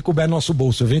daquilo que couber no nosso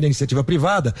bolso. Eu venho da iniciativa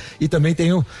privada e também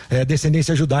tenho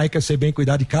descendência judaica, eu sei bem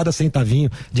cuidar de cada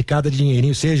centavinho, de cada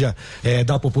dinheirinho, seja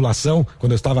da população,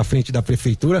 quando eu estava à frente da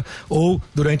prefeitura, ou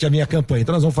durante a minha campanha.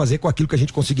 Então nós vamos fazer com aquilo que a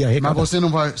gente conseguir arrecadar. Mas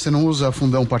você não usa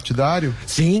fundão partidário?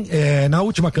 Sim, na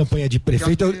última campanha de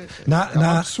prefeito... É um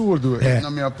absurdo.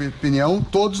 Na minha opinião,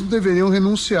 todos deveriam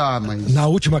renunciar, mas... Na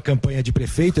última campanha de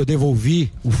prefeito, eu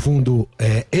devolvi o fundo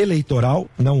eleitoral,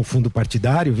 não o fundo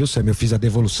partidário, viu, Sam? Eu fiz a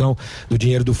devolução do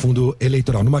dinheiro do fundo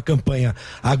eleitoral. Numa campanha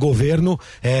a governo,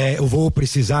 eu vou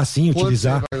precisar sim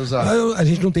utilizar. Você vai usar? A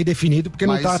gente não tem definido porque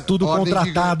não está tudo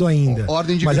contratado ainda.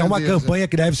 Mas é uma campanha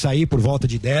que deve sair por volta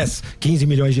de 10, 15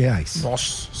 milhões de reais.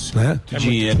 Nossa, né?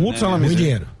 Dinheiro, Muito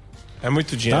dinheiro. É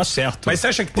muito dinheiro. Tá certo. Mas você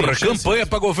acha que tem Porra, campanha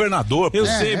pra governador. Eu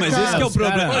sei, mas esse que é o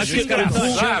problema. Acho que os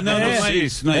caras não é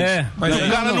isso. Não é isso. Mas o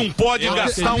cara não pode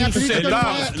gastar um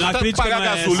centavo pra pagar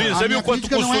gasolina. Você viu quanto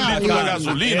custa um litro da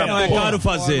gasolina? Não é caro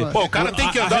fazer. Pô, o cara tem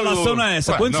que andar. A relação não é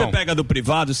essa. Quando você pega do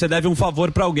privado, você deve um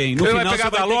favor pra alguém. No Ele final, vai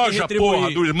pegar você da loja, porra,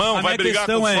 do irmão, vai brigar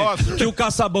com o sócio. Que o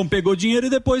Caçabão pegou dinheiro e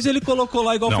depois ele colocou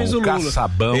lá igual fez o Lula.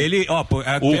 Caçabão. Ele, ó,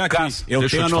 eu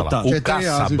tenho anotado. O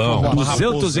Caçabão.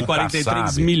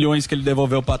 243 milhões que ele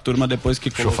devolveu pra turma depois que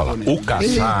Deixa eu falar. O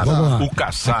Kassab. Vamos lá. O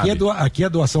Kassab. Aqui é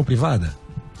doação privada?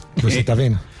 Que você tá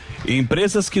vendo?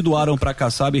 Empresas que doaram para a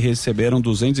Kassab receberam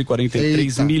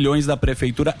 243 milhões da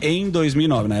prefeitura em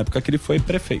 2009, na época que ele foi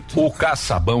prefeito. O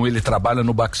Caçabão, ele trabalha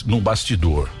no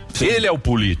bastidor. Ele é o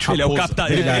político. Ele é o capitão.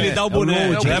 Ele dá o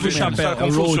boné, leva o chapéu.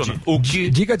 Como funciona? O que...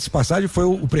 Diga-se de passagem, foi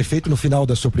o prefeito no final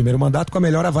do seu primeiro mandato com a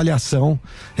melhor avaliação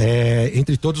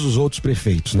entre todos os outros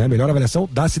prefeitos, né? Melhor avaliação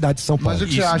da cidade de São Paulo. Mas o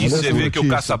que você acha? E você vê que o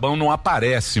Caçabão não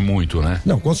aparece muito, né?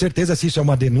 Não, com certeza, se isso é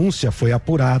uma denúncia, foi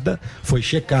apurada, foi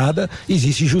checada,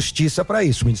 existe justiça para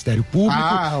isso, Ministério Público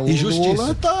e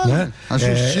Justiça. Tá, né? A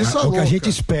justiça é o que a gente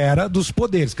espera dos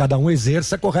poderes, cada um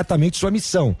exerça corretamente sua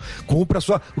missão, cumpra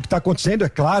sua... O que está acontecendo, é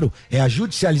claro, é a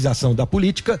judicialização da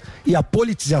política e a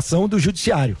politização do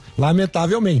judiciário,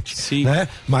 lamentavelmente. Sim. Né?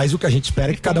 Mas o que a gente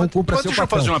espera é que cada um cumpra seu papel. Deixa eu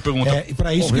fazer uma pergunta. E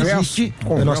para isso que existe,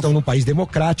 nós estamos num país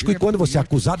democrático e quando você é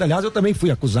acusado, aliás, eu também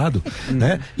fui acusado,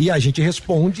 né? E a gente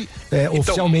responde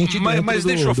oficialmente mas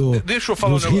deixa eu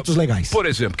falar dos ritos legais. Por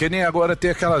exemplo, que nem agora tem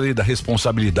aquela lei da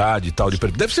responsabilidade e tal.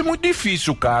 Deve ser muito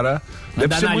difícil, cara.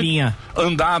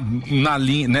 Andar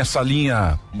nessa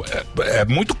linha é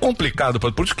muito complicado,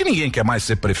 por isso que ninguém quer mais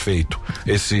ser prefeito.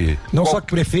 Não só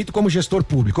prefeito, como gestor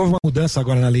público. Houve uma mudança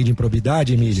agora na lei de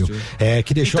improbidade, Emílio,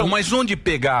 que deixou... Então, mas onde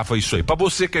pegava isso aí? Pra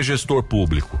você que é gestor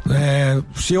público.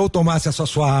 Se eu tomasse essa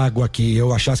sua água aqui,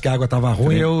 eu achasse que a água tava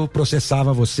ruim, eu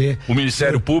processava você. O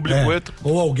Ministério Público entra?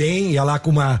 Ou alguém ia lá com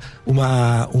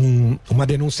uma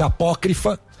denúncia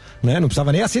apócrifa, né? Não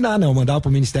precisava nem assinar, não. Mandava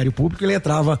pro Ministério Público e ele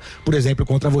entrava, por exemplo,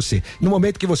 contra você. No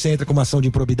momento que você entra com uma ação de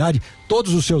improbidade,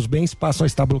 todos os seus bens passam a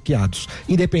estar bloqueados.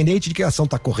 Independente de que a ação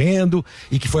está correndo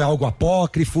e que foi algo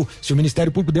apócrifo, se o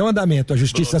Ministério Público deu andamento, a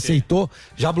Justiça aceitou,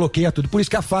 já bloqueia tudo. Por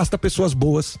isso que afasta pessoas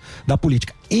boas da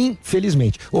política.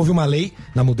 Infelizmente, houve uma lei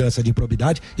na mudança de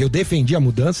improbidade, eu defendi a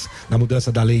mudança, na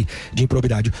mudança da lei de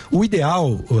improbidade. O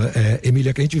ideal,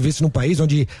 Emília, é que a gente vivesse num país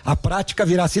onde a prática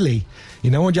virasse lei, e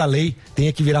não onde a lei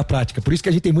tenha que virar prática. Por isso que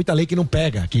a gente tem muita lei que não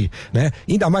pega aqui, né?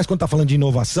 Ainda mais quando tá falando de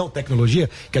inovação, tecnologia,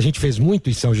 que a gente fez muito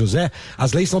em São José,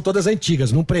 as leis são todas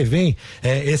antigas, não prevêem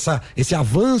esse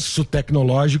avanço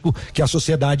tecnológico que a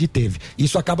sociedade teve.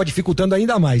 Isso acaba dificultando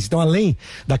ainda mais. Então, além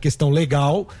da questão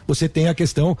legal, você tem a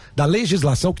questão da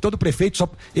legislação, que todo prefeito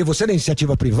e você da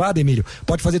iniciativa privada, Emílio,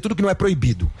 pode fazer tudo que não é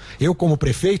proibido. Eu, como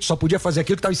prefeito, só podia fazer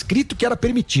aquilo que estava escrito que era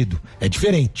permitido. É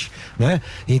diferente, né?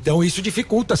 Então, isso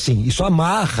dificulta, sim. Isso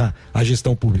amarra a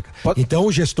gestão pública. Então,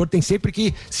 o gestor tem sempre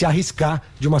que se arriscar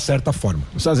de uma certa forma.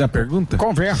 Posso fazer uma pergunta?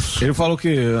 Converso. Ele falou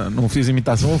que não fiz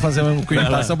imitação, vou fazer uma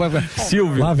imitação para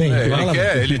Silvio. Lá vem.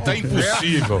 Ele tá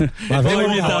impossível. Lá vem a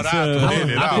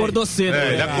imitação. Acordou cedo.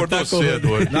 Ele acordou cedo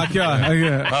hoje. Aqui, ó.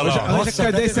 Hoje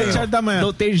acordei 7 horas da manhã.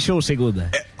 Não tem show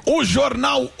segunda. O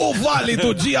jornal O Vale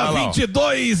do dia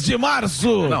 22 de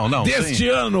março deste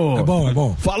ano. É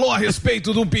bom. Falou a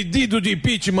respeito de um pedido de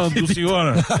impeachment do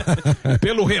senhor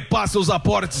pelo repasse aos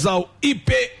aportes ao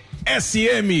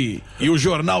IPSM. E o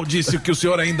jornal disse que o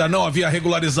senhor ainda não havia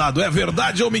regularizado. É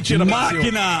verdade ou mentira,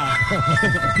 Máquina!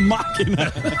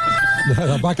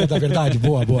 A máquina da verdade,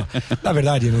 boa. Na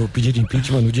verdade, no pedido de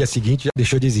impeachment, no dia seguinte, já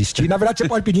deixou de existir. Na verdade, você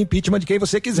pode pedir impeachment de quem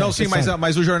você quiser. Não, sim,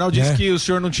 mas o jornal disse que o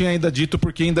senhor não tinha ainda dito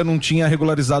porque ainda não tinha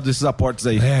regularizado esses aportes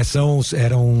aí.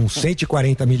 Eram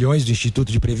 140 milhões do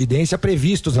Instituto de Previdência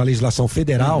previstos na legislação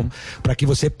federal para que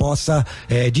você possa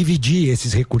dividir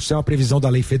esses recursos. É uma previsão da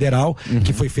lei federal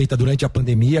que foi feita durante a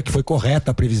pandemia, que foi correta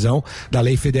a previsão da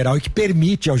lei federal e que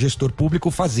permite ao gestor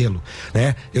público fazê-lo,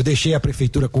 né? Eu deixei a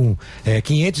prefeitura com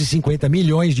 550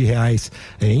 milhões de reais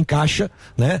em caixa,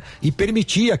 né? E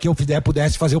permitia que eu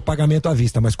pudesse fazer o pagamento à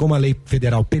vista, mas como a lei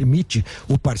federal permite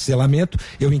o parcelamento,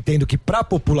 eu entendo que para a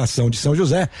população de São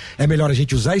José é melhor a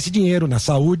gente usar esse dinheiro na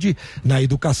saúde, na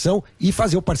educação e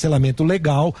fazer o parcelamento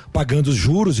legal, pagando os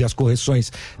juros e as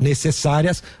correções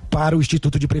necessárias para o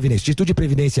Instituto de Previdência. O Instituto de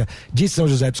Previdência de São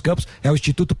José dos Campos é o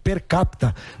instituto per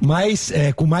capita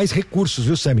com mais recursos,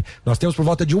 viu, Sami? Nós temos por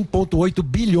volta de 1,8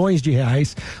 bilhões de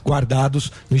reais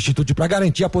guardados no Instituto para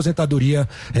garantir a aposentadoria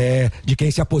de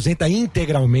quem se aposenta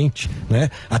integralmente, né?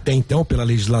 Até então, pela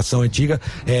legislação antiga,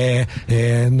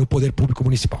 no Poder Público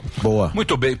Municipal. Boa.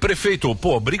 Muito bem. Prefeito,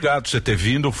 pô, obrigado por você ter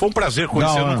vindo. Foi um prazer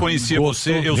conhecer. Eu não conhecia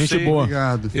você. Eu gente sei. Boa.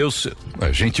 Obrigado.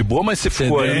 Gente boa, mas você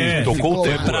ficou aí. Tocou o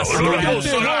tempo.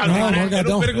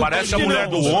 Parece a mulher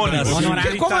do ônibus.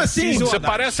 Como assim? Você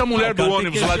parece a mulher do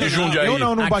ônibus lá de Jundiaí. Eu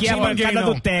não bati aqui é a ninguém, bancada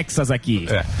não. do Texas aqui.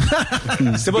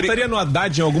 Você votaria no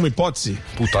Haddad em alguma hipótese?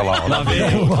 Puta lá. pessoal. Lá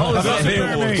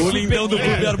veio o lindão do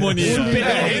Clube Harmonia.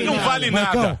 Ele não vale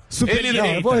nada. Você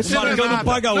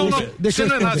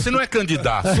não é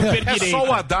candidato. É só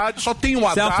o Haddad, só tem o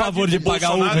Haddad. Você é a favor de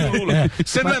pagar o Lula.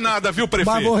 Você não é nada, viu,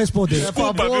 prefeito? Mas vou responder.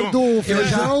 Desculpa, viu? Do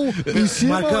feijão em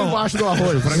cima ou embaixo do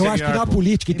arroz? Eu acho que na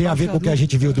política, e tem a ver com o que a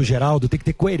gente viu do Geraldo, tem que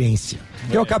ter coerência.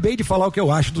 Eu acabei de falar o que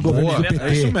eu acho do governo do PT.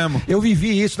 É isso mesmo. Eu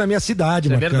vivi isso na minha cidade,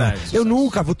 Marcão. verdade. Eu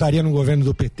nunca votaria no governo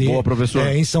do PT. Boa, professor.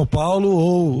 Em São Paulo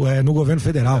ou no governo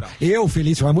federal. Eu,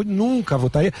 Felício Raimundo, nunca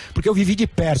votaria, porque eu vivi de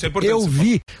perto. Eu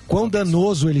vi quão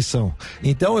danoso eles são.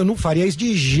 Então eu não faria isso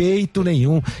de jeito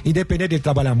nenhum. Independente de ele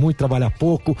trabalhar muito, trabalhar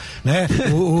pouco, né?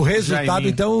 O resultado,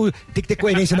 então, tem que ter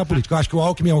coerência na política. Eu acho que o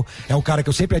Alckmin é um cara que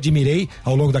eu sempre admirei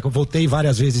ao longo da... Voltei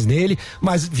várias vezes nele,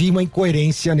 mas vi uma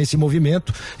incoerência nesse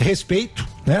movimento. Respeito,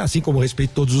 né? Assim como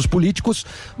respeito todos os políticos,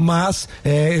 mas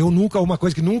uma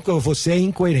coisa que nunca vou ser é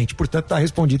incoerente. Portanto, tá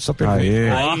respondido sua pergunta.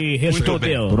 Aí,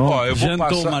 respondeu. Ó, eu vou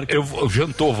passar...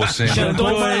 Jantou você.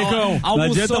 Jantou, Marcão. Não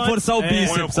adianta forçar o Põe o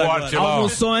bíceps corte agora. lá.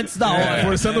 Almoçou antes da hora.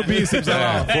 Forçando o bíceps.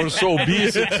 Forçou o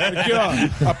bíceps. Aqui, ó,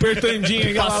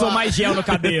 apertandinho. Passou mais gel no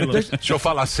cabelo. Deixa eu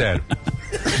falar sério.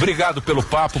 Obrigado pelo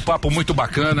papo muito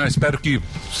bacana. Espero que,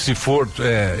 se for...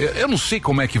 eu não sei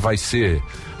como é que vai ser,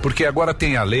 porque agora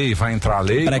tem a lei, vai entrar a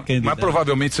lei, mas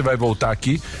provavelmente você vai voltar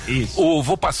aqui. Isso.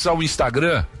 Vou passar o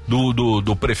Instagram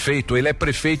do prefeito. Ele é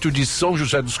prefeito de São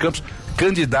José dos Campos,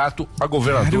 candidato a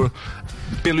governador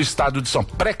pelo estado de São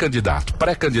Paulo. Pré-candidato,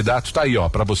 tá aí, ó,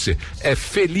 pra você. É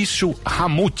Felício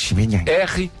Ramute.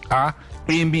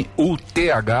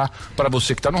 RAMUTH, para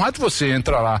você que tá no rádio, você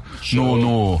entra lá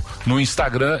no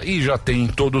Instagram e já tem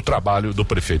todo o trabalho do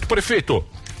prefeito. Prefeito,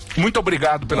 muito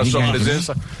obrigado pela sua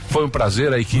presença, foi um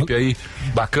prazer, a equipe aí,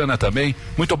 bacana também,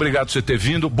 muito obrigado por você ter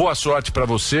vindo, boa sorte pra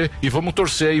você e vamos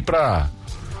torcer aí pra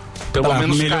pelo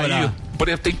menos melhorar. Cair.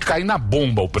 Tem que cair na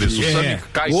bomba o preço. O Sami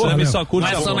cai só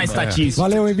curte só na estatística.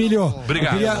 Valeu, Emílio.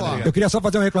 Obrigado. Eu queria só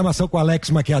fazer uma reclamação com o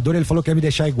Alex Maquiador. Ele falou que ia me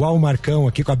deixar igual o Marcão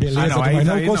aqui com a beleza, mas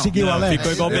não conseguiu, Alex.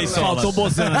 Ficou igual o Benção. Faltou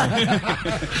Bozano.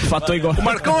 Faltou igual. O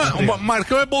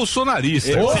Marcão é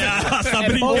bolsonarista. Tá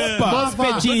brincando. Bons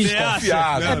petistas.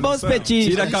 É bons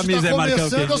petistas. Tira a camisa aí, Marcão.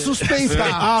 Começando a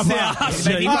suspeitar. Você acha?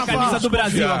 Vem com a camisa do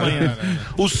Brasil amanhã.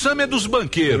 O Sami é dos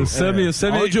banqueiros. O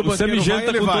Sami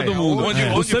janta com todo mundo.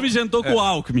 O Sami jantou com o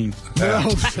Alckmin.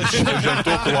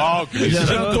 Jantou com o Alckmin.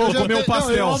 Jantou, comeu um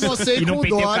pastel. Eu almocei com o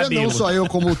Dória, não só eu,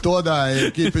 como toda a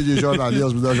equipe de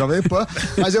jornalismo da Jovem Pan,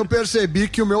 mas eu percebi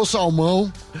que o meu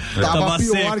salmão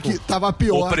tava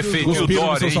pior. O prefeito e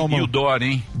o Dória,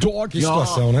 hein? Que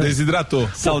situação, né? Desidratou.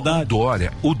 Saudade.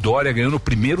 O Dória ganhou no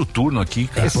primeiro turno aqui,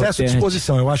 cara. Excesso de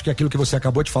exposição. Eu acho que aquilo que você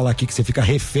acabou de falar aqui, que você fica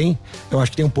refém, eu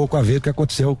acho que tem um pouco a ver com o que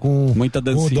aconteceu com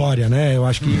o Dória, né? Eu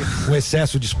acho que um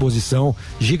excesso de exposição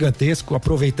gigantesco,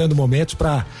 aproveitando momentos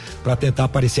para tentar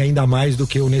aparecer ainda mais do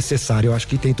que o necessário. Eu acho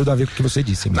que tem tudo a ver com o que você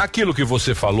disse. Naquilo que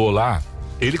você falou lá,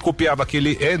 ele copiava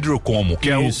aquele Andrew Cuomo, que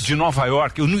é o de Nova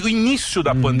York, no início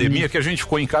da pandemia, que a gente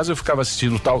ficou em casa, eu ficava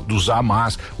assistindo o tal do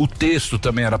Zamas, o texto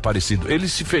também era parecido.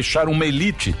 Eles se fecharam uma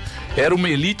elite, era uma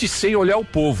elite sem olhar o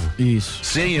povo. Isso.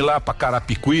 Sem ir lá pra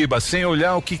Carapicuíba, sem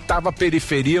olhar o que tava à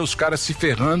periferia, os caras se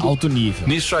ferrando. Alto nível.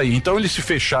 Nisso aí. Então eles se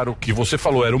fecharam, o que você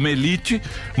falou, era uma elite,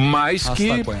 mas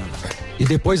que... E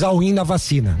depois all-in na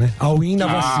vacina, né? All-in na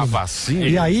vacina.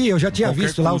 E aí eu já tinha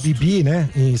visto lá o Bibi, né?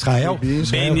 Em Israel.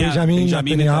 Benjamin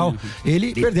Netanyahu.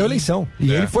 Ele perdeu a eleição.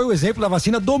 E ele foi o exemplo da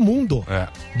vacina do mundo.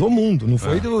 Do mundo, não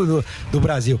foi do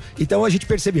Brasil. Então a gente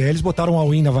percebeu. Eles botaram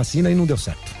all-in na vacina e não deu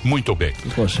certo. Muito bem.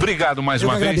 Obrigado mais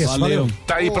uma vez. Valeu.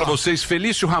 Tá aí pra vocês,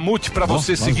 Felício Ramute, pra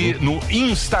você seguir no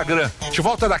Instagram. A gente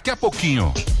volta daqui a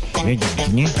pouquinho.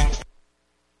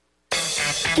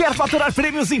 Quer faturar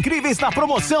prêmios incríveis na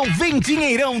promoção Vem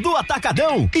Dinheirão do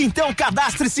Atacadão? Então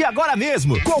cadastre-se agora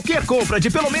mesmo. Qualquer compra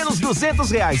de pelo menos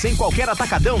R$200 em qualquer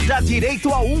Atacadão dá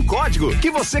direito a um código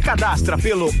que você cadastra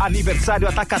pelo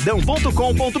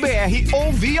aniversarioatacadão.com.br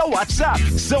ou via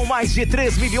WhatsApp. São mais de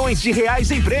 3 milhões de reais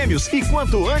em prêmios e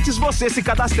quanto antes você se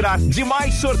cadastrar, de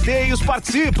mais sorteios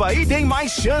participa e tem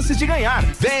mais chances de ganhar.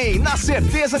 Vem na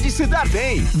certeza de se dar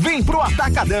bem. Vem pro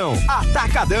Atacadão.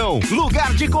 Atacadão,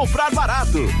 lugar de comprar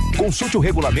barato. Consulte o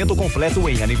regulamento completo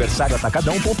em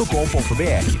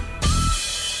aniversarioatacadão.com.br.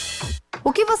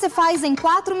 O que você faz em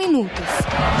 4 minutos?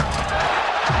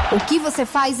 O que você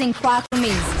faz em 4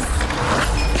 meses?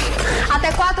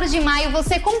 Até 4 de maio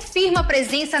você confirma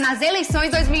presença nas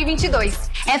eleições 2022.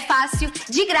 É fácil,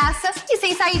 de graça e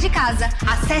sem sair de casa.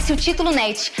 Acesse o Título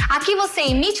Net. Aqui você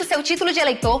emite o seu título de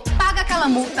eleitor, paga aquela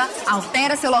multa,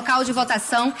 altera seu local de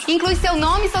votação, inclui seu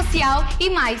nome social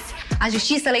e mais. A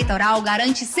Justiça Eleitoral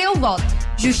garante seu voto.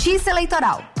 Justiça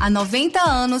Eleitoral. Há 90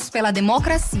 anos pela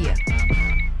democracia.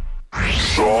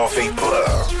 Jovem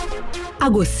Pan. A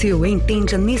Gocil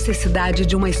entende a necessidade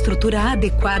de uma estrutura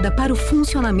adequada para o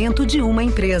funcionamento de uma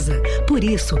empresa. Por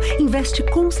isso, investe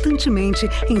constantemente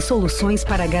em soluções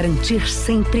para garantir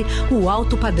sempre o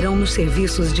alto padrão nos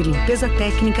serviços de limpeza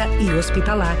técnica e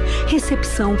hospitalar,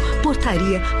 recepção,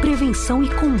 portaria, prevenção e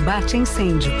combate a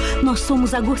incêndio. Nós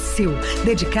somos a Gocil,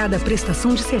 dedicada à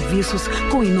prestação de serviços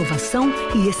com inovação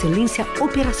e excelência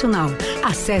operacional.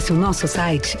 Acesse o nosso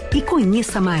site e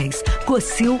conheça mais.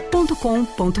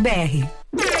 gocil.com.br.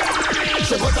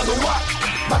 Chegou, tá no ar,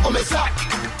 vai começar,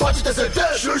 pode ter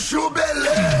certeza. Chuchu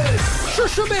Beleza.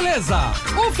 Chuchu Beleza.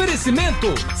 Oferecimento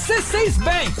C6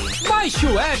 Bank. Baixe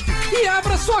o app e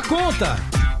abra sua conta.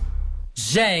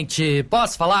 Gente,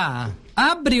 posso falar?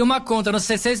 Abri uma conta no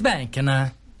C6 Bank,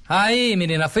 né? Aí,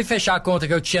 menina, fui fechar a conta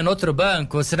que eu tinha no outro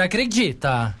banco, você não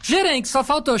acredita? Gerente só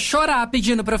faltou chorar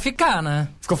pedindo pra eu ficar, né?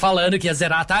 Ficou falando que ia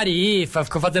zerar a tarifa,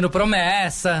 ficou fazendo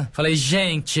promessa. Falei,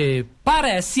 gente,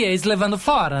 parece ex levando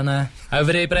fora, né? Aí eu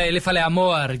virei pra ele e falei,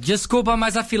 amor, desculpa,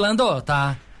 mas a fila andou,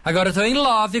 tá? Agora eu tô em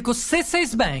love com o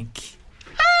C6 Bank.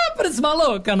 Ah, parece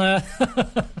maluca, né?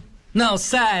 Não,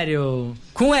 sério.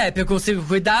 Com o app eu consigo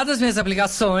cuidar das minhas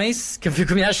aplicações, que eu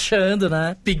fico me achando,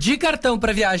 né? Pedir cartão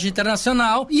pra viagem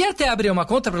internacional e até abrir uma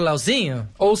conta pro Leozinho.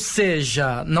 Ou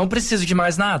seja, não preciso de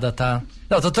mais nada, tá?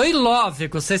 Não, eu tô em love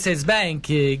com o C6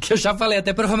 Bank, que eu já falei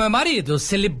até pro meu marido.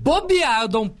 Se ele bobear, eu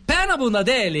dou um pé na bunda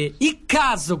dele e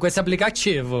caso com esse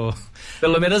aplicativo.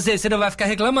 Pelo menos esse não vai ficar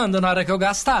reclamando na hora que eu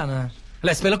gastar, né?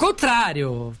 Aliás, pelo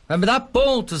contrário, vai me dar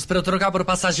pontos pra eu trocar por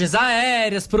passagens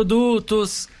aéreas,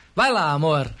 produtos. Vai lá,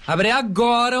 amor. Abre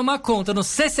agora uma conta no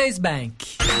C6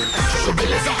 Bank. Chuchu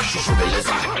Beleza, Chuchu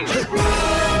Beleza.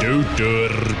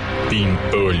 Doutor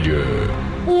Pimpolho.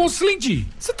 Ô, Slendy,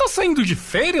 você tá saindo de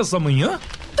férias amanhã?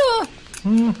 Tô.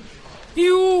 E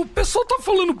o pessoal tá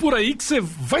falando por aí que você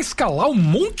vai escalar o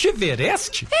Monte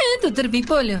Everest? É, doutor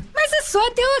Pimpolho, mas é só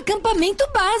até o acampamento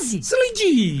base.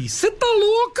 Slendy, você tá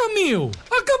louca, meu?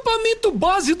 Acampamento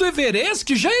base do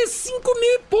Everest já é 5.000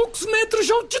 e poucos metros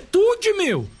de altitude,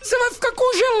 meu. Você vai ficar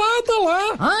congelada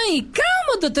lá. Ai,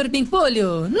 calma, doutor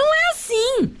Pimpolho. Não é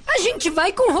assim. A gente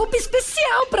vai com roupa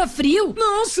especial pra frio.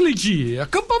 Não, Slendy,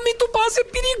 acampamento base é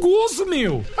perigoso,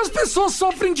 meu. As pessoas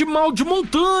sofrem de mal de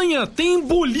montanha, tem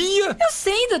embolia. Eu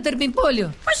sei, doutor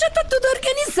Pimpolho, mas já tá tudo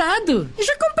organizado. Eu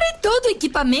já comprei todo o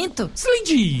equipamento.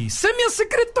 Slendy, você é minha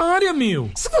secretária, meu.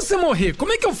 Se você morrer,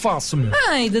 como é que eu faço, meu?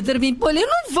 Ai, doutor Pimpolho, eu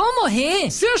não vou morrer.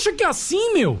 Você acha que é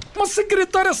assim, meu? Uma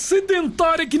secretária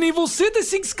sedentária que nem você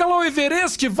decide escalar o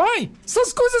Everest, vai?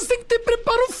 Essas coisas têm que ter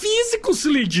preparo físico,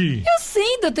 Slendy. Eu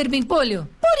sei, doutor Pimpolho.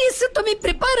 Por isso eu tô me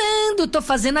preparando, tô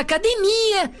fazendo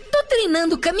academia, tô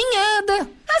treinando caminhada.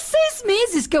 Há 6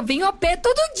 meses que eu venho a pé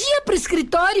todo dia pro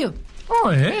escritório.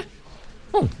 Ah, é?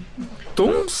 Bom,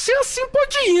 então se assim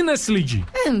pode ir, né, Slendy?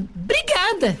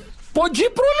 Obrigada. Pode ir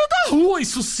pro olho da rua,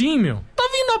 isso sim, meu. Tá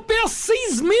vindo a pé há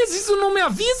 6 meses e não me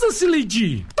avisa,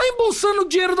 Slendy? Tá embolsando o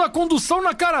dinheiro da condução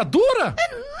na cara dura?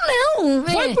 Não,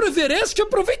 Vai pro Everest,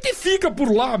 aproveita e fica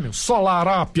por lá, meu. Só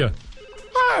larápia.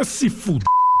 Ah, se fuder.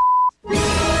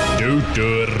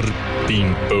 Doutor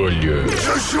Pimpolho.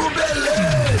 Chuchu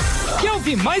Beleza. Quer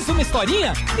ouvir mais uma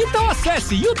historinha? Então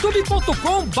acesse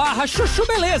youtube.com/chuchu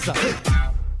beleza.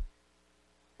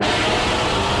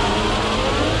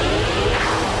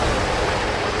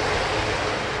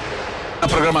 A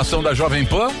programação da Jovem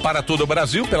Pan para todo o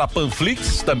Brasil, pela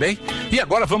Panflix também. E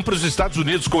agora vamos para os Estados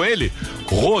Unidos com ele,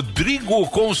 Rodrigo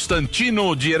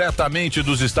Constantino, diretamente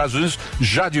dos Estados Unidos,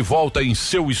 já de volta em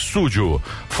seu estúdio.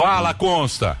 Fala,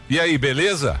 Consta. E aí,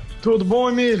 beleza? Tudo bom,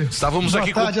 Emílio?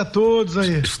 Boa tarde a todos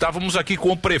aí. Estávamos aqui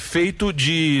com o prefeito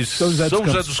de São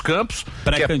José dos Campos,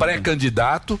 que é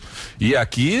pré-candidato. E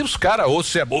aqui os caras, ou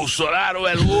se é Bolsonaro ou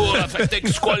é Lula, vai ter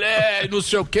que escolher, não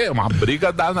sei o quê. Uma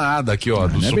briga danada aqui, ó,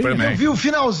 do Superman. Eu vi o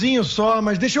finalzinho só,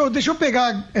 mas deixa eu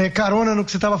pegar carona no que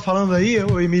você estava falando aí,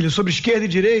 Emílio, sobre esquerda e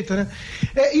direita, né?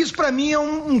 Isso pra mim é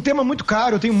um tema muito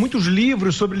caro. Eu tenho muitos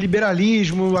livros sobre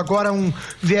liberalismo, agora um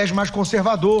viés mais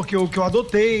conservador que eu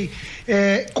adotei.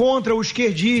 Contra o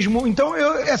esquerdismo. Então,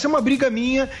 essa é uma briga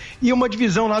minha e uma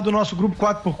divisão lá do nosso grupo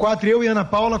 4x4, eu e Ana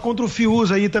Paula contra o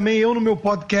Fiuza, e também eu no meu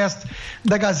podcast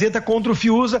da Gazeta contra o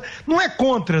Fiuza. Não é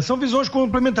contra, são visões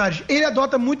complementares. Ele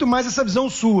adota muito mais essa visão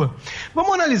sua.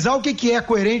 Vamos analisar o que é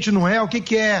coerente ou não é, o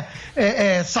que é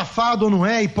safado ou não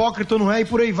é, hipócrita ou não é, e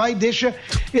por aí vai, e deixa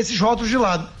esses rótulos de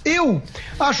lado. Eu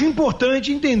acho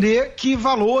importante entender que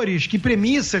valores, que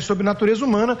premissas sobre natureza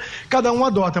humana cada um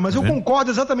adota, mas eu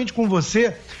concordo exatamente com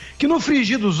você que no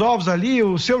frigir dos ovos ali,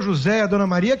 o seu José, a dona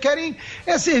Maria querem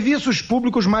serviços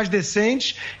públicos mais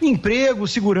decentes, emprego,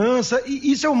 segurança,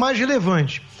 e isso é o mais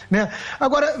relevante. né?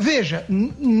 Agora, veja,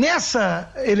 nessa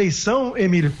eleição,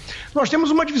 Emílio, nós temos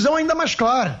uma divisão ainda mais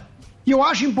clara. E eu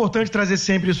acho importante trazer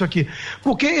sempre isso aqui,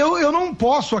 porque eu não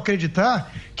posso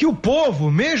acreditar que o povo,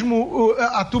 mesmo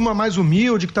a turma mais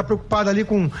humilde, que está preocupada ali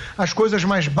com as coisas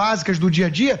mais básicas do dia a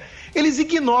dia, eles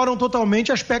ignoram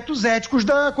totalmente aspectos éticos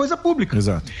da coisa pública.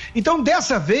 Exato. Então,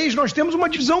 dessa vez, nós temos uma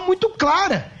divisão muito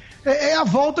clara. É a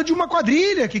volta de uma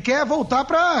quadrilha que quer voltar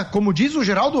para, como diz o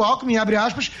Geraldo Alckmin, abre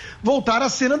aspas, voltar à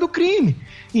cena do crime.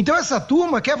 Então essa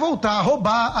turma quer voltar a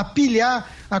roubar, a pilhar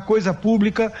a coisa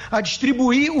pública, a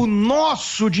distribuir o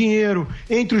nosso dinheiro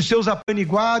entre os seus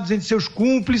apaniguados, entre seus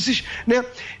cúmplices, né?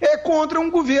 É contra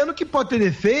um governo que pode ter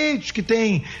defeitos, que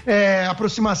tem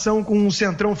aproximação com um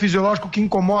centrão fisiológico que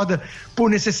incomoda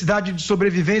por necessidade de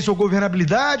sobrevivência ou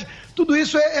governabilidade. Tudo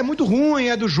isso é muito ruim,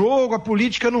 é do jogo, a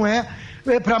política não é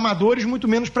para amadores, muito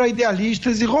menos para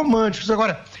idealistas e românticos.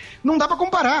 Agora, não dá para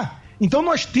comparar. Então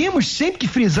nós temos sempre que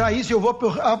frisar isso, e eu vou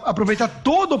aproveitar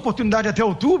toda a oportunidade até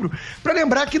outubro para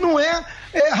lembrar que não é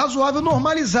razoável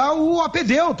normalizar o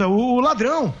apedeuta, o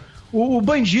ladrão, o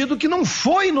bandido que não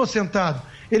foi inocentado.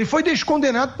 Ele foi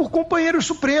descondenado por companheiros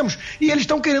supremos e eles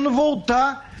estão querendo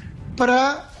voltar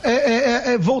para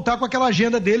voltar com aquela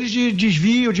agenda deles de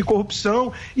desvio, de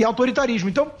corrupção e autoritarismo.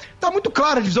 Então, está muito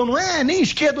clara a divisão, não é nem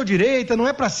esquerda ou direita, não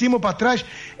é para cima ou para trás,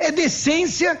 é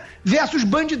decência versus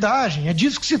bandidagem, é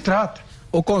disso que se trata.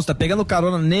 Ô Consta, pegando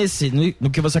carona no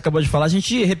que você acabou de falar, a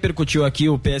gente repercutiu aqui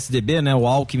o PSDB, né, o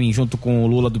Alckmin junto com o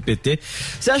Lula do PT.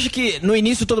 Você acha que no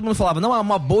início todo mundo falava, não, é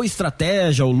uma boa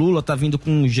estratégia, o Lula tá vindo com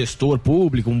um gestor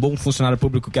público, um bom funcionário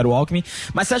público que era o Alckmin,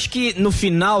 mas você acha que no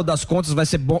final das contas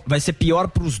vai ser pior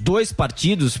pros dois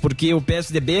partidos, porque o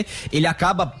PSDB, ele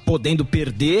acaba podendo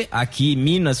perder aqui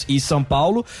Minas e São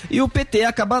Paulo, e o PT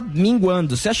acaba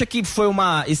minguando. Você acha que foi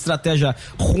uma estratégia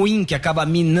ruim, que acaba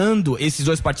minando esses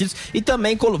dois partidos, e também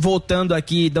voltando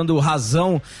aqui, dando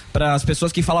razão para as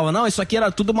pessoas que falavam, não, isso aqui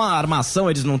era tudo uma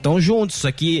armação, eles não estão juntos, isso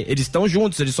aqui, eles estão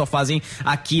juntos, eles só fazem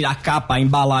aqui a capa, a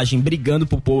embalagem, brigando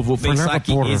pro povo pensar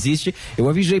que existe. Eu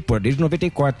avisei, desde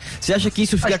 94. Você acha que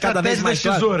isso fica cada vez mais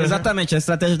claro? Tesoura, exatamente, né? A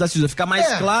estratégia da tesoura fica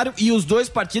mais claro e os dois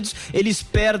partidos, eles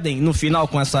perdem no final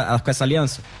com essa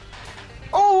aliança?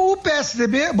 O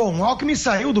PSDB, bom, o Alckmin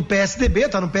saiu do PSDB,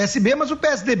 tá no PSB, mas o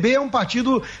PSDB é um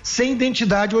partido sem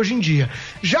identidade hoje em dia.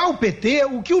 Já o PT,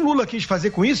 o que o Lula quis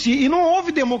fazer com isso, e não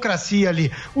houve democracia ali,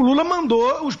 o Lula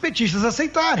mandou os petistas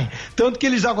aceitarem, tanto que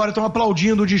eles agora estão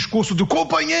aplaudindo o discurso do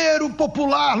companheiro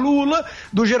popular Lula,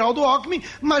 do Geraldo Alckmin,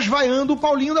 mas vaiando o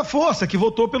Paulinho da Força, que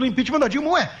votou pelo impeachment da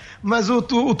Dilma, mas o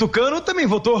Tucano também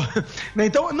votou, né?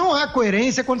 Então não há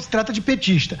coerência quando se trata de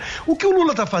petista. O que o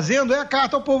Lula está fazendo é a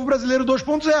carta ao povo brasileiro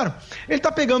 2.0. Ele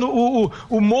tá pegando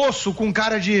o moço com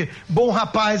cara de bom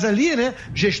rapaz ali, né?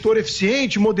 Gestor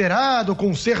eficiente, moderado,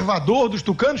 conservador dos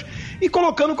tucanos, e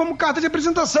colocando como carta de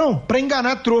apresentação para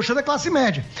enganar a trouxa da classe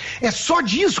média. É só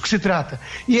disso que se trata.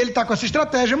 E ele tá com essa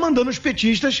estratégia mandando os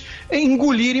petistas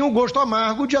engolirem o gosto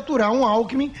amargo de aturar um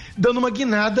Alckmin dando uma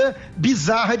guinada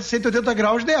bizarra de 180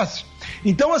 graus dessa.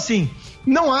 Então, assim,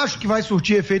 não acho que vai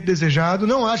surtir efeito desejado,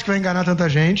 não acho que vai enganar tanta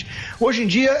gente. Hoje em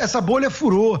dia, essa bolha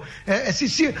furou.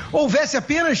 Se houvesse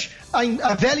apenas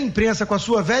a velha imprensa com a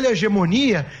sua velha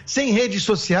hegemonia, sem redes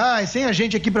sociais, sem a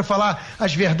gente aqui para falar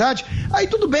as verdades, aí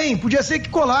tudo bem, podia ser que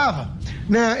colava,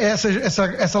 né,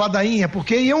 essa ladainha,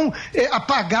 porque iam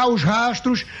apagar os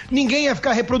rastros, ninguém ia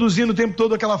ficar reproduzindo o tempo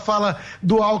todo aquela fala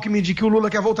do Alckmin de que o Lula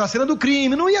quer voltar à cena do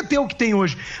crime, não ia ter o que tem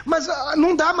hoje. Mas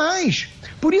não dá mais.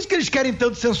 Por isso que eles querem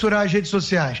tanto censurar as redes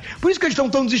sociais. Por isso que eles estão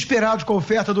tão desesperados com a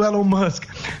oferta do Elon Musk,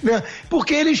 né?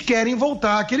 Porque eles querem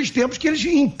voltar àqueles tempos que eles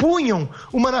impunham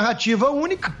uma narrativa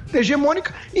única,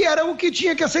 hegemônica, e era o que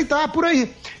tinha que aceitar por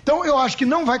aí. Então eu acho que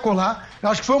não vai colar, eu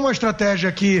acho que foi uma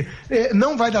estratégia que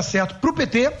não vai dar certo pro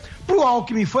PT, pro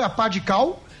Alckmin foi a pá de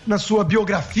cal, na sua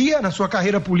biografia, na sua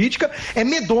carreira política, é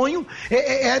medonho,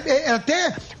 é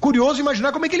até curioso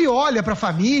imaginar como é que ele olha para a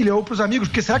família ou para os amigos,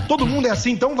 porque será que todo mundo é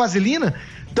assim, tão vaselina,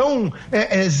 tão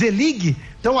zelig,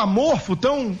 tão amorfo,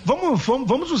 tão...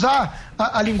 Vamos usar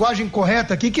a linguagem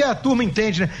correta aqui, que a turma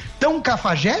entende, né? Tão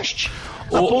cafajeste,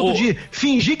 a ponto de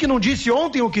fingir que não disse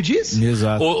ontem o que disse?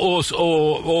 Exato.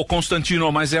 Constantino,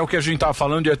 mas é o que a gente tava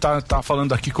falando, e tá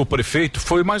falando aqui com o prefeito,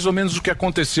 foi mais ou menos o que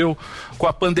aconteceu com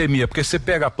a pandemia, porque você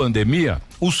pega a pandemia,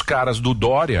 os caras do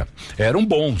Dória eram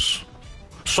bons,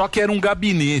 só que era um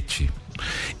gabinete.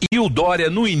 E o Dória,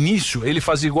 no início, ele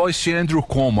fazia igual esse Andrew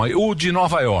Cuomo, o de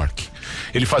Nova York.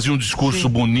 Ele fazia um discurso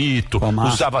bonito,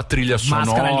 usava trilha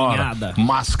sonora,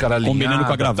 máscara alinhada, combinando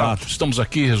com a gravata. Estamos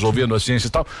aqui resolvendo a ciência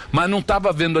e tal, mas não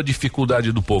estava vendo a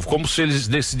dificuldade do povo, como se eles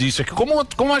decidissem aqui,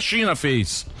 como a China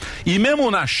fez. E mesmo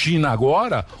na China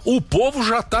agora, o povo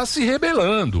já está se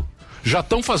rebelando. Já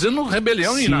estão fazendo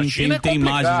rebelião. Sim, e na China tem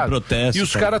imagem de protesto. E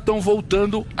os caras estão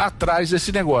voltando atrás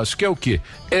desse negócio, que é o quê?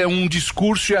 É um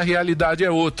discurso e a realidade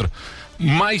é outra.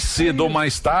 Mais cedo ou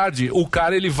mais tarde, o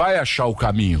cara ele vai achar o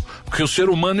caminho, porque o ser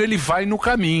humano ele vai no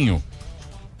caminho.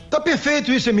 Tá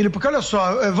perfeito isso, Emílio, porque olha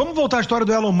só, vamos voltar à história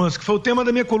do Elon Musk, foi o tema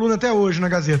da minha coluna até hoje na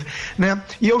Gazeta, né?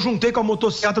 E eu juntei com a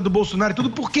motocicleta do Bolsonaro e tudo,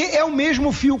 porque é o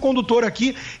mesmo fio condutor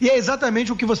aqui e é exatamente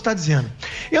o que você está dizendo.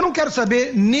 Eu não quero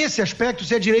saber, nesse aspecto,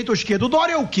 se é direita ou esquerda. O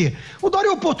Dória é o quê? O Dória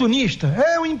é oportunista,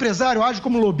 é um empresário, age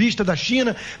como lobista da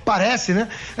China, parece, né?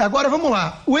 Agora, vamos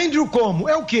lá, o Andrew Cuomo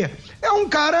é o quê? É um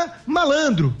cara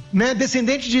malandro, né?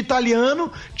 Descendente de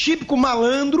italiano, típico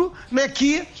malandro, né?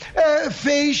 Que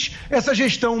fez essa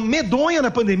gestão medonha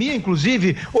na pandemia,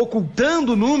 inclusive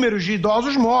ocultando números de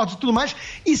idosos mortos e tudo mais,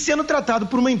 e sendo tratado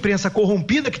por uma imprensa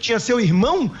corrompida que tinha seu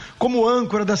irmão como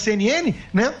âncora da CNN,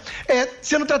 né?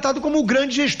 Sendo tratado como o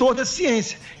grande gestor da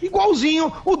ciência.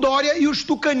 Igualzinho o Dória e os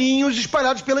tucaninhos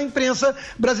espalhados pela imprensa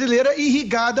brasileira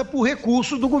irrigada por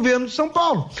recursos do governo de São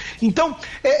Paulo. Então,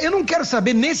 eu não quero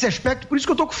saber nesse aspecto, por isso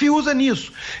que eu tô com Fiuza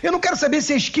nisso. Eu não quero saber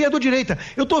se é esquerda ou direita.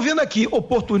 Eu tô vendo aqui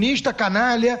oportunista,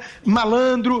 canalha,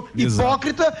 malandro,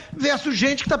 hipócrita versus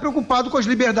gente que está preocupado com as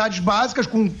liberdades básicas,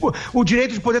 com o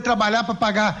direito de poder trabalhar para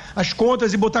pagar as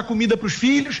contas e botar comida para os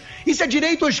filhos. Isso é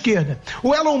direita ou esquerda?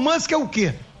 O Elon Musk é o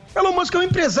quê? Elon Musk é um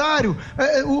empresário,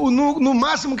 no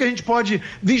máximo que a gente pode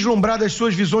vislumbrar das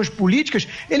suas visões políticas,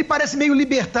 ele parece meio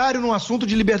libertário no assunto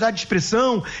de liberdade de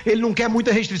expressão, ele não quer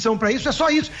muita restrição para isso, é só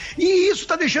isso. E isso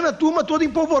está deixando a turma toda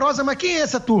empolvorosa. Mas quem é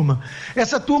essa turma?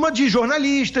 Essa turma de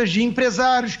jornalistas, de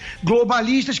empresários,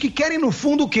 globalistas, que querem no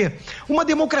fundo o quê? Uma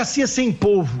democracia sem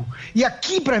povo. E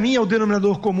aqui para mim é o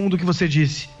denominador comum do que você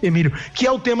disse, Emílio, que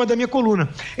é o tema da minha coluna.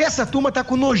 Essa turma está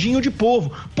com nojinho de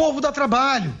povo. Povo dá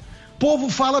trabalho.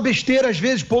 Povo fala besteira às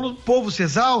vezes, povo se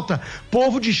exalta,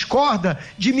 povo discorda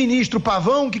de ministro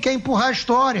pavão que quer empurrar a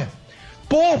história.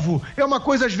 Povo é uma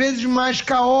coisa às vezes mais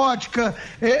caótica,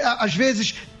 às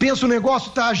vezes pensa o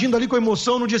negócio, tá agindo ali com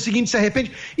emoção, no dia seguinte se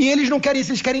arrepende, e eles não querem isso,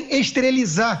 eles querem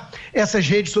esterilizar essas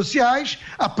redes sociais,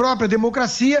 a própria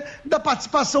democracia, da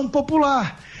participação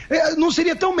popular. Não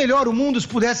seria tão melhor o mundo se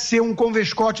pudesse ser um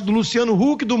convescote do Luciano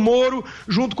Huck, do Moro,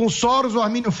 junto com o Soros, o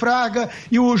Armínio Fraga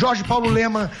e o Jorge Paulo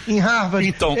Lema em Harvard,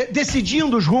 então,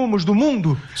 decidindo os rumos do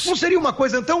mundo? Não seria uma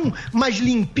coisa tão mais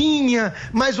limpinha,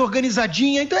 mais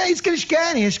organizadinha? Então é isso que eles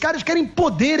querem. Os caras querem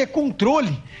poder, é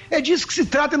controle. É disso que se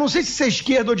trata. Eu não sei se isso é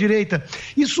esquerda ou direita.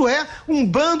 Isso é um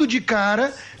bando de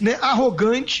cara, né,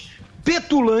 arrogante,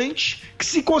 petulante, que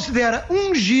se considera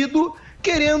ungido,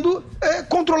 querendo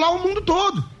controlar o mundo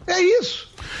todo. É isso.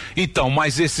 Então,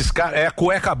 mas esses caras, é a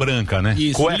cueca branca, né?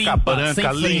 Isso, cueca limpa,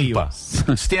 branca, limpa.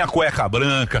 Eles têm a cueca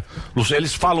branca,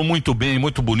 eles falam muito bem,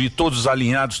 muito bonito, todos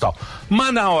alinhados e tal.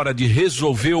 Mas na hora de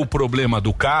resolver o problema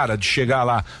do cara, de chegar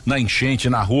lá na enchente,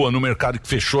 na rua, no mercado que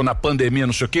fechou, na pandemia,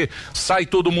 não sei o quê, sai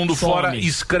todo mundo fora,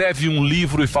 escreve um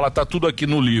livro e fala, tá tudo aqui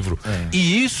no livro.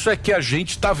 E isso é que a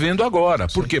gente tá vendo agora.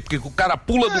 Por quê? Porque o cara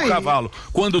pula do cavalo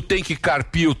quando tem que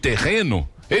carpir o terreno.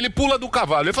 Ele pula do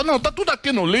cavalo, ele fala, não, tá tudo aqui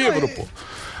no livro, pô.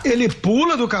 Ele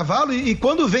pula do cavalo e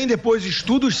quando vem depois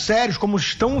estudos sérios, como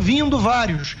estão vindo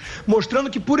vários, mostrando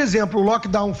que, por exemplo, o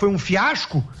lockdown foi um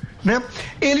fiasco, né?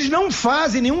 Eles não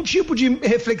fazem nenhum tipo de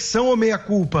reflexão ou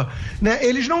meia-culpa, né?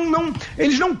 Eles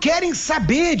não querem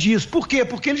saber disso. Por quê?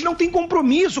 Porque eles não têm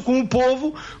compromisso com o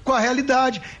povo, com a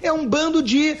realidade. É um bando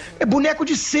de boneco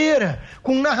de cera,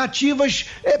 com narrativas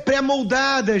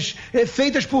pré-moldadas,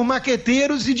 feitas por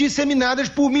maqueteiros e disseminadas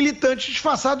por militantes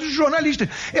disfarçados de jornalistas.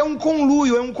 É um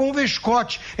conluio, é um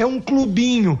convescote, é um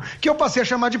clubinho, que eu passei a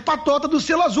chamar de patota do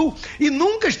selo azul. E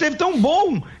nunca esteve tão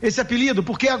bom esse apelido,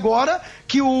 porque agora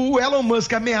que o Elon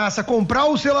Musk ameaça comprar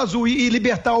o selo azul e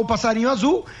libertar o passarinho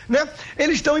azul, né?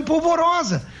 Eles estão em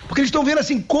polvorosa, porque eles estão vendo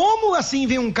assim, como assim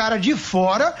vem um cara de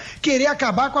fora querer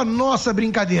acabar com a nossa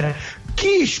brincadeira?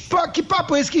 Que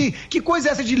papo é esse? Que coisa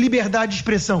é essa de liberdade de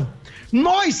expressão?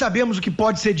 Nós sabemos o que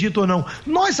pode ser dito ou não.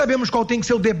 Nós sabemos qual tem que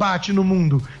ser o debate no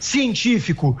mundo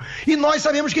científico. E nós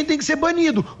sabemos quem tem que ser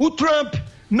banido. O Trump.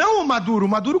 Não o Maduro. O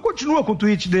Maduro continua com o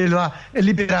tweet dele lá,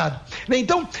 liberado.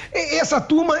 Então, essa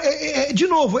turma, de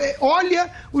novo,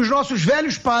 olha os nossos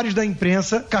velhos pares da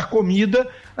imprensa, carcomida,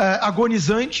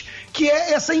 agonizante, que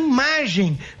é essa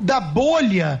imagem da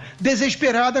bolha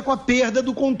desesperada com a perda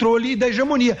do controle e da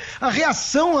hegemonia. A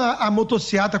reação à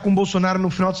motociata com Bolsonaro no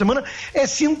final de semana é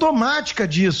sintomática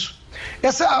disso.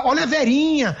 Olha a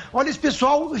Verinha, olha esse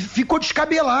pessoal, ficou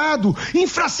descabelado,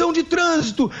 infração de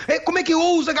trânsito, como é que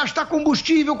ousa gastar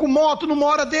combustível com moto numa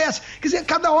hora dessa? Quer dizer,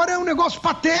 cada hora é um negócio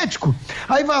patético.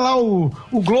 Aí vai lá o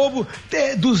Globo,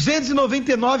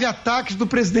 299 ataques do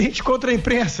presidente contra a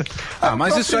imprensa.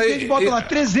 Mas isso aí... bota lá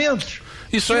 300.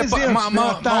 Isso aí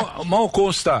mal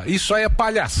consta, isso aí é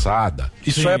palhaçada.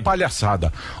 Isso aí é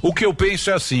palhaçada. O que eu penso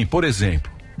é assim, por exemplo,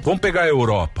 vamos pegar a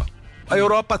Europa. A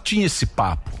Europa tinha esse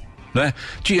papo, né?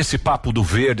 Tinha esse papo do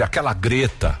verde, aquela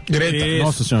Greta.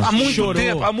 Nossa Senhora.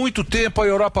 Há muito tempo a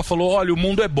Europa falou, olha, o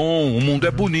mundo é bom, o mundo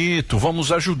é bonito,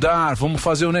 vamos ajudar, vamos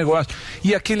fazer o negócio.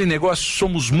 E aquele negócio,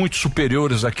 somos muito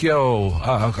superiores aqui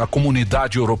à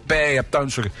comunidade europeia, tal, não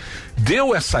sei o quê.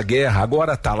 Deu essa guerra,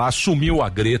 agora tá lá, sumiu a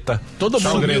Greta.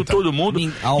 Sumiu todo mundo.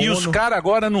 E os caras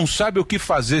agora não sabem o que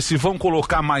fazer, se vão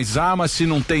colocar mais armas, se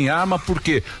não tem arma, por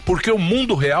quê? Porque o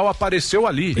mundo real apareceu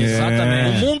ali.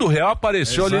 Exatamente. O mundo real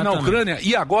apareceu ali na Ucrânia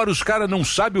e agora os caras não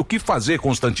sabem o que fazer,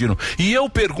 Constantino. E eu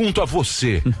pergunto a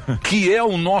você, que é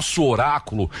o nosso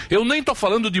oráculo, eu nem tô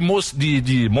falando de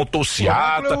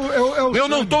motociata, eu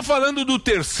não tô falando do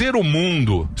terceiro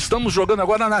mundo. Estamos jogando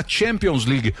agora na Champions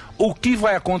League. O que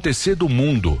vai acontecer do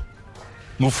mundo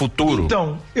no futuro?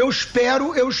 Então, eu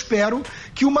espero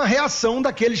que uma reação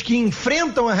daqueles que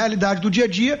enfrentam a realidade do dia a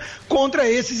dia contra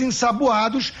esses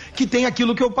ensaboados que tem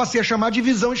aquilo que eu passei a chamar de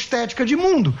visão estética de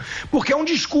mundo. Porque é um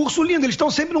discurso lindo, eles estão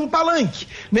sempre num palanque,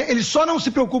 né? Eles só não se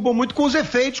preocupam muito com os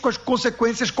efeitos, com as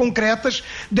consequências concretas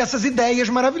dessas ideias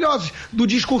maravilhosas. Do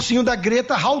discursinho da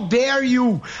Greta, how dare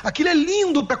you? Aquilo é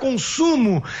lindo para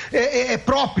consumo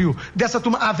próprio dessa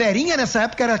turma. A Verinha, nessa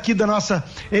época, era aqui da nossa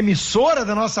emissora,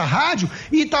 da nossa rádio,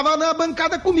 e estava na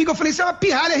bancada comigo. Eu falei, isso é uma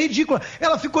pirralha ridícula.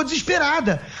 Ela ficou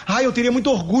desesperada. Eu teria muito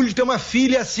orgulho de ter uma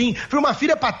filha assim. Foi uma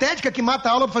filha patética que mata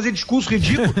a aula pra fazer discurso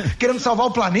ridículo, querendo salvar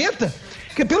o planeta?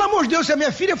 Porque, pelo amor de Deus, se a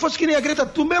minha filha fosse que nem a Greta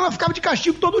Thunberg, ela ficava de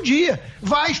castigo todo dia.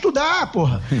 Vai estudar,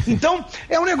 porra. Então,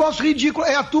 é um negócio ridículo.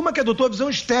 É a turma que adotou a visão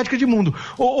estética de mundo.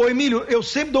 Ô Emílio, eu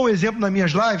sempre dou um exemplo nas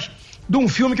minhas lives de um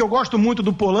filme que eu gosto muito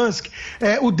do Polanski,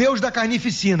 O Deus da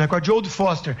Carnificina, com a Jodie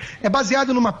Foster. É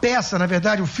baseado numa peça, na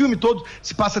verdade, o filme todo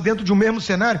se passa dentro de um mesmo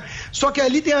cenário, só que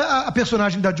ali tem a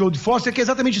personagem da Jodie Foster, que é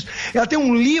exatamente isso. Ela tem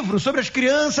um livro sobre as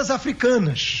crianças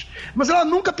africanas, mas ela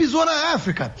nunca pisou na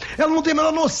África, ela não tem a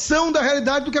menor noção da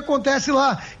realidade do que acontece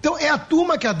lá. Então é a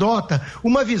turma que adota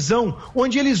uma visão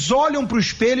onde eles olham para o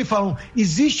espelho e falam,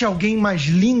 existe alguém mais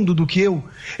lindo do que eu?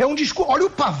 É um discurso. Olha o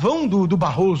pavão do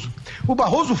Barroso. O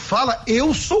Barroso fala,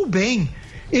 eu sou bem,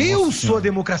 eu sou a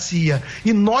democracia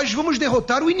e nós vamos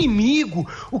derrotar o inimigo.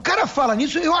 O cara fala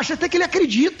nisso, eu acho até que ele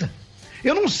acredita.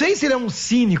 Eu não sei se ele é um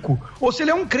cínico ou se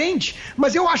ele é um crente,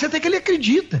 mas eu acho até que ele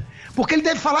acredita, porque ele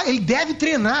deve falar, ele deve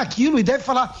treinar aquilo e deve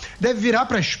falar, deve virar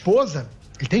para a esposa,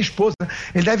 ele tem esposa, né?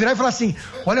 Ele deve virar e falar assim,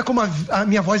 olha como a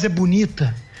minha voz é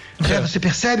bonita. Você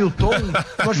percebe o tom?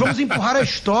 Nós vamos empurrar a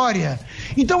história.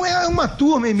 Então é uma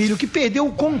turma, Emílio, que perdeu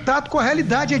o contato com a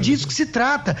realidade, é disso que se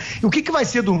trata. E o que vai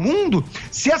ser do mundo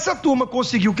se essa turma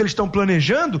conseguir o que eles estão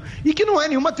planejando, e que não é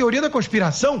nenhuma teoria da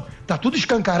conspiração, tá tudo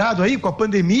escancarado aí, com a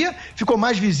pandemia ficou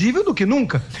mais visível do que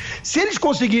nunca. Se eles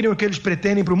conseguirem o que eles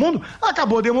pretendem para o mundo,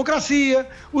 acabou a democracia,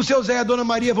 o seu Zé e a Dona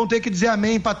Maria vão ter que dizer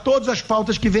amém para todas as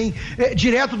pautas que vêm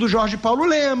direto do Jorge Paulo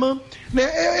Lema, né?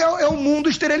 É um mundo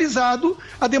esterilizado,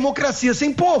 a democracia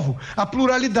sem povo, a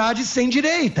pluralidade sem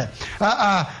direita,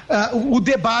 o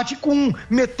debate com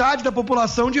metade da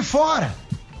população de fora,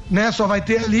 né? Só vai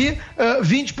ter ali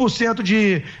 20%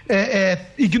 de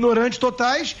ignorantes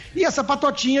totais e essa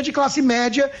patotinha de classe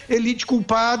média, elite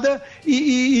culpada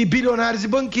e bilionários e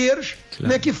banqueiros,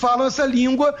 né, que falam essa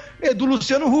língua do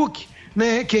Luciano Huck,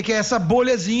 né, que é essa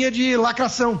bolhazinha de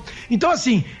lacração. Então,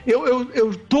 assim,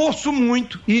 eu torço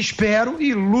muito e espero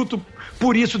e luto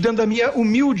por isso dentro da minha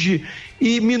humilde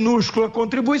e minúscula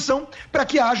contribuição para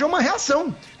que haja uma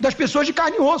reação das pessoas de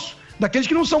carne e osso, daqueles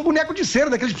que não são boneco de cera,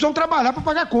 daqueles que precisam trabalhar para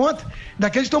pagar conta,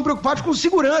 daqueles que estão preocupados com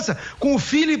segurança, com o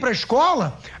filho ir para a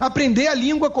escola, aprender a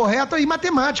língua correta e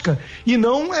matemática, e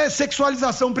não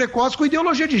sexualização precoce com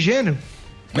ideologia de gênero.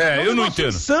 Eu não entendo.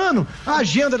 Insano a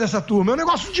agenda dessa turma, é um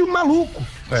negócio de maluco.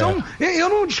 Eu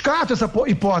não descarto essa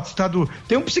hipótese, tá?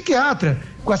 Tem um psiquiatra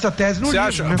com essa tese no livro,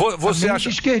 acha, né? Você acha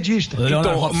esquerdista.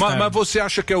 Então, mas você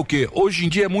acha que é o quê? Hoje em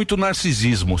dia é muito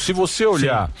narcisismo. Se você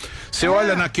olhar, você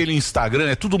olha naquele Instagram,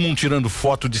 é todo mundo tirando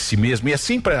foto de si mesmo, e é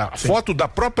sempre a foto da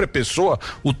própria pessoa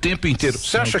o tempo inteiro.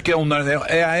 Você acha que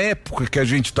é a época que a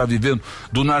gente tá vivendo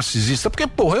do narcisista? Porque,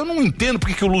 porra, eu não entendo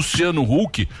porque que o Luciano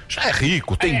Huck já é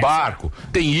rico, tem barco,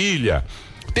 tem ilha,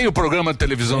 Tem o programa de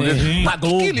televisão dele. Mas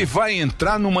que ele vai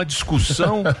entrar numa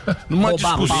discussão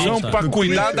para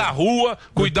cuidar da rua,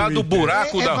 cuidar do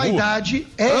buraco da vaidade,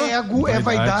 rua. É ego, é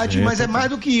vaidade, mas é mais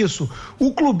do que isso.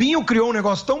 O Clubinho criou um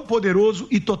negócio tão poderoso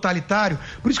e totalitário,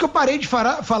 por isso que eu parei de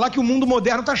falar que o mundo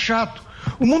moderno tá chato.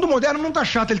 O mundo moderno não tá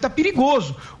chato, ele tá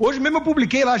perigoso. Hoje mesmo eu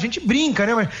publiquei lá, a gente brinca,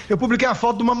 né? Mas eu publiquei a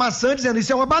foto de uma maçã dizendo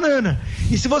isso é uma banana.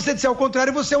 E se você disser ao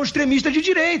contrário, você é um extremista de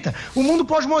direita. O mundo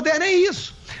pós-moderno é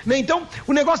isso. Né? Então,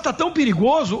 o negócio tá tão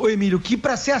perigoso, ô Emílio, que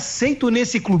para ser aceito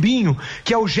nesse clubinho,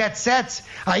 que é o Jet Set,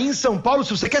 aí em São Paulo, se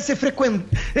você quer ser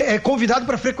convidado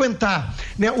para frequentar,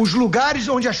 né, os lugares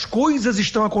onde as coisas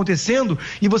estão acontecendo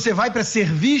e você vai para ser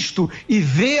visto e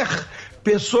ver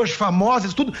pessoas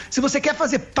famosas, tudo. Se você quer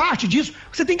fazer parte disso,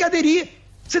 você tem que aderir.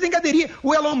 Você tem que aderir.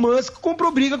 O Elon Musk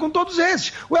comprou briga com todos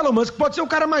esses. O Elon Musk pode ser o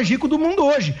cara mais rico do mundo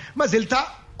hoje, mas ele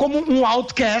tá como um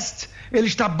outcast, ele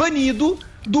está banido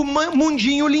do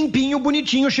mundinho limpinho,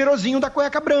 bonitinho, cheirosinho da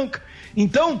cueca branca.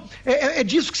 Então, é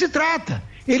disso que se trata.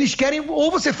 Eles querem, ou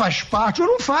você faz parte ou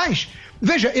não faz.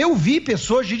 Veja, eu vi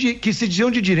pessoas que se diziam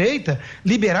de direita,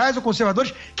 liberais ou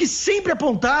conservadores, que sempre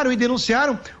apontaram e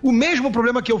denunciaram o mesmo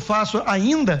problema que eu faço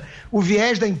ainda, o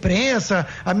viés da imprensa,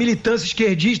 a militância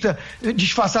esquerdista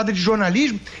disfarçada de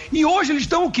jornalismo, e hoje eles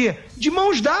estão o quê? De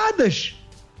mãos dadas,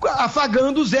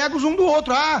 afagando os egos um do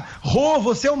outro. Ah, Rô,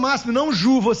 você é o máximo. Não,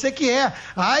 Ju, você que é.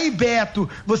 Ai, Beto,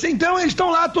 você... Então eles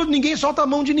estão lá, ninguém solta a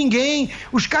mão de ninguém.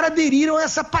 Os caras aderiram a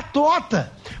essa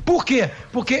patota. Por quê?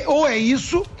 Porque ou é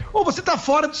isso, ou você tá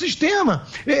fora do sistema.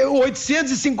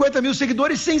 850 mil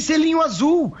seguidores sem selinho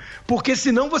azul, porque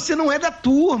senão você não é da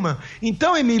turma.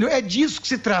 Então, Emílio, é disso que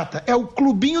se trata. É o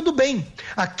clubinho do bem.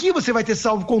 Aqui você vai ter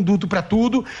salvo-conduto pra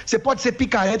tudo, você pode ser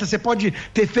picareta, você pode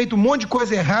ter feito um monte de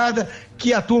coisa errada,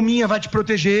 que a turminha vai te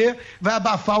proteger, vai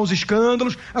abafar os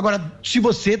escândalos. Agora, se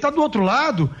você tá do outro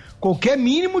lado, qualquer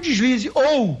mínimo deslize,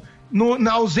 ou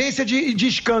na ausência de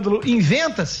escândalo,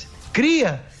 inventa-se,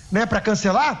 cria, né, para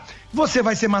cancelar, você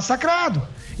vai ser massacrado.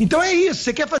 Então é isso,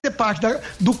 você quer fazer parte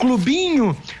do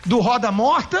clubinho do Roda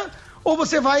Morta, ou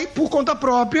você vai, por conta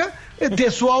própria,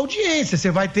 ter sua audiência. Você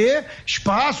vai ter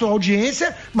espaço,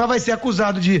 audiência, mas vai ser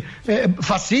acusado de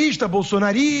fascista,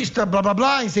 bolsonarista, blá blá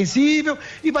blá, insensível,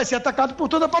 e vai ser atacado por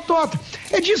toda a patota.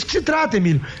 É disso que se trata,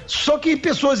 Emílio. Só que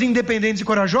pessoas independentes e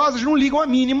corajosas não ligam a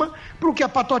mínima pro que a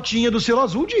patotinha do selo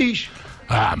azul diz.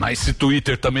 Ah, mas esse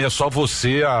Twitter também é só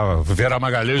você, a Vera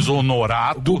Magalhães, o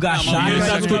Honorato. Do Gachá, ele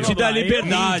tá discutindo a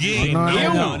liberdade.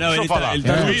 Não, ele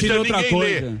tá discutindo outra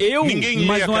coisa.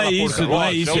 Mas não é isso, não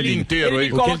é isso. O dia inteiro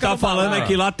aí. O que ele tá falando é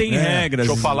que lá tem regras.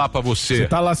 Deixa eu falar pra você. Você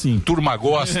tá lá assim.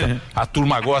 A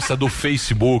turma gosta do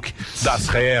Facebook, das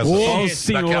rezas,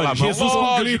 daquela Jesus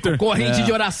com glitter. Corrente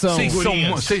de oração.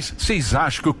 Vocês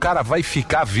acham que o cara vai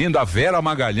ficar vendo a Vera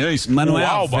Magalhães, mas não o é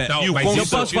Alba e o Constantino? Eu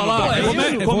posso falar,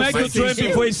 como é que o Trump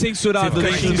foi censurado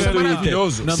dentro do Twitter?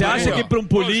 Você acha que para um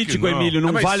político, Emílio,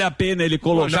 não vale a pena ele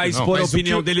colocar, expor a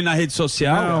opinião dele na rede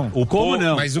social? Como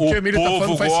não? Mas o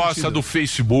povo gosta do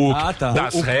Facebook,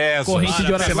 das rezas, corrente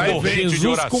de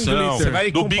oração,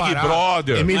 do Big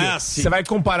Brother. Emílio, você vai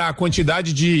comparar a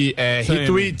quantidade de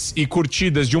retweets e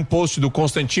curtidas de um post do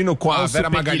Constantino com a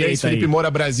Vera Magalhães, Felipe Moura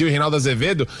Brasil e Reinaldo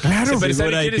Azevedo? Você percebe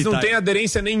que eles não têm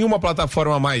aderência a nenhuma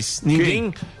plataforma mais.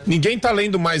 Ninguém tá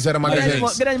lendo mais Vera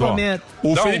Magalhães. Grande momento.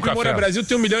 O Felipe Moura Brasil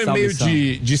tem 1,5 milhão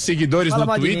de seguidores no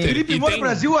Twitter. Felipe Moura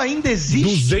Brasil ainda existe.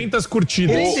 200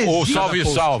 curtidas.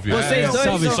 Salve. Vocês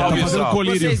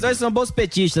dois são bons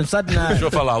petistas, não sabe nada. Deixa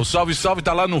eu falar, o Salve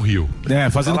tá lá no Rio.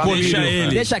 Fazendo colírio.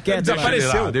 Deixa quieto.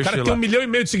 Desapareceu. O cara tem 1,5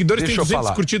 milhão de seguidores, tem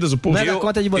 200 curtidas o post.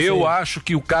 Eu acho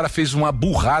que o cara fez uma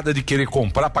burrada de querer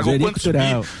comprar, pagou quantos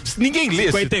mil? Ninguém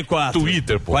lê 54.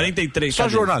 Twitter, pô. 43. Só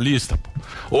jornalista, pô.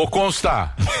 Ô,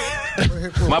 Consta.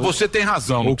 Mas você tem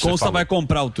razão. O Consta vai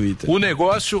comprar o Twitter. O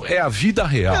negócio é a vida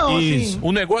real. Não, isso.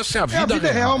 O negócio é a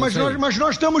vida real. Mas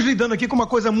nós estamos lidando aqui com uma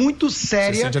coisa muito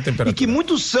séria e que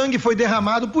muito sangue foi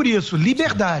derramado por isso.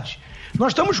 Liberdade.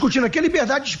 Nós estamos discutindo aqui a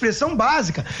liberdade de expressão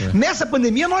básica. Nessa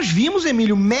pandemia nós vimos,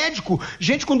 Emílio, médico,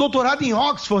 gente com doutorado em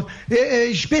Oxford,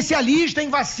 especialista em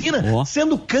vacina,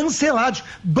 sendo cancelados,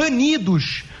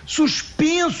 banidos,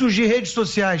 suspensos de redes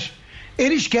sociais.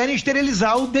 Eles querem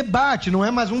esterilizar o debate, não é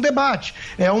mais um debate.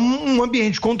 É um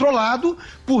ambiente controlado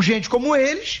por gente como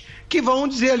eles, que vão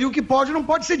dizer ali o que pode e não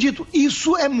pode ser dito.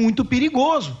 Isso é muito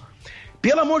perigoso.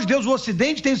 Pelo amor de Deus, o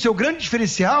Ocidente tem o seu grande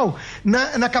diferencial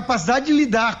na capacidade de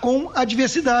lidar com a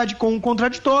diversidade, com o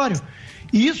contraditório.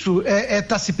 Isso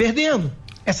está se perdendo.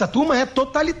 Essa turma é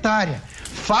totalitária.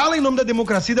 Fala em nome da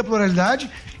democracia e da pluralidade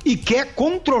e quer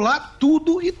controlar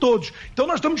tudo e todos. Então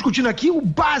nós estamos discutindo aqui o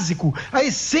básico, a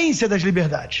essência das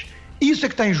liberdades. Isso é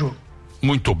que está em jogo.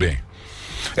 Muito bem.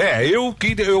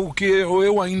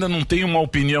 Eu ainda não tenho uma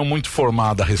opinião muito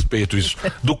formada a respeito disso,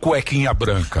 do cuequinha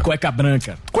branca. Cueca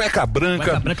branca. Cueca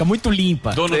branca muito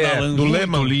limpa. Dono da Lanza. Do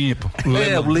Lehmann limpo.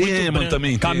 O Lehmann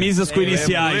também tem. Camisas com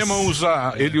iniciais. O Lehmann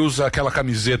usa aquela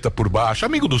camiseta por baixo,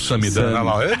 amigo do Samidana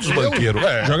lá, é dos banqueiros.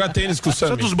 Joga tênis com o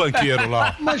Sami. É dos banqueiros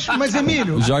lá. Mas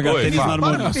Emílio, Joga tênis na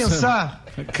harmonia.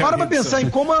 Para pra pensar em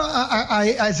como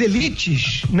as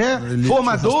elites, né,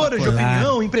 formadoras de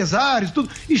opinião, empresários, tudo,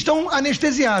 estão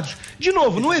anestesiados. De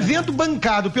novo, no evento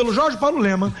bancado pelo Jorge Paulo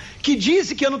Lehmann, que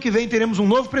disse que ano que vem teremos um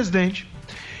novo presidente,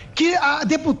 que a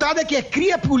deputada que é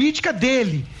cria política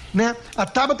dele, né, a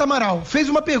Tabata Amaral, fez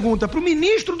uma pergunta para o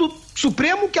ministro do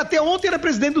Supremo, que até ontem era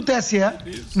presidente do TSE,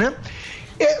 né,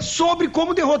 sobre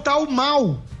como derrotar o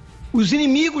mal, os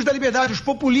inimigos da liberdade, os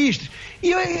populistas,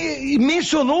 e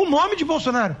mencionou o nome de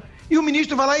Bolsonaro. E o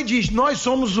ministro vai lá e diz: nós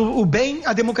somos o bem,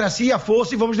 a democracia, a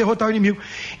força e vamos derrotar o inimigo.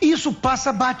 Isso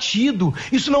passa batido,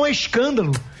 isso não é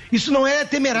escândalo, isso não é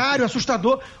temerário,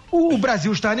 assustador. O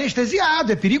Brasil está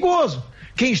anestesiado, é perigoso.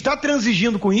 Quem está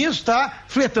transigindo com isso está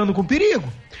flertando com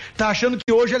perigo. Está achando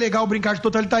que hoje é legal brincar de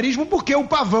totalitarismo porque o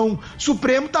pavão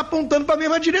supremo está apontando para a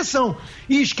mesma direção.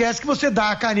 E esquece que você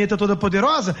dá a caneta toda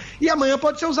poderosa e amanhã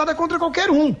pode ser usada contra qualquer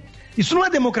um. Isso não é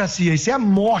democracia, isso é a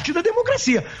morte da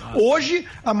democracia. Hoje,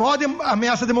 a maior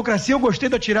ameaça à democracia, eu gostei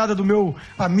da tirada do meu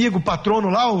amigo patrono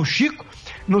lá, o Chico,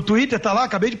 no Twitter, tá lá,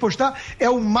 acabei de postar, é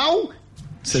o Mao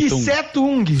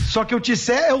Tse-tung. Só que o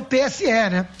Tse é o TSE,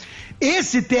 né?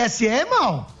 Esse TSE é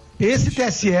mau.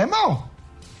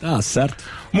 Ah,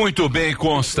 certo. Muito bem,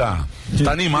 Consta.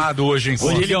 Tá animado hoje, hein,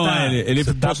 Consta? Hoje ele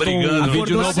tá brigando. Um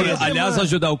vídeo novo, aliás,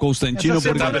 ajudar o Constantino.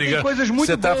 Essa semana tem coisas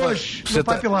muito boas no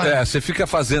pipeline. Você fica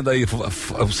fazendo aí,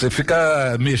 você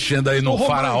fica mexendo aí no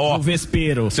faraó. O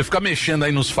vespeiro. Você fica mexendo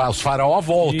aí nos os faraó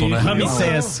voltam, né?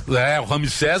 Ramsés. O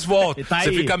Ramsés volta.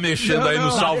 Você fica mexendo aí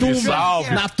no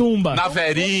salve-salve. Na tumba. Na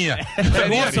verinha.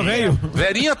 Nossa, velho.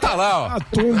 Verinha tá lá, ó. A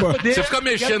tumba. Você fica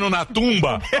mexendo na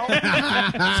tumba.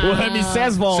 O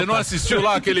Ramsés volta. Você não assistiu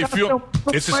lá aquele filme?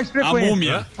 A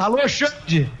múmia. Alô,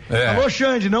 Xande. Alô,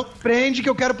 Xande, não prende que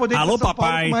eu quero poder... Alô,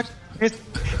 papai.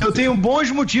 Eu tenho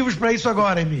bons motivos pra isso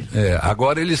agora, Emílio.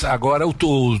 Agora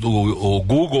o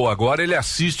Google agora ele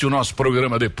assiste o nosso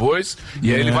programa depois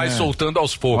e aí ele vai soltando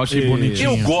aos poucos. Que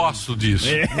bonitinho. Eu gosto disso.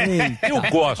 Eu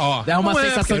gosto. Dá uma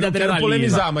sensação de adrenalina. Eu quero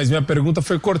polemizar, mas minha pergunta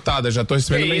foi cortada, já tô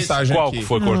recebendo mensagem Qual aqui. que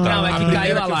foi cortada? Não, é que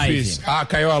caiu a live.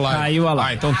 Caiu a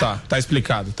live. Ah, então tá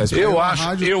explicado. Eu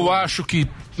acho que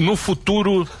no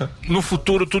futuro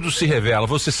tudo se revela.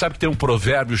 Você sabe que tem um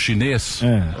provérbio chinês?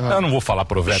 Eu não vou falar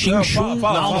provérbio.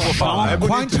 Não vou falar. É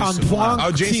bonito isso. A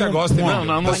audiência gosta.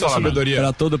 Não vou falar.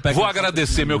 Sabedoria. Vou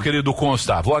agradecer, meu querido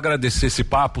Consta. Vou agradecer esse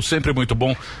papo, sempre muito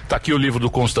bom. Tá aqui o livro do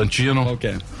Constantino,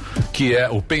 que é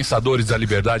o Pensadores da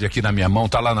Liberdade, aqui na minha mão.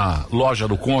 Tá lá na loja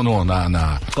do Cono,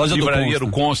 na livraria do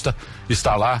Consta.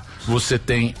 Está lá. Você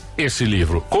tem esse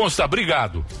livro. Consta,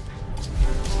 obrigado.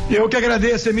 Eu que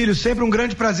agradeço, Emílio. Sempre um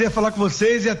grande prazer falar com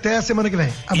vocês e até a semana que vem.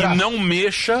 Abraço. E não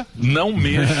mexa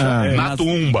na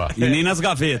tumba. E nem nas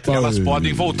gavetas. Elas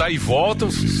podem voltar e voltam.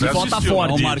 Volta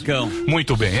fora, Marcão.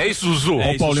 Muito bem. É isso, Zuzu.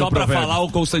 Só pra falar,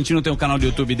 o Constantino tem um canal do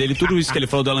YouTube dele. Tudo isso que ele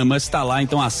falou do Elon Musk tá lá,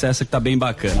 então acessa que tá bem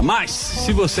bacana. Mas,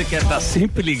 se você quer estar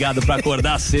sempre ligado pra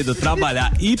acordar cedo,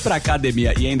 trabalhar, ir pra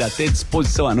academia e ainda ter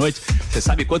disposição à noite, você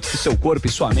sabe quanto que o seu corpo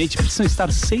e sua mente precisam estar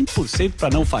 100% pra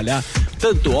não falhar.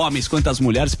 Tanto homens quanto as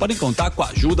mulheres podem contar com a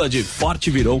ajuda de Forte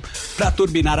Viron para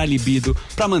turbinar a libido,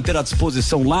 para manter a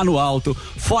disposição lá no alto.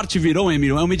 Forte Viron,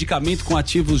 Emílio, é um medicamento com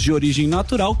ativos de origem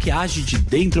natural que age de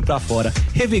dentro para fora,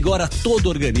 revigora todo o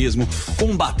organismo,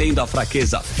 combatendo a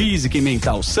fraqueza física e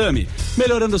mental. Sami,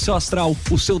 melhorando o seu astral,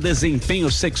 o seu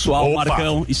desempenho sexual.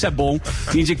 Marcão, isso é bom.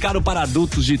 Indicado para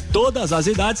adultos de todas as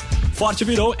idades, Forte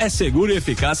Viron é seguro e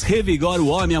eficaz, revigora o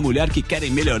homem e a mulher que querem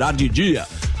melhorar de dia.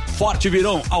 Forte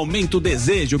Viron aumenta o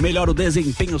desejo, melhora o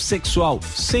desempenho sexual,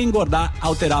 sem engordar,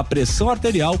 alterar a pressão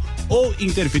arterial ou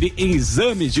interferir em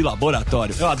exames de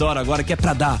laboratório. Eu adoro agora que é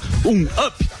pra dar um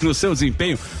up no seu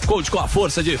desempenho. Conte com a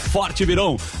força de Forte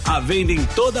Viron. À venda em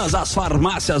todas as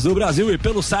farmácias do Brasil e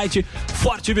pelo site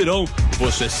Forte Viron.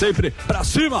 Você sempre pra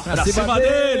cima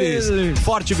deles.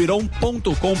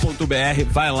 Forteviron.com.br.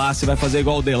 Vai lá, você vai fazer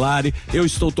igual o Delari. Eu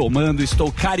estou tomando,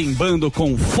 estou carimbando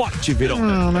com Forte Viron.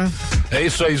 É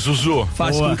isso aí, Zuzu.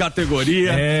 Faz com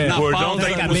categoria. Na Gordão pauta,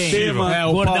 tá impossível.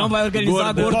 O Gordão vai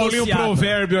organizar o Paulinho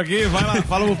Provérbio aqui. Vai lá,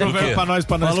 fala o provérbio pra nós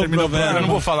terminar o programa. Eu não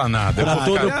vou falar nada. Tá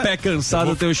todo pé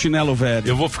cansado, tem o chinelo velho.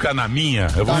 Eu vou ficar na minha.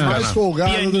 Eu vou Tá ficar mais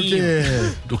folgado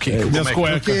do que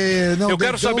eu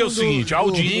quero saber o seguinte, a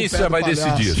audiência vai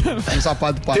decidir.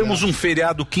 Temos um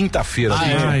feriado quinta-feira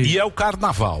e é o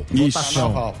carnaval. Isso.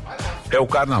 É o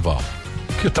carnaval.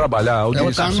 Que trabalhar, a audiência.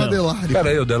 É o Carlos Adelari. Pera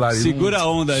aí, Adelari. Segura a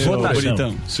onda aí,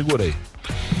 bonitão. Segura aí.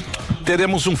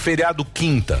 Teremos um feriado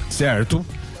quinta. Certo.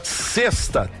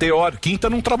 Sexta, quinta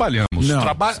não trabalhamos.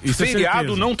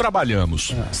 Feriado não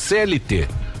trabalhamos. CLT.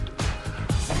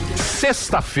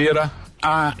 Sexta-feira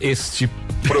há este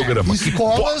programa.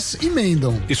 Escolas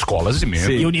emendam. Escolas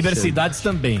emendam. E universidades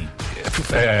também.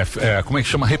 Como é que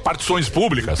chama? Repartições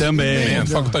públicas. Também.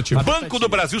 Facultativo. Banco do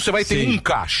Brasil, você vai ter um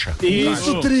caixa.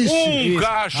 Isso, triste.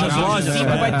 Caixa. As lojas,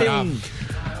 vai ter um.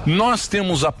 Nós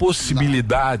temos a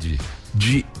possibilidade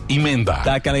de emendar.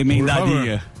 Dá aquela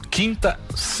emendadinha. Quinta,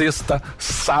 sexta,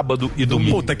 sábado e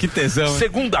domingo. Puta, que tesão.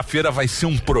 Segunda-feira vai ser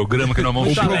um programa que nós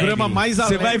vamos O programa mais Você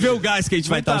alegre. vai ver o gás que a gente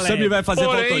vai estar. O Sammy vai fazer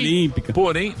volta olímpica.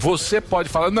 Porém, você pode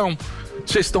falar, não,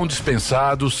 vocês estão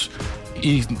dispensados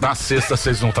e na sexta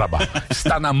vocês não trabalham.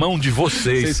 Está na mão de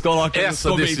vocês. Vocês coloquem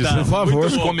essa decisão. Por favor,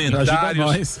 nos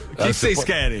comentários. O que vocês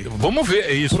querem? Vamos ver,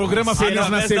 é isso. Programa feliz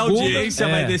na segunda. A audiência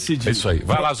vai decidir. É isso aí.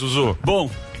 Vai lá, Zuzu.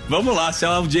 Bom, vamos lá. Se a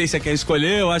audiência quer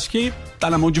escolher, eu acho que tá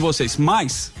na mão de vocês.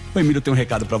 Mas o Emílio tem um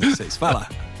recado pra vocês. Vai lá.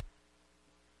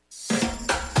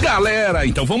 Galera,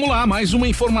 então vamos lá, mais uma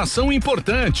informação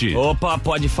importante. Opa,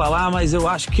 pode falar, mas eu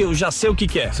acho que eu já sei o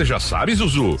que é. Você já sabe,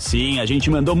 Zuzu? Sim, a gente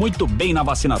mandou muito bem na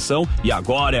vacinação e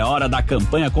agora é hora da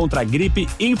campanha contra a gripe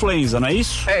e influenza, não é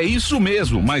isso? É isso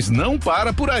mesmo, mas não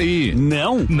para por aí.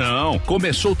 Não? Não,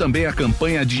 começou também a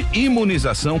campanha de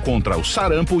imunização contra o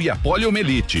sarampo e a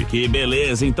poliomielite. Que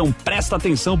beleza, então presta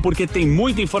atenção porque tem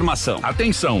muita informação.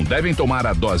 Atenção, devem tomar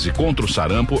a dose contra o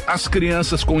sarampo as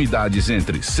crianças com idades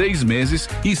entre 6 meses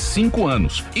e 5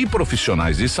 anos e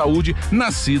profissionais de saúde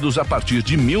nascidos a partir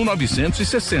de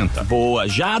 1960. Boa,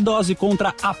 já a dose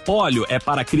contra a polio é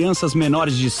para crianças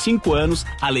menores de 5 anos,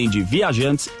 além de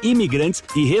viajantes, imigrantes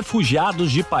e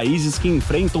refugiados de países que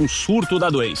enfrentam surto da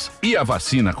doença. E a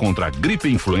vacina contra a gripe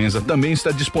e influenza também está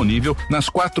disponível nas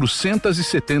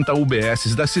 470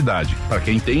 UBSs da cidade, para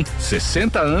quem tem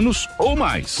 60 anos ou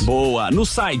mais. Boa, no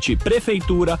site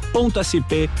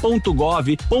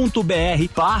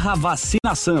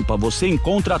prefeitura.sp.gov.br/vacina Sampa você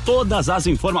encontra todas as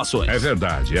informações. É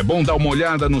verdade, é bom dar uma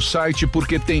olhada no site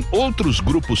porque tem outros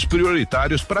grupos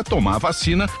prioritários para tomar a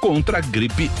vacina contra a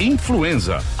gripe e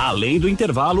influenza. Além do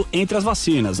intervalo entre as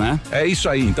vacinas, né? É isso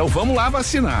aí, então vamos lá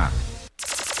vacinar.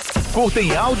 Curta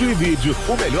em áudio e vídeo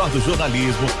o melhor do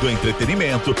jornalismo, do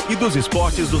entretenimento e dos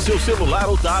esportes do seu celular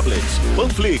ou tablet.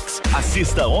 Panflix,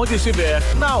 assista onde estiver,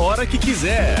 na hora que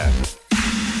quiser.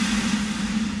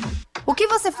 O que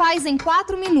você faz em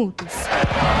 4 minutos?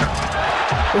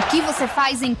 O que você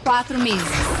faz em 4 meses?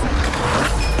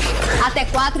 Até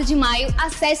 4 de maio,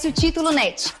 acesse o Título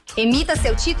Net. Emita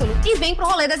seu título e vem pro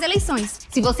rolê das eleições.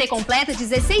 Se você completa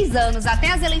 16 anos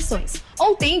até as eleições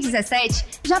ou tem 17,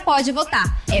 já pode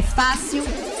votar. É fácil,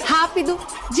 rápido,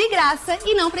 de graça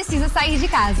e não precisa sair de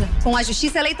casa. Com a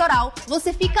Justiça Eleitoral,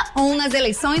 você fica on nas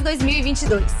eleições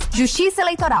 2022. Justiça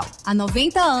Eleitoral, há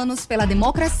 90 anos pela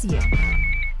democracia.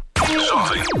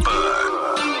 Jovem Pan.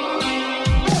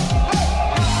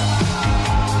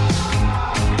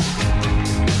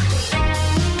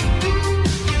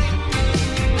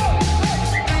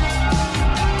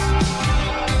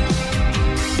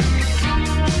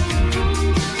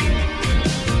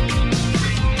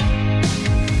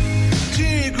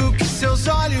 Digo que seus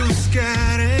olhos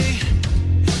querem,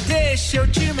 deixa eu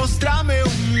te mostrar meu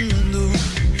mundo.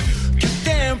 Que o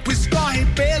tempo escorre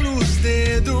pelos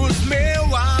dedos,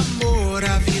 meu amor,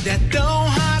 a vida é tão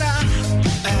rara.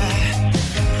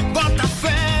 Bota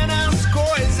fé nas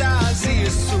coisas,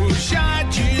 isso já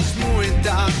diz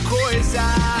muita coisa.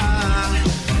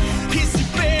 E se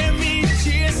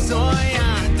permitir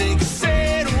sonhar, tem que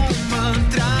ser um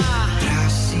mantra. Pra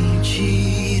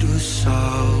sentir o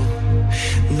sol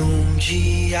num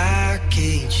dia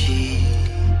quente,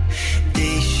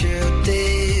 deixa eu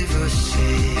ter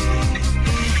você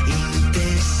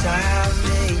intensamente.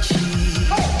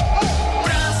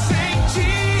 Pra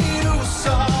sentir o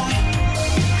sol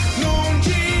num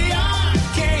dia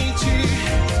quente,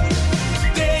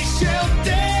 deixa eu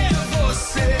ter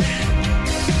você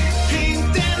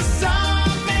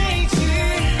intensamente.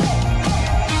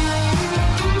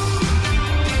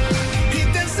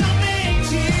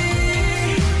 Intensamente.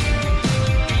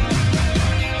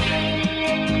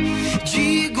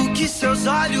 Digo que seus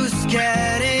olhos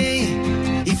querem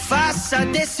e faça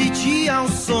desse dia um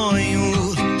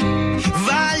sonho.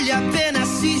 Vale a pena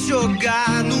se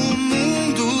jogar no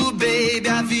mundo, baby,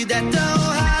 a vida é tão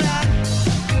rara.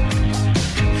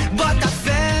 Bota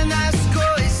fé nas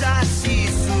coisas,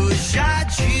 isso já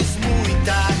diz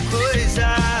muita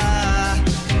coisa.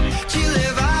 Te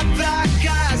levar pra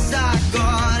casa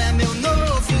agora é meu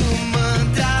novo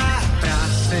mantra. Pra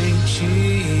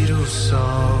sentir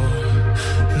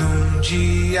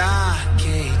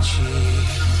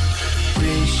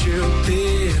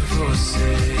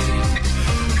você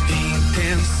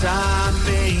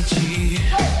intensamente.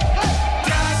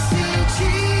 Pra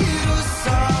sentir o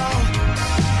sol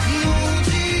num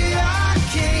dia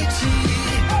quente.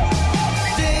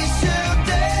 Deixa eu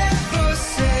ter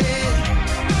você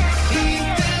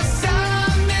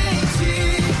intensamente.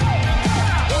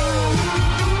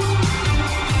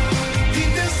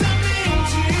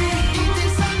 Intensamente,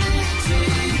 intensamente.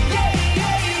 Yeah,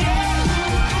 yeah,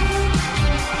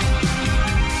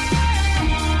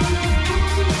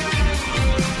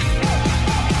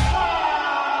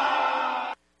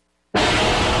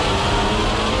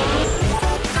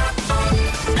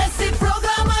 esse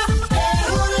programa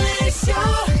é o lixo.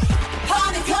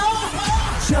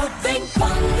 Jovem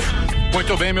Pan.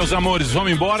 Muito bem, meus amores,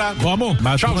 vamos embora? Vamos.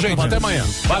 Tchau, gente, até amanhã.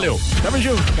 Valeu. Tamo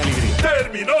junto. Que alegria.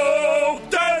 Terminou!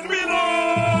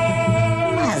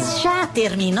 Mas já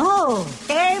terminou?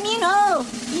 Terminou!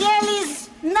 E eles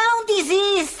não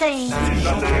desistem!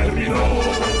 Já terminou,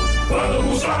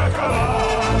 vamos acabar.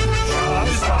 Já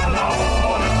está na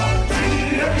hora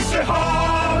de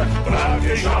encerrar. Pra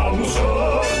quem já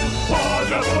almoçou,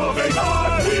 pode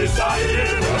aproveitar e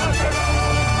sair pra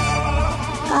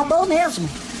pegar. Acabou mesmo!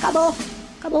 Acabou!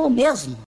 Acabou mesmo!